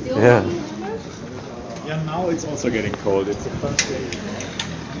 Yeah. Yeah, now it's also getting cold. It's a first day.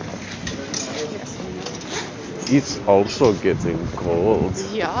 It's also getting cold.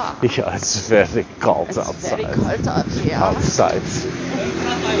 Yeah. Yeah, it's very cold outside. Very cold out here. Outside.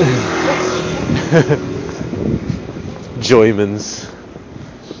 Joymans.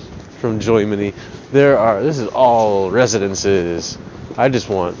 From Joymany. This is all residences. I just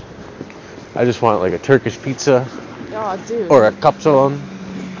want like a Turkish pizza. Oh, dude. Or a kapsalon.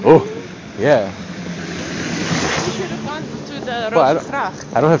 Oh, yeah. You should have gone to the But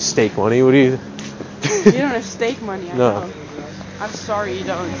Rozengracht. I don't have steak money. What do you? You don't have steak money, I No. know. I'm sorry you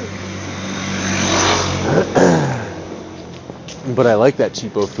don't. But I like that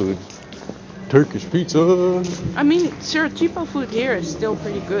cheapo food. Turkish pizza. I mean, sure, cheapo food here is still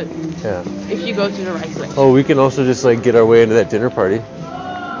pretty good. Yeah. If you go to the right place. Oh, we can also just like get our way into that dinner party.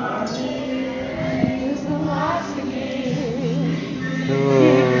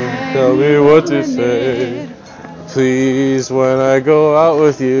 Oh, tell me what to say. Please, when I go out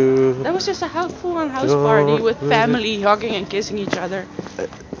with you. That was just a full-on house party with family hugging and kissing each other.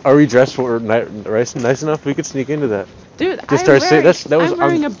 Are we dressed for nice enough? We could sneak into that. Dude, Just I'm was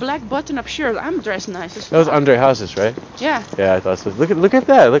wearing a black button-up shirt. I'm dressed nice as fuck. That was Andre Houses, right? Yeah. Yeah, I thought so. Look at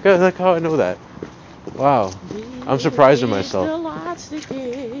that. Look how I know that. Wow. I'm surprised in myself. Dit is de laatste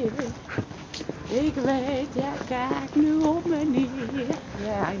keer. Ik weet, jij kijkt nu op me neer.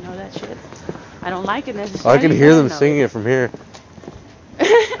 Yeah, I know that shit. I don't like it necessarily. I can hear them but I know singing it from here.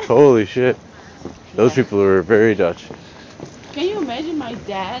 Holy shit. Those people are very Dutch. Can you imagine my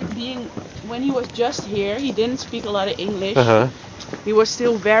dad when he was just here, he didn't speak a lot of English. Uh-huh. He was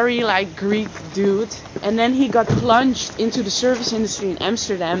still very like Greek dude. And then he got plunged into the service industry in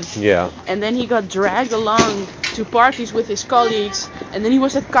Amsterdam. Yeah. And then he got dragged along to parties with his colleagues. And then he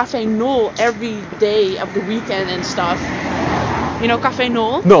was at Café Nol every day of the weekend and stuff. You know Café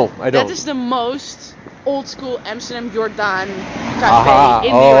Nol? No, I don't. That is the most old school Amsterdam Jordaan cafe Aha.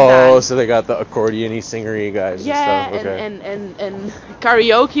 in the Oh, Jordaan. so they got the accordion-y, singery guys Yeah, and stuff. Okay. and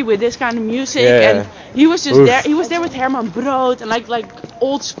karaoke with this kind of music, Yeah. and he was just Oof. there. He was there with Herman Brood and like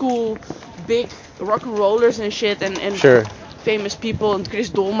old school, big rock and rollers and shit, and Sure. famous people and Chris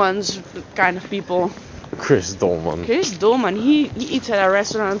Dolmans kind of people. Chris Dolman. Chris Dolman, he eats at our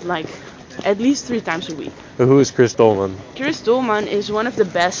restaurant like at least 3 times a week. Who is Chris Dolman? Chris Dolman is one of the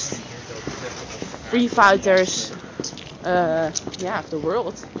best free fighters, of the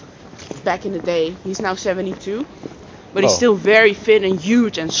world. Back in the day, he's now 72, but he's Oh. still very fit and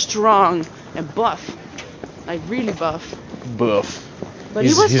huge and strong and buff, like really buff. Buff. But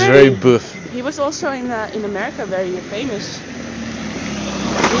He's he was very buff. He was also in America very famous.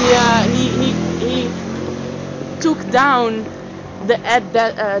 He took down at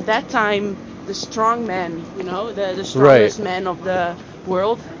that time the strong man, the strongest man of the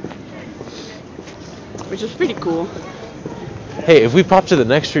world, which was pretty cool. Hey, if we pop to the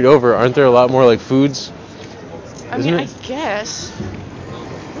next street over, aren't there a lot more like foods? I Isn't mean, it? I guess.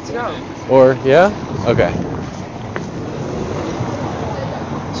 Let's go. Or yeah? Okay.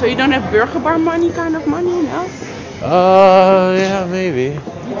 So you don't have burger bar money, kind of money, no? Yeah, maybe.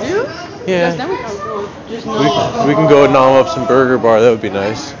 You do? Yeah. Because then we can go just normal. We can go nom up some burger bar. That would be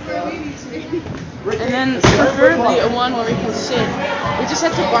nice. And then preferably a one where we can sit. We just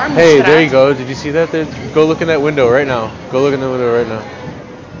had to Barmenstraat. Hey, there you go. Did you see that? There, go look in that window right now. Go look in the window right now.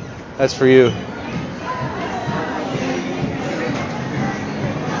 That's for you.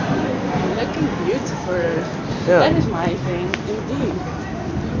 Looking beautiful. Yeah. That is my thing, indeed.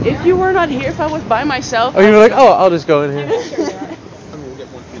 If you were not here, if I was by myself. Oh, you were like, oh, I'll just go in here.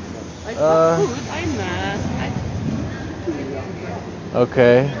 Like, food,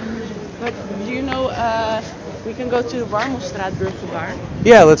 Okay. But do you know, we can go to the Warmelstraat Burger Bar.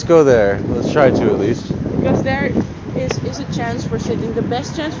 Yeah, let's go there. Let's try to at least. Because there is a chance for sitting. The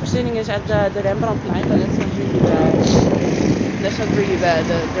best chance for sitting is at the Rembrandtplein, but that's not really the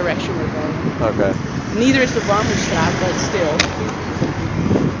direction we're going. Okay. Neither is the Warmelstraat, but still,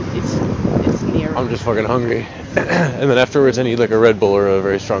 it's near. I'm just fucking hungry. And then afterwards I need like a Red Bull or a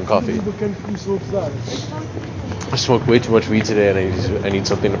very strong coffee. I smoked way too much weed today and I need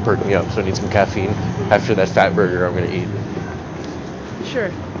something to perk me up, so I need some caffeine after that fat burger I'm gonna eat. Sure,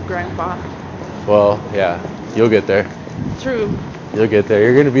 Grandpa. Well, yeah, you'll get there. True. You'll get there.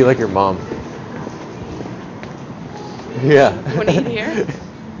 You're gonna be like your mom. Yeah. You wanna eat here?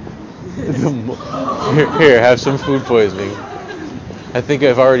 Here, have some food poisoning. I think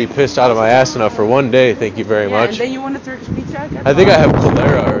I've already pissed out of my ass enough for one day. Thank you very much. And then you want a Turkish pizza? I think I have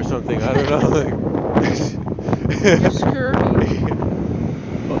cholera or something. I don't know. You're scurvy.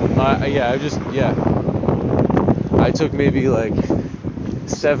 I took maybe like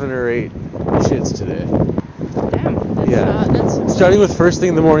 7 or 8 shits today. Damn. That's Starting with first thing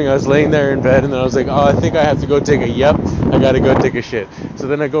in the morning, I was laying there in bed and then I was like, oh, I think I have to go take a I gotta go take a shit. So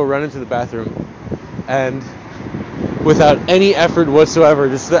then I go run into the bathroom and without any effort whatsoever,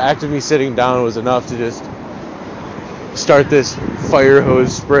 just the act of me sitting down was enough to just start this fire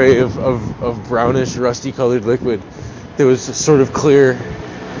hose spray of brownish, rusty colored liquid that was sort of clear,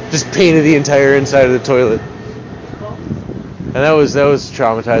 just painted the entire inside of the toilet. And that was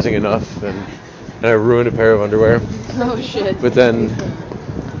traumatizing enough, and I ruined a pair of underwear. Oh shit. But then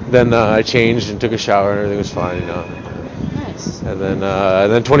I changed and took a shower and everything was fine, Nice. And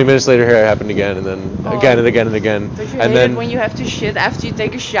then 20 minutes later here it happened again, and then again and again and again. Don't you and hate then it when you have to shit after you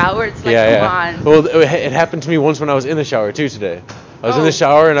take a shower? It's like, come on. Well, it happened to me once when I was in the shower too today. I was in the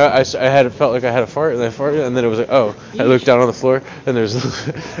shower and I felt like I had a fart and I farted and then it was like, oh, I looked down on the floor and there's a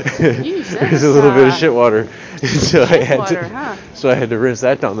little bit of shit water. So I had to rinse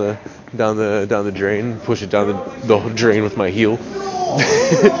that down the drain, push it down the drain with my heel.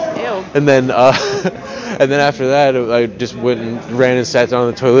 Ew. And then after that, I just went and ran and sat down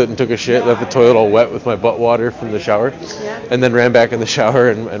on the toilet and took a shit, left the toilet all wet with my butt water from the shower, and then ran back in the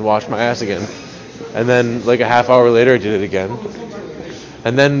shower and washed my ass again. And then like a half hour later, I did it again.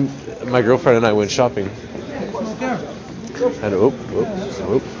 And then my girlfriend and I went shopping. And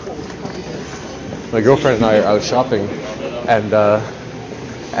my girlfriend and I are out shopping, and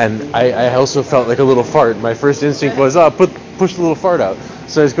I also felt like a little fart. My first instinct was, push the little fart out.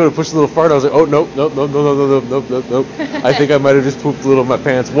 So I just go to push the little fart. I was like, oh, nope. I think I might have just pooped a little in my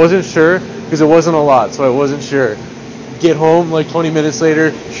pants. Wasn't sure, because it wasn't a lot, so I wasn't sure. Get home, like 20 minutes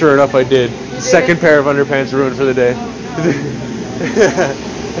later, sure enough, I did. Second pair of underpants ruined for the day.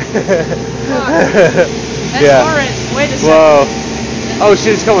 That's orange. Wait a second. Whoa. Oh,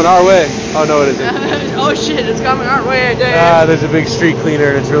 shit, it's coming our way. Oh, no, it isn't. Oh, shit, it's coming our way. Damn. There's a big street cleaner,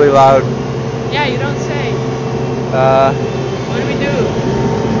 and it's really loud. Yeah, you don't say. Uh, What do we do?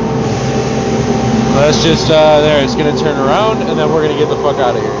 let's just there. It's gonna turn around, and then we're gonna get the fuck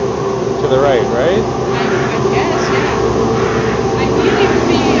out of here. To the right, right? I guess, yeah. Ideally, it would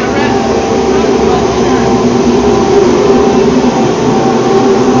be around.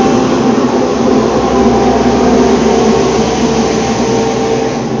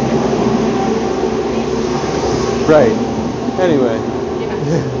 Right. Anyway,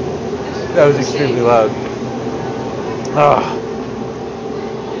 that was extremely loud. Ah.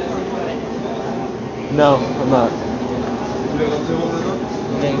 No, I'm not.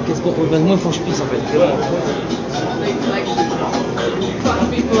 Qu'est-ce qu'on propose? Moi, il faut que je pisse en fait.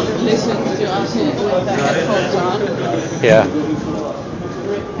 People listen to us with the headphones on. Yeah.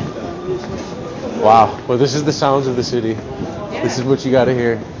 Wow. Well, this is the sounds of the city. Yeah. This is what you gotta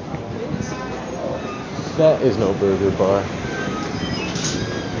hear. That is no burger bar.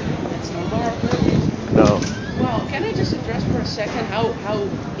 That's no bar burgers. No. Well, can I just address for a second how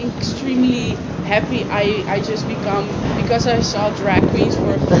extremely happy I just become because I saw drag queens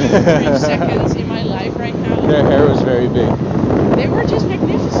for a few brief seconds in my life right now. Their hair was very big. They were just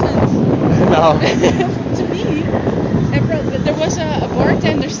magnificent. No. To me, there was a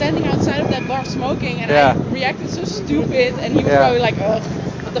bartender standing outside of that bar smoking, and Yeah. I reacted so stupid, and he was Yeah. probably like, ugh,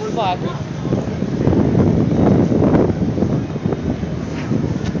 what the fuck.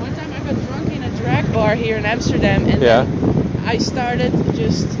 One time I got drunk in a drag bar here in Amsterdam, and Yeah. then I started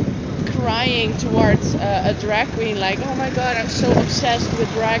just crying towards a drag queen, like, oh my god, I'm so obsessed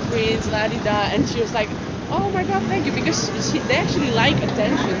with drag queens, la-di-da, and she was like, oh my god, thank you, because they actually like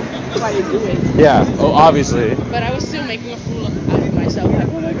attention, that's why they do it. Yeah. Oh, obviously. But I was still making a fool out of myself, like,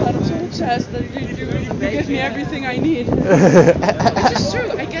 oh my god, I'm so obsessed, that you give me everything I need. Which is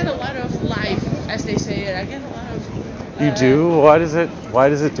true, I get a lot of life, as they say it, I get a lot of... You do? Why does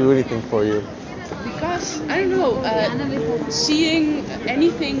it do anything for you? Because, I don't know, seeing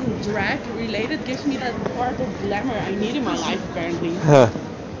anything drag related gives me that part of glamour I need in my life, apparently.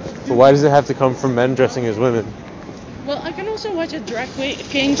 But why does it have to come from men dressing as women? Well, I can also watch a drag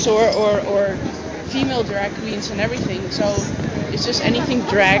kings or female drag queens and everything, so it's just anything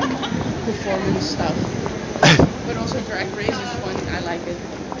drag performance stuff. But also drag race is fun, I like it.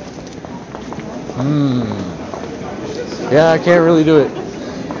 Yeah, I can't really do it.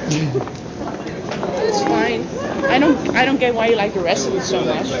 It's fine. I don't get why you like the rest of it so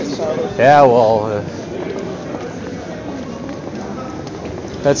much. So. Yeah, well,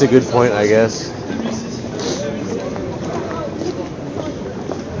 that's a good point, I guess.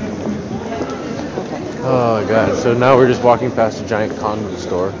 Oh god, so now we're just walking past a giant condom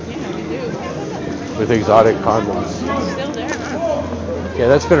store Yeah, we do. with exotic condoms. It's still there, huh? Yeah,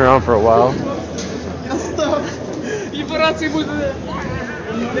 that's been around for a while.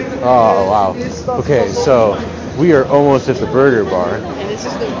 Oh wow. Okay, so we are almost at the burger bar. And this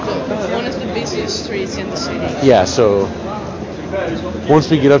is the one of the busiest streets in the city. Yeah, so once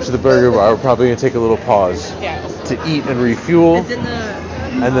we get up to the burger bar, we're probably gonna take a little pause Yeah. to eat and refuel,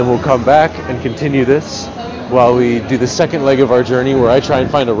 and then we'll come back and continue this while we do the second leg of our journey, where I try and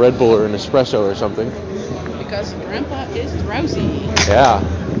find a Red Bull or an espresso or something. Because Grandpa is drowsy. Yeah.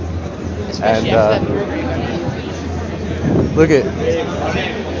 Especially And, after that burger you're gonna eat. Look at.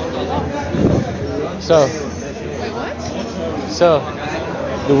 So. Wait, what? So,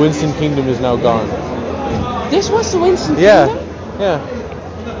 the Winston Kingdom is now gone. This was the Winston Yeah. Kingdom? Yeah.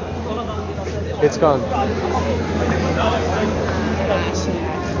 It's gone.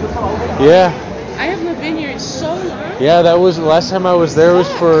 Yeah. I have not been here in so long. Yeah, that was the last time I was there. Was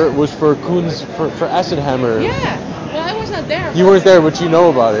for Koons for Acid Hammer. Yeah. Well, I was not there. You weren't there, but you know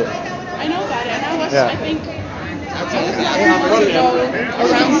about it. I know about it, and I was. Yeah. I think. I was like a month ago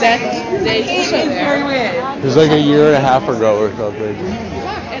around that date also there. It was like a year and a half ago or something.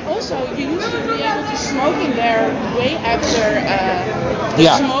 Fuck, and also you used to be able to smoke in there way after the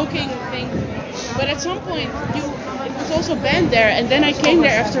Yeah. smoking thing. But at some point it was also banned there, and then I came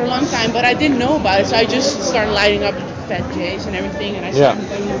there after a long time, but I didn't know about it, so I just started lighting up Fat J's and everything, and I started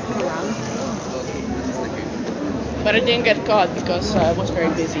moving around. But I didn't get caught because I was very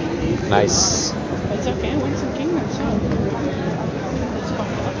busy. Nice. It's okay, Winston Kingdom, so it's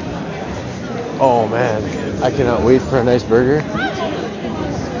fucked up. Oh man, I cannot wait for a nice burger.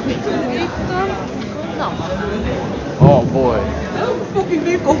 Oh boy.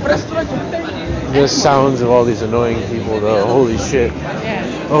 The sounds of all these annoying people though. Holy shit. Yeah.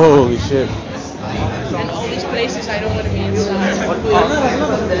 Holy shit. And all these places I don't want to be inside.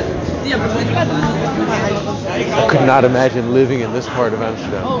 I could not imagine living in this part of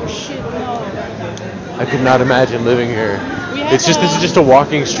Amsterdam. Oh shit, no. I could not imagine living here. This is just a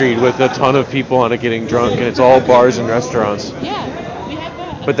walking street with a ton of people on it getting drunk, and it's all bars and restaurants. Yeah, we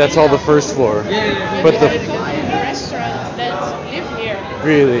have But that's all the first floor. But the restaurant that live here.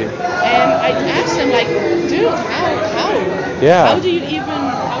 Really? And I asked them like, dude, how? Yeah. How do you even,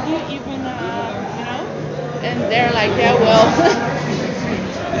 And they're like, yeah,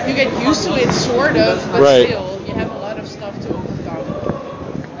 well, you get used to it, sort of, but Right. still, you have a lot of stuff to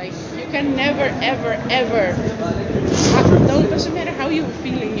overcome. Like, you can never, ever, ever, doesn't matter how you're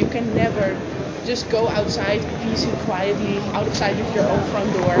feeling, you can never just go outside peacefully, quietly, outside of your own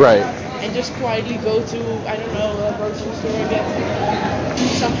front door. Right. And just quietly go to, I don't know, a grocery store, get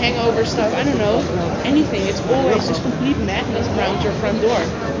some hangover stuff, I don't know, anything. It's always just complete madness around your front door.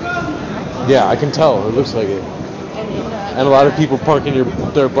 Yeah, I can tell. It looks like it. And a lot of people parking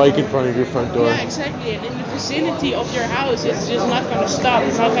their bike in front of your front door. Yeah, exactly. And in the vicinity of your house, it's just not going to stop.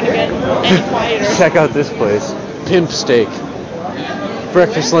 It's not going to get any quieter. Check out this place. Pimp Steak.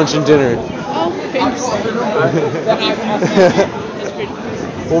 Breakfast, lunch, and dinner. Oh, Pimp Steak. That's pretty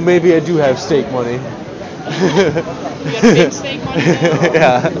cool. Well, maybe I do have steak money. You got Pimp Steak money now?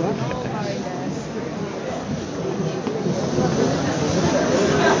 Yeah.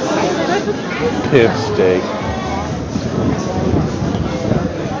 Pimp Steak.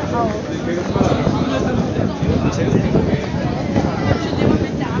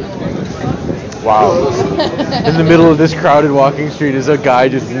 Wow. In the middle of this crowded walking street is a guy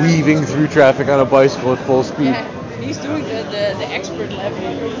just weaving through traffic on a bicycle at full speed. Yeah, he's doing the expert level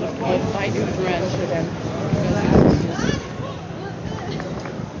of bike endurance for them.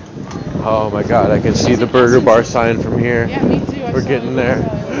 Oh my god, I can see the burger bar sign from here. Yeah, me too. We're getting there.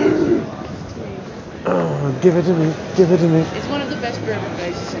 Give it to me. Give it to me. It's one of the best burger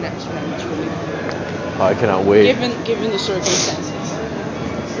places in Amsterdam, truly. Oh, I cannot wait. Given the circumstances.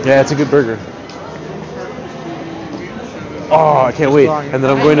 Yeah, it's a good burger. Oh, I can't wait. And then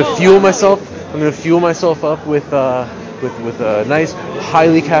I'm going to fuel myself. I'm going to fuel myself up with a nice,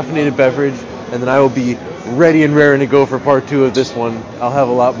 highly caffeinated beverage, and then I will be ready and raring to go for part 2 of this one. I'll have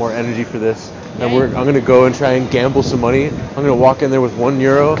a lot more energy for this. And I'm going to go and try and gamble some money. I'm going to walk in there with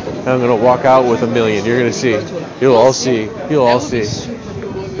 €1, and I'm going to walk out with $1 million. You're going to see. You'll all see. You'll all see.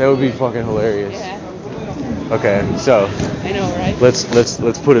 That would be fucking hilarious. Yeah. Okay, so I know, right? let's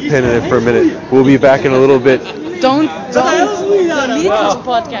put a pin in it for a minute. We'll be back in a little bit. Don't delete this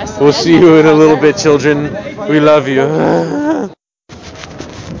podcast. We'll see you in a little bit, children. We love you.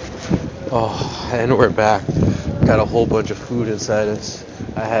 Oh, and we're back. Got a whole bunch of food inside us.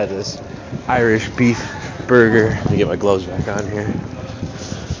 I had this Irish beef burger. Let me get my gloves back on here.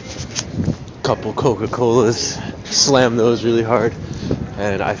 Couple Coca-Colas. Slam those really hard.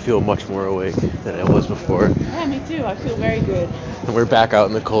 And I feel much more awake than I was before. Yeah, me too. I feel very good. And we're back out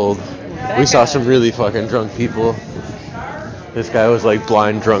in the cold. We saw some really fucking drunk people. This guy was like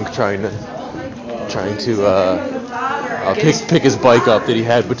blind drunk trying to pick his bike up that he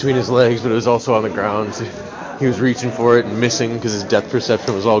had between his legs, but it was also on the ground. So he was reaching for it and missing because his depth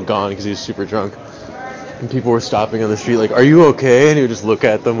perception was all gone because he was super drunk. And people were stopping on the street like, "Are you okay?" And he would just look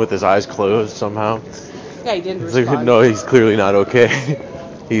at them with his eyes closed somehow. Yeah, he didn't It's respond. like, no, he's clearly not okay.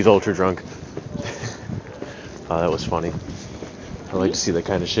 He's ultra drunk. Oh, that was funny. I like to see that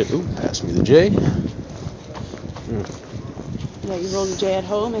kind of shit. Ooh, pass me the J. Yeah, you rolled a J at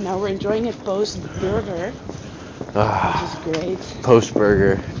home, and now we're enjoying it post-burger, which is great.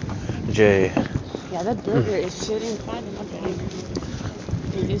 Post-burger J. Yeah, that burger is sitting fine in my belly.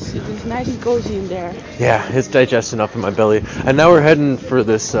 It is nice and cozy in there. Yeah, it's digesting up in my belly. And now we're heading for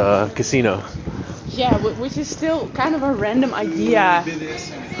this casino. Yeah, which is still kind of a random idea.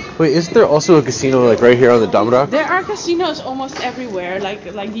 Wait, isn't there also a casino like right here on the Damrak? There are casinos almost everywhere,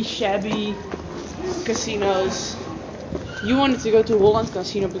 like these shabby casinos. You wanted to go to Holland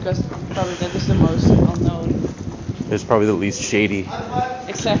Casino because probably that is the most well-known. It's probably the least shady.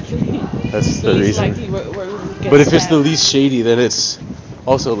 Exactly. That's the reason. Likely where we would get But if it's the stabbed. least shady, then it's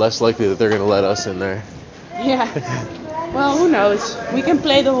also less likely that they're going to let us in there. Yeah. Well, who knows? We can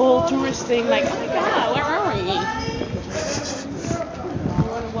play the whole tourist thing like, oh my god, where are we? You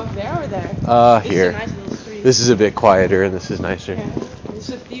want to walk there or there? Here. This is a nice little street. This is a bit quieter and this is nicer. Yeah. This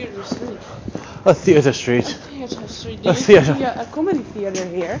is a theater street. A theater street. Theater street. A There used theater. to be a comedy theater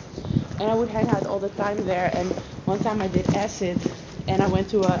here, and I would hang out all the time there. And one time I did acid, and I went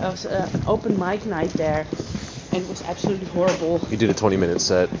to an open mic night there, and it was absolutely horrible. You did a 20-minute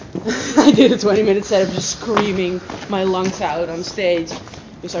set. I did a 20-minute set of just screaming my lungs out on stage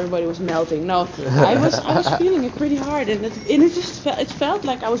because everybody was melting. No, I was feeling it pretty hard, and it just felt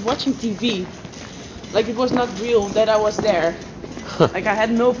like I was watching TV, like it was not real that I was there. Like I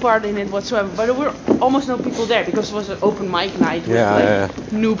had no part in it whatsoever. But there were almost no people there because it was an open mic night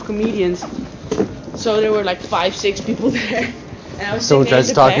with noob comedians. So there were like 5-6 people there. And I was Someone sitting tries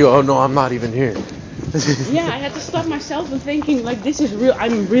to in the talk back. you. Oh no, I'm not even here. Yeah, I had to stop myself and thinking like this is real.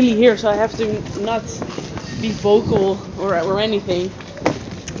 I'm really here, so I have to not be vocal or anything.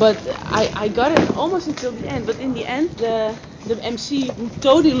 But I got it almost until the end. But in the end, the MC, who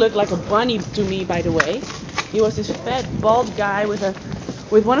totally looked like a bunny to me, by the way, he was this fat bald guy with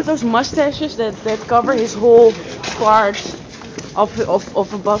one of those mustaches that cover his whole part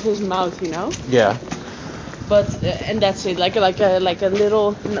of above his mouth, you know. Yeah. But and that's it, like a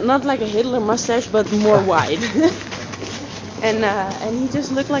little, not like a Hitler mustache, but more wide. and he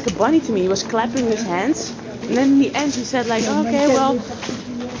just looked like a bunny to me. He was clapping his hands, and then in the end he said like, okay, well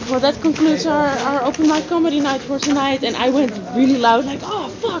that concludes our open mic comedy night for tonight. And I went really loud like, oh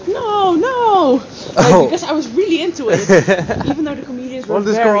fuck, no, like, because I was really into it, even though the comedians were Won't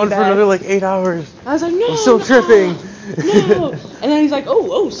this very go on bad. for another like 8 hours? I was like, no, I'm still tripping. No. And then he's like,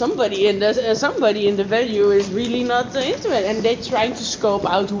 oh, somebody in the venue is really not into it, and they're trying to scope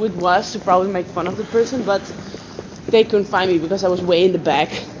out who it was to probably make fun of the person, but they couldn't find me because I was way in the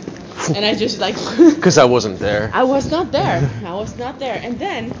back, and I just like Because I wasn't there. I was not there. And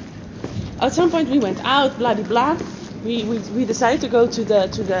then at some point we went out, blah de blah. We decided to go to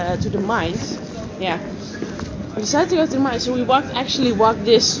the mines. Yeah. We decided to go to the mines, so we walked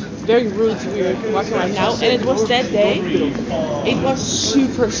this very route we're walking right now, and it was that day. It was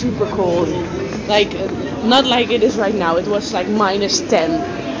super, super cold. Like, not like it is right now. It was like -10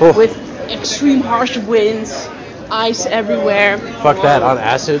 with extreme harsh winds, ice everywhere. Fuck that, on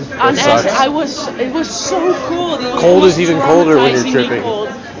acid? On That acid, sucks. it was so cold. It was Cold is even colder when you're traumatizingly tripping. Cold.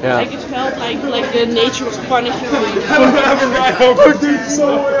 Yeah. Like it felt like nature was punishing me. You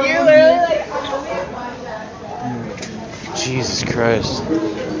literally like. Jesus Christ.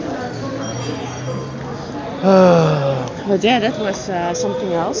 But yeah, that was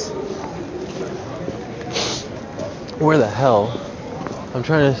something else. Where the hell? I'm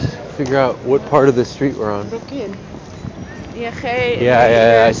trying to figure out what part of the street we're on. Brooklyn. ING.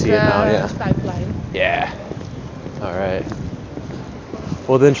 Yeah, I see it now, yeah. Stuitplein. Yeah. Alright.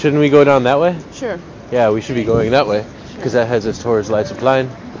 Well then, shouldn't we go down that way? Sure. Yeah, we should be going that way. Because that heads us towards Leidseplein.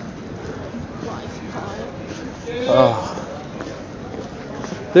 Oh.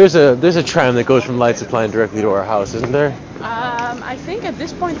 There's a tram that goes from Leidseplein directly to our house, isn't there? I think at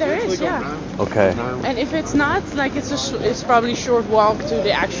this point there is, yeah. Okay. And if it's not, like it's probably a short walk to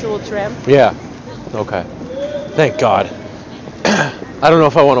the actual tram. Yeah. Okay. Thank God. I don't know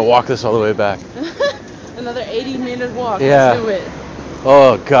if I want to walk this all the way back. Another 80-minute walk. Yeah. Let's do it.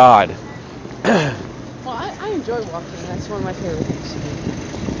 Oh God. Well, I enjoy walking. That's one of my favorite things to do.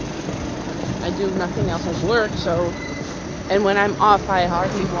 I do nothing else at work, so. And when I'm off, I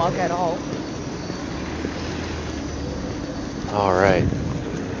hardly walk at all. All right.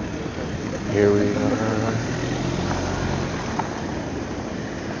 Here we are.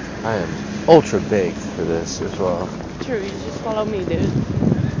 I am ultra baked for this as well. True, you just follow me, dude.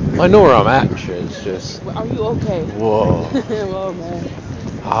 I know where I'm at and shit. It's just. Are you okay? Whoa. Whoa, man.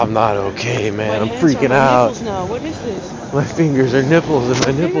 I'm not okay, man. My I'm hands freaking are my out. nipples now. What is this? My fingers are nipples and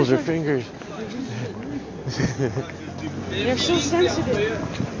my nipples are fingers. They're so sensitive.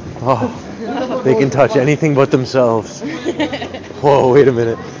 Oh, they can touch anything but themselves. Whoa, wait a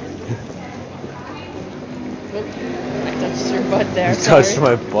minute. I touched your butt there. You touched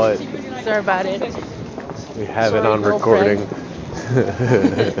my butt. Sorry about it. We have it Sorry, on recording.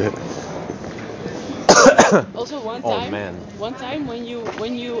 Also, one time when you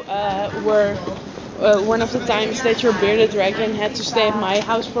were one of the times that your bearded dragon had to stay at my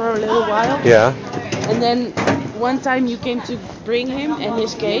house for a little while. Yeah. And then one time you came to bring him and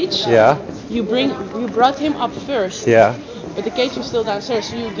his cage. Yeah. You brought him up first. Yeah. But the cage was still downstairs,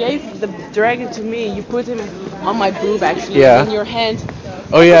 so you gave the dragon to me. You put him on my boob, actually, Yeah. in your hand.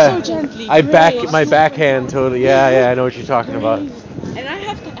 Oh yeah. So gently. My backhand totally. Yeah, I know what you're talking about. And I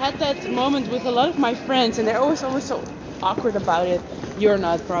have had that moment with a lot of my friends, and they're always so awkward about it. You're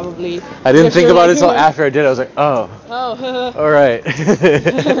not, probably. I didn't think about it until after I did it. I was like, oh. Oh. All right.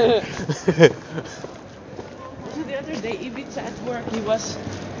 The other day, Ibiza at work, he was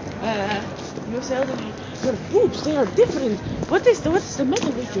saying, your boobs, they are different. What's the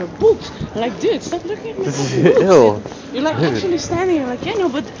matter with your boobs? I'm like, dude, stop looking at my boobs. Ew. You're like actually standing here, like, yeah, no,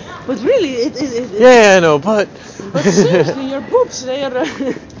 but really, it yeah, I know, but. But seriously, your boobs, they are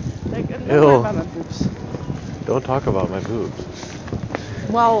like, don't worry about my boobs. Don't talk about my boobs.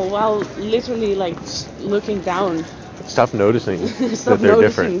 While literally like looking down. Stop noticing that they're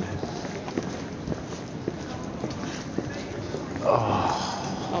different. Oh.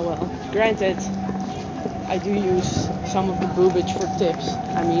 Well, granted, I do use some of the boobage for tips.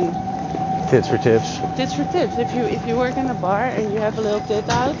 I mean, Tits for tips. tits for tips. If you work in a bar and you have a little tit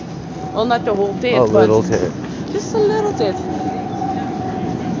out, well, not the whole tit, A but little tit. just a little tit.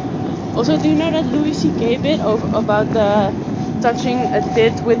 Also, do you know that Louis C.K. bit about touching a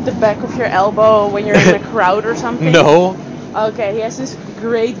tit with the back of your elbow when you're in a crowd or something? No. Okay, he has this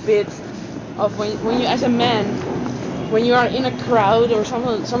great bit of when you, as a man, when you are in a crowd or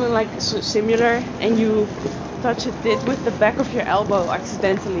something like similar, and you touch a tit with the back of your elbow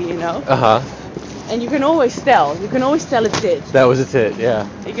accidentally, you know. And you can always tell. You can always tell a tit. That was a tit, yeah.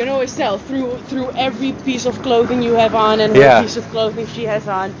 You can always tell through every piece of clothing you have on and her piece of clothing she has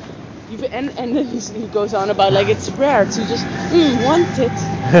on. And then he goes on about like it's rare to just one tit,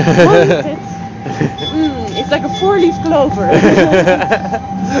 one tit. It's like a 4-leaf clover.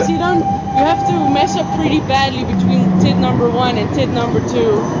 So you have to mess up pretty badly between tit number 1 and tit number 2.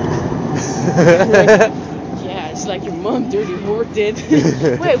 Like, yeah, it's like your mom dirty whore tit.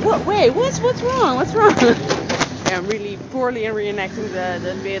 What's wrong? What's wrong? Yeah, I'm really poorly in reenacting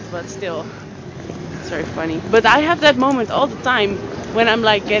the bit, but still, it's very funny. But I have that moment all the time when I'm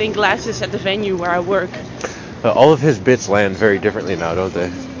like getting glasses at the venue where I work. All of his bits land very differently now, don't they?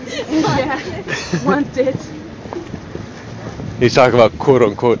 Yeah, one tit. He's talking about quote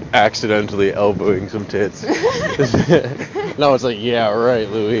unquote accidentally elbowing some tits. Now it's like, yeah, right,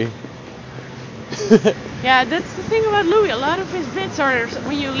 Louis. Yeah, that's the thing about Louis. A lot of his bits are,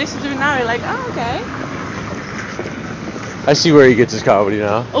 when you listen to it now, you're like, oh, okay. I see where he gets his comedy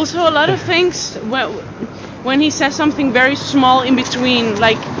now. Also, a lot of things, when he says something very small in between,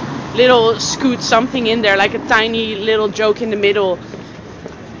 like little scoot something in there, like a tiny little joke in the middle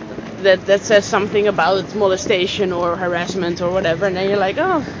that says something about molestation or harassment or whatever, and then you're like,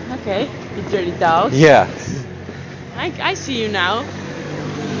 oh, okay, you dirty dog. Yeah. I see you now.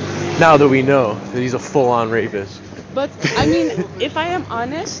 Now that we know that he's a full-on rapist. But, I mean, if I am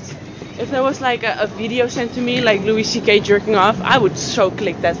honest, if there was like a video sent to me, like Louis C.K. jerking off, I would so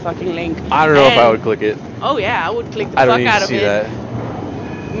click that fucking link. I don't know if I would click it. Oh yeah, I would click the I don't fuck need out to of see it. that.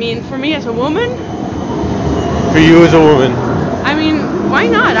 I mean, for me as a woman, For you as a woman. I mean, why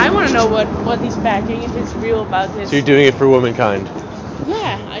not? I want to know what he's packing, if it's real about his... So you're doing it for womankind.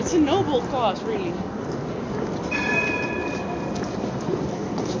 Yeah, it's a noble cause, really.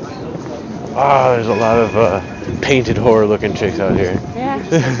 There's a lot of painted whore-looking chicks out here. Yeah,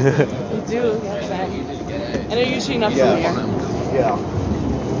 you do. That's right. And they're usually not from here. Yeah.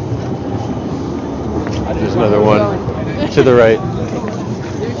 There's another one to the right.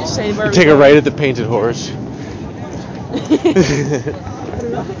 Did we just say where we Take a going? right at the painted horse.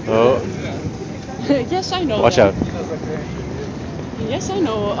 Oh, Yes, I know watch them. out. Yes, I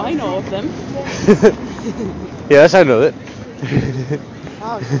know of them. Yes, I know that.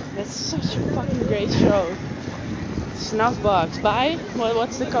 Wow, that's such a fucking great show. Snuffbox by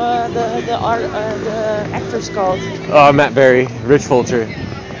what's the actors called? Matt Berry, Rich Fulcher.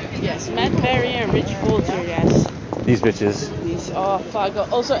 Yes, Matt Berry and Rich Fulcher. Yes. These bitches. Oh fuck.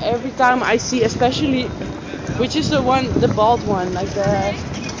 Also, every time I see, especially, which is the bald one, like the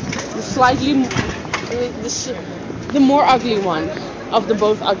slightly the more ugly one of the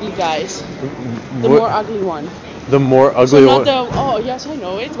both ugly guys. The more ugly one. The more ugly So one. not oh yes, I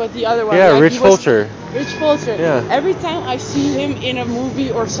know it, but the other one. Yeah, like Rich Fulcher. Rich Fulcher. Yeah. Every time I see him in a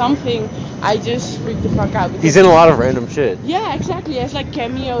movie or something, I just freak the fuck out. He's in a lot of random shit. Yeah, exactly. He has like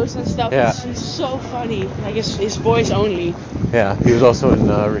cameos and stuff. Yeah. He's so funny. Like his voice only. Yeah, he was also in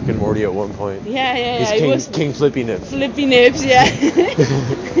Rick and Morty at one point. Yeah. He's He was King Flippy Nips. Flippy Nips, yeah.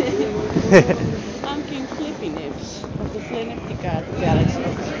 I'm King Flippy Nips of the Flinniptica Galaxy.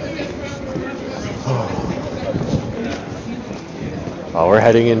 Oh, we're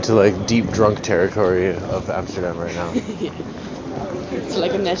heading into like deep drunk territory of Amsterdam right now. Yeah. It's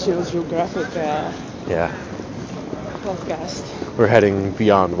like a National Geographic Yeah. podcast. We're heading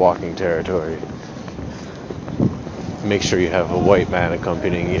beyond walking territory. Make sure you have a white man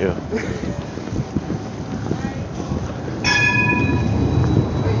accompanying you.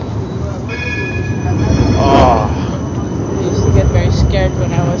 Oh. I used to get very scared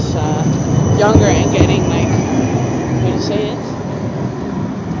when I was younger and getting like, how do you say it?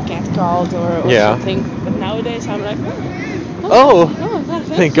 Catcalled or something. But nowadays I'm like, Oh,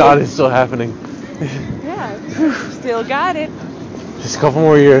 thank God you. it's still happening. Yeah, still got it. Just a couple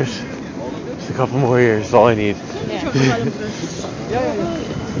more years. Just a couple more years is all I need. Yeah.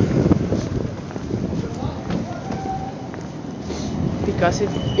 Because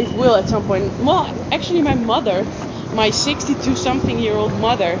it will at some point. Well, actually my 62-something-year-old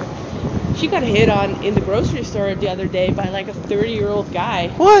mother She got hit on in the grocery store the other day by like a 30-year-old guy.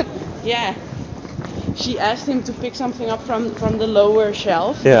 What? Yeah. She asked him to pick something up from the lower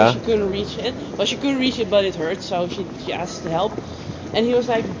shelf. Yeah. She couldn't reach it. Well, she couldn't reach it, but it hurt, so she asked to help. And he was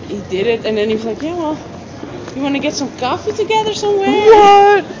like, he did it, and then he was like, yeah, well, you want to get some coffee together somewhere?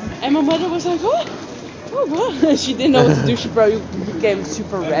 What? And my mother was like, what? Oh, what? She didn't know what to do. She probably became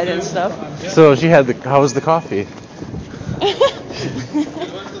super red and stuff. So she had how was the coffee?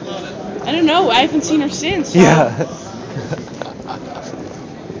 I don't know. I haven't seen her since. So Yeah.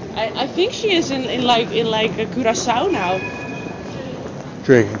 I think she is in a Curacao now.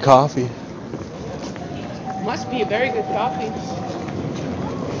 Drinking coffee. Must be a very good coffee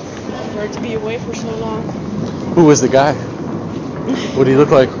for her to be away for so long. Who was the guy? What did he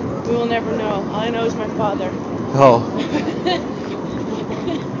look like? We will never know. All I know is my father. Oh.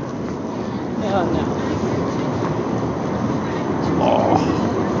 Oh no.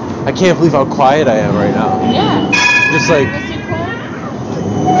 Oh. I can't believe how quiet I am right now. Yeah. Just like What's it called?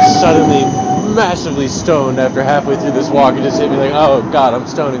 suddenly massively stoned after halfway through this walk. It just hit me like, oh god, I'm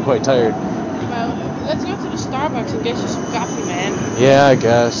stoned and quite tired. Well, let's go to the Starbucks and get you some coffee, man. Yeah, I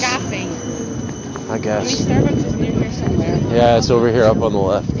guess. Coffee. I guess. I mean, Starbucks is near here somewhere. Yeah, it's over here up on the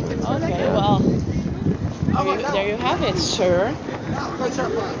left. Okay, well, there you have it, sir.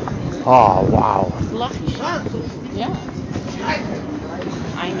 Oh, wow. Lucky. Yeah.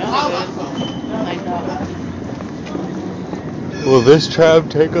 I know, dude. I know. Will this tram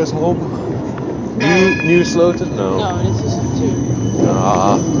take us home? New Sloten? No. No, this is 2.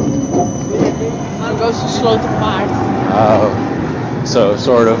 Ah. It goes to Sloten Park. Oh. So,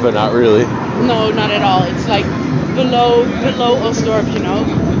 sort of, but not really. No, not at all. It's like below Osdorp, you know?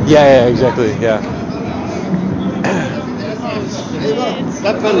 Yeah, exactly, yeah.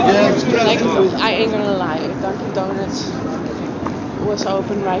 Like, I ain't gonna lie, if Dunkin' Donuts was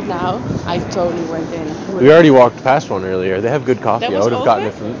open right now, I totally went in. We already walked past one earlier. They have good coffee. That I was would have gotten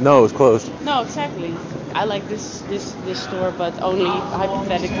it open? from... No, it was closed. No, exactly. I like this store, but only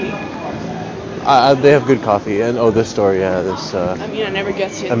hypothetically. They have good coffee. And, this store, yeah, this I mean, I never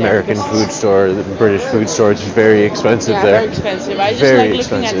get to it American there food store, the British food store. It's very expensive yeah, there. very expensive. I just Very like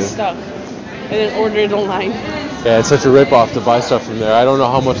looking at the expensive. stuff and then order it online. Yeah, it's such a rip-off to buy stuff from there. I don't know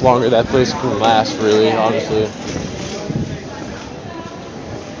how much longer that place can last, really, Yeah. honestly.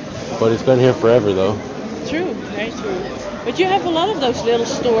 But it's been here forever, though. True, very true. But you have a lot of those little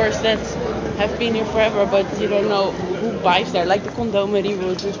stores that have been here forever, but you don't know who buys there. Like the Condomerie we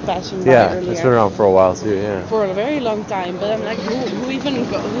were just passing by Yeah, earlier. it's been around for a while, too, yeah. For a very long time. But I'm like, who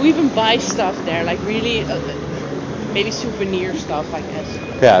even buys stuff there? Like really, maybe souvenir stuff, I guess.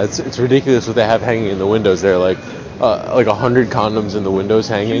 Yeah, it's ridiculous what they have hanging in the windows there. Like 100 condoms in the windows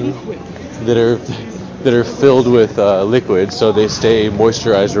hanging that are filled with liquid, so they stay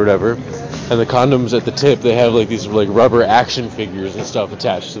moisturized or whatever. And the condoms at the tip, they have like these like rubber action figures and stuff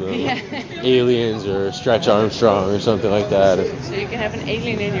attached to them, like aliens or Stretch Armstrong or something like that. So you can have an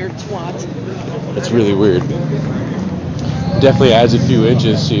alien in your twat. It's really weird. Definitely adds a few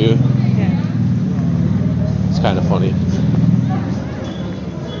inches to you. Yeah. It's kind of funny.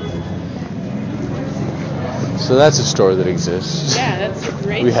 So that's a store that exists. Yeah, that's a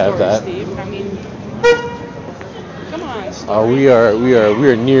great we have story, that. Steve. I mean, come on, story. We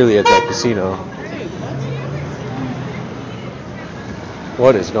are nearly at that casino.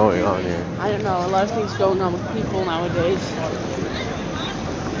 What is going on here? I don't know. A lot of things going on with people nowadays.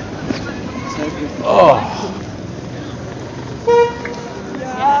 Oh.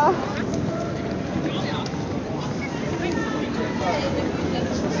 Yeah.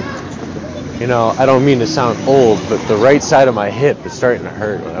 You know, I don't mean to sound old, but the right side of my hip is starting to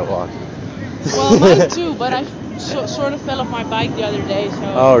hurt when I walk. Well, mine too, but I sort of fell off my bike the other day, so...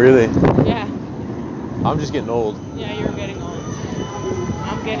 Oh, really? Yeah. I'm just getting old. Yeah, you're getting old.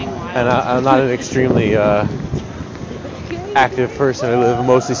 I'm getting wild. And I'm not an extremely active person. I live a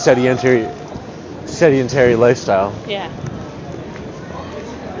mostly sedentary lifestyle. Yeah.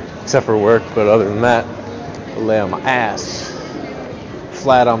 Except for work, but other than that, I lay on my ass.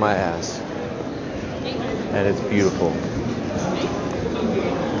 Flat on my ass. And it's beautiful.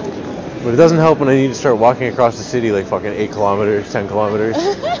 But it doesn't help when I need to start walking across the city like fucking 8 kilometers, 10 kilometers.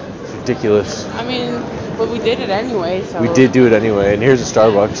 It's ridiculous. I mean, but we did it anyway, so... We did do it anyway, and here's a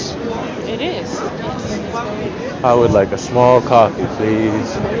Starbucks. It is. Yes, let's go in. I would like a small coffee,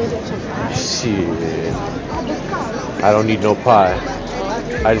 please. Maybe there's some pie. Shit. I don't need no pie.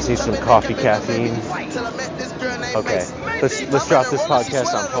 I just need some coffee caffeine. Okay, let's drop this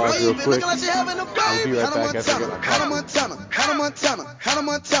podcast on pause real quick. We'll be right back after I get my coffee. Hannah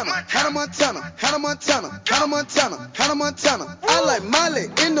Montana. I like Miley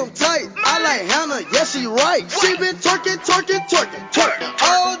in them tights. yeah she right. She been twerking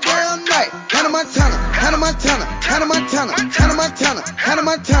all damn night. Hannah Montana, Hannah Montana, Hannah Montana, Hannah Montana, Hannah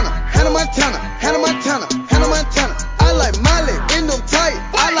Montana, Hannah Montana, Hannah Montana, Hannah Montana. I like Miley in them tight.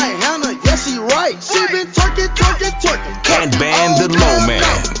 I like Hannah, yeah she right. She been twerking. Can't ban the low man.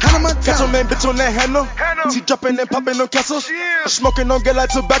 Got your main bitch on that handle. She dropping and popping on castles. I'm smoking on get like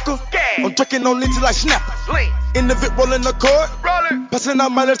tobacco. I'm drinking on lean till I snap. In the Vic rolling the cord. Passing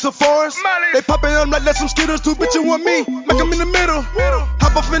out mileage to foreigns. They popping on like that's some skittles. Two bitches want me. Make them in the middle.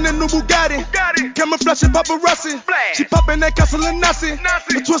 Hop off in the new Bugatti. Camera flashing paparazzi. She popping that Castle and Nazi.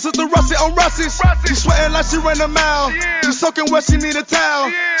 The twisted the Rossi on Rossi's. She sweating like she ran a mile. She soaking wet, she need a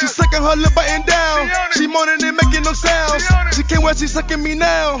towel. She sucking her lip button down. She moaning and making no sounds. She can't wait, she sucking me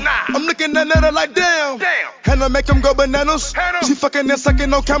now. I'm looking at her like damn. Hannah make them go bananas. She fucking and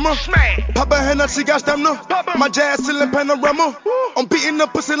sucking on camera. Papa Hannah, she got stamina. My jazz still in panorama. I'm beating the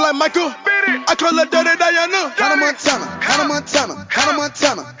pussy like Michael. I call her Dirty Diana. Hannah Montana, Hannah Montana, Hannah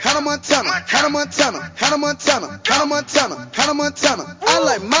Montana, Hannah Montana, Hannah Montana, Hannah Montana, Hannah Montana, Hannah Montana. I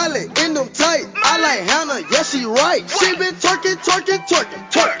like Miley in them tight. I like Hannah, yeah she right. She been twerking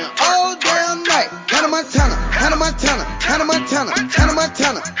all damn night. Hannah Montana, Hannah Montana, Hannah Montana, Hannah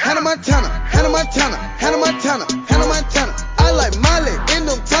Montana, Hannah Montana, Hannah Montana, Hannah Montana, Hannah Montana. I like Miley in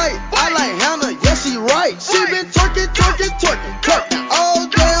them tight. I like Hannah, yeah she right. She been twerking all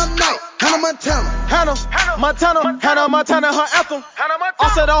damn night. Hannah Montana, Hannah Montana, Hannah Montana, her anthem. I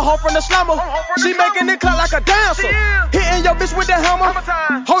said I'm home from the slammer. She making it clap like a dancer. Hitting your bitch with the hammer.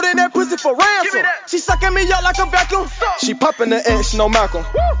 Holding that pussy for ransom. She sucking me up like a vacuum. She popping the X, no Malcolm.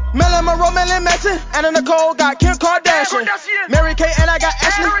 Marilyn Monroe, Marilyn Manson. Anna Nicole got Kim Kardashian. Mary Kay and I got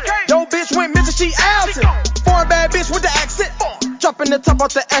Ashley. Yo bitch went missing, she Alton. Foreign bad bitch with the accent. Dropping the top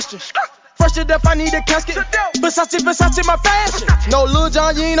off the Aston. Fresh to death, I need a casket. Versace, my fashion. No Lil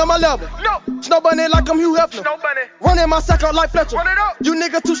Jon, you ain't on my level. Snow bunny like I'm Hugh Hefner. Running my sack out like Fletcher. You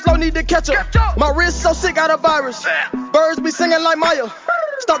niggas too slow, need to catch up. My wrist so sick, got a virus. Birds be singing like Maya.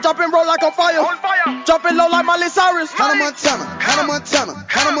 Stop, dropping, roll like on fire. Dropping low like Miley Cyrus. Hannah Montana, Hannah Montana,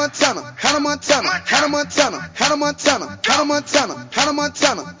 Hannah Montana, Hannah Montana, Hannah Montana, Hannah Montana, Hannah Montana, Hannah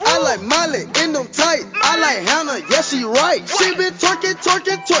Montana. I like Miley in them tight. I like Hannah, yeah she right. She been twerking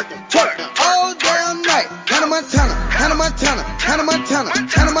all damn night. Hannah Montana, Hannah Montana, Hannah Montana,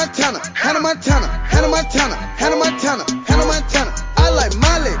 Hannah Montana, Hannah Montana, Hannah Montana, Hannah Montana, Hannah Montana. I like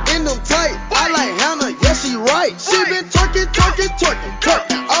Miley in them tight. I like Hannah, yeah she right. She been twerking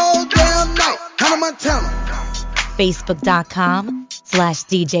all damn night. Hannah Montana.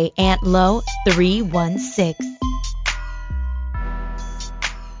 Facebook.com/DJ Antlo316.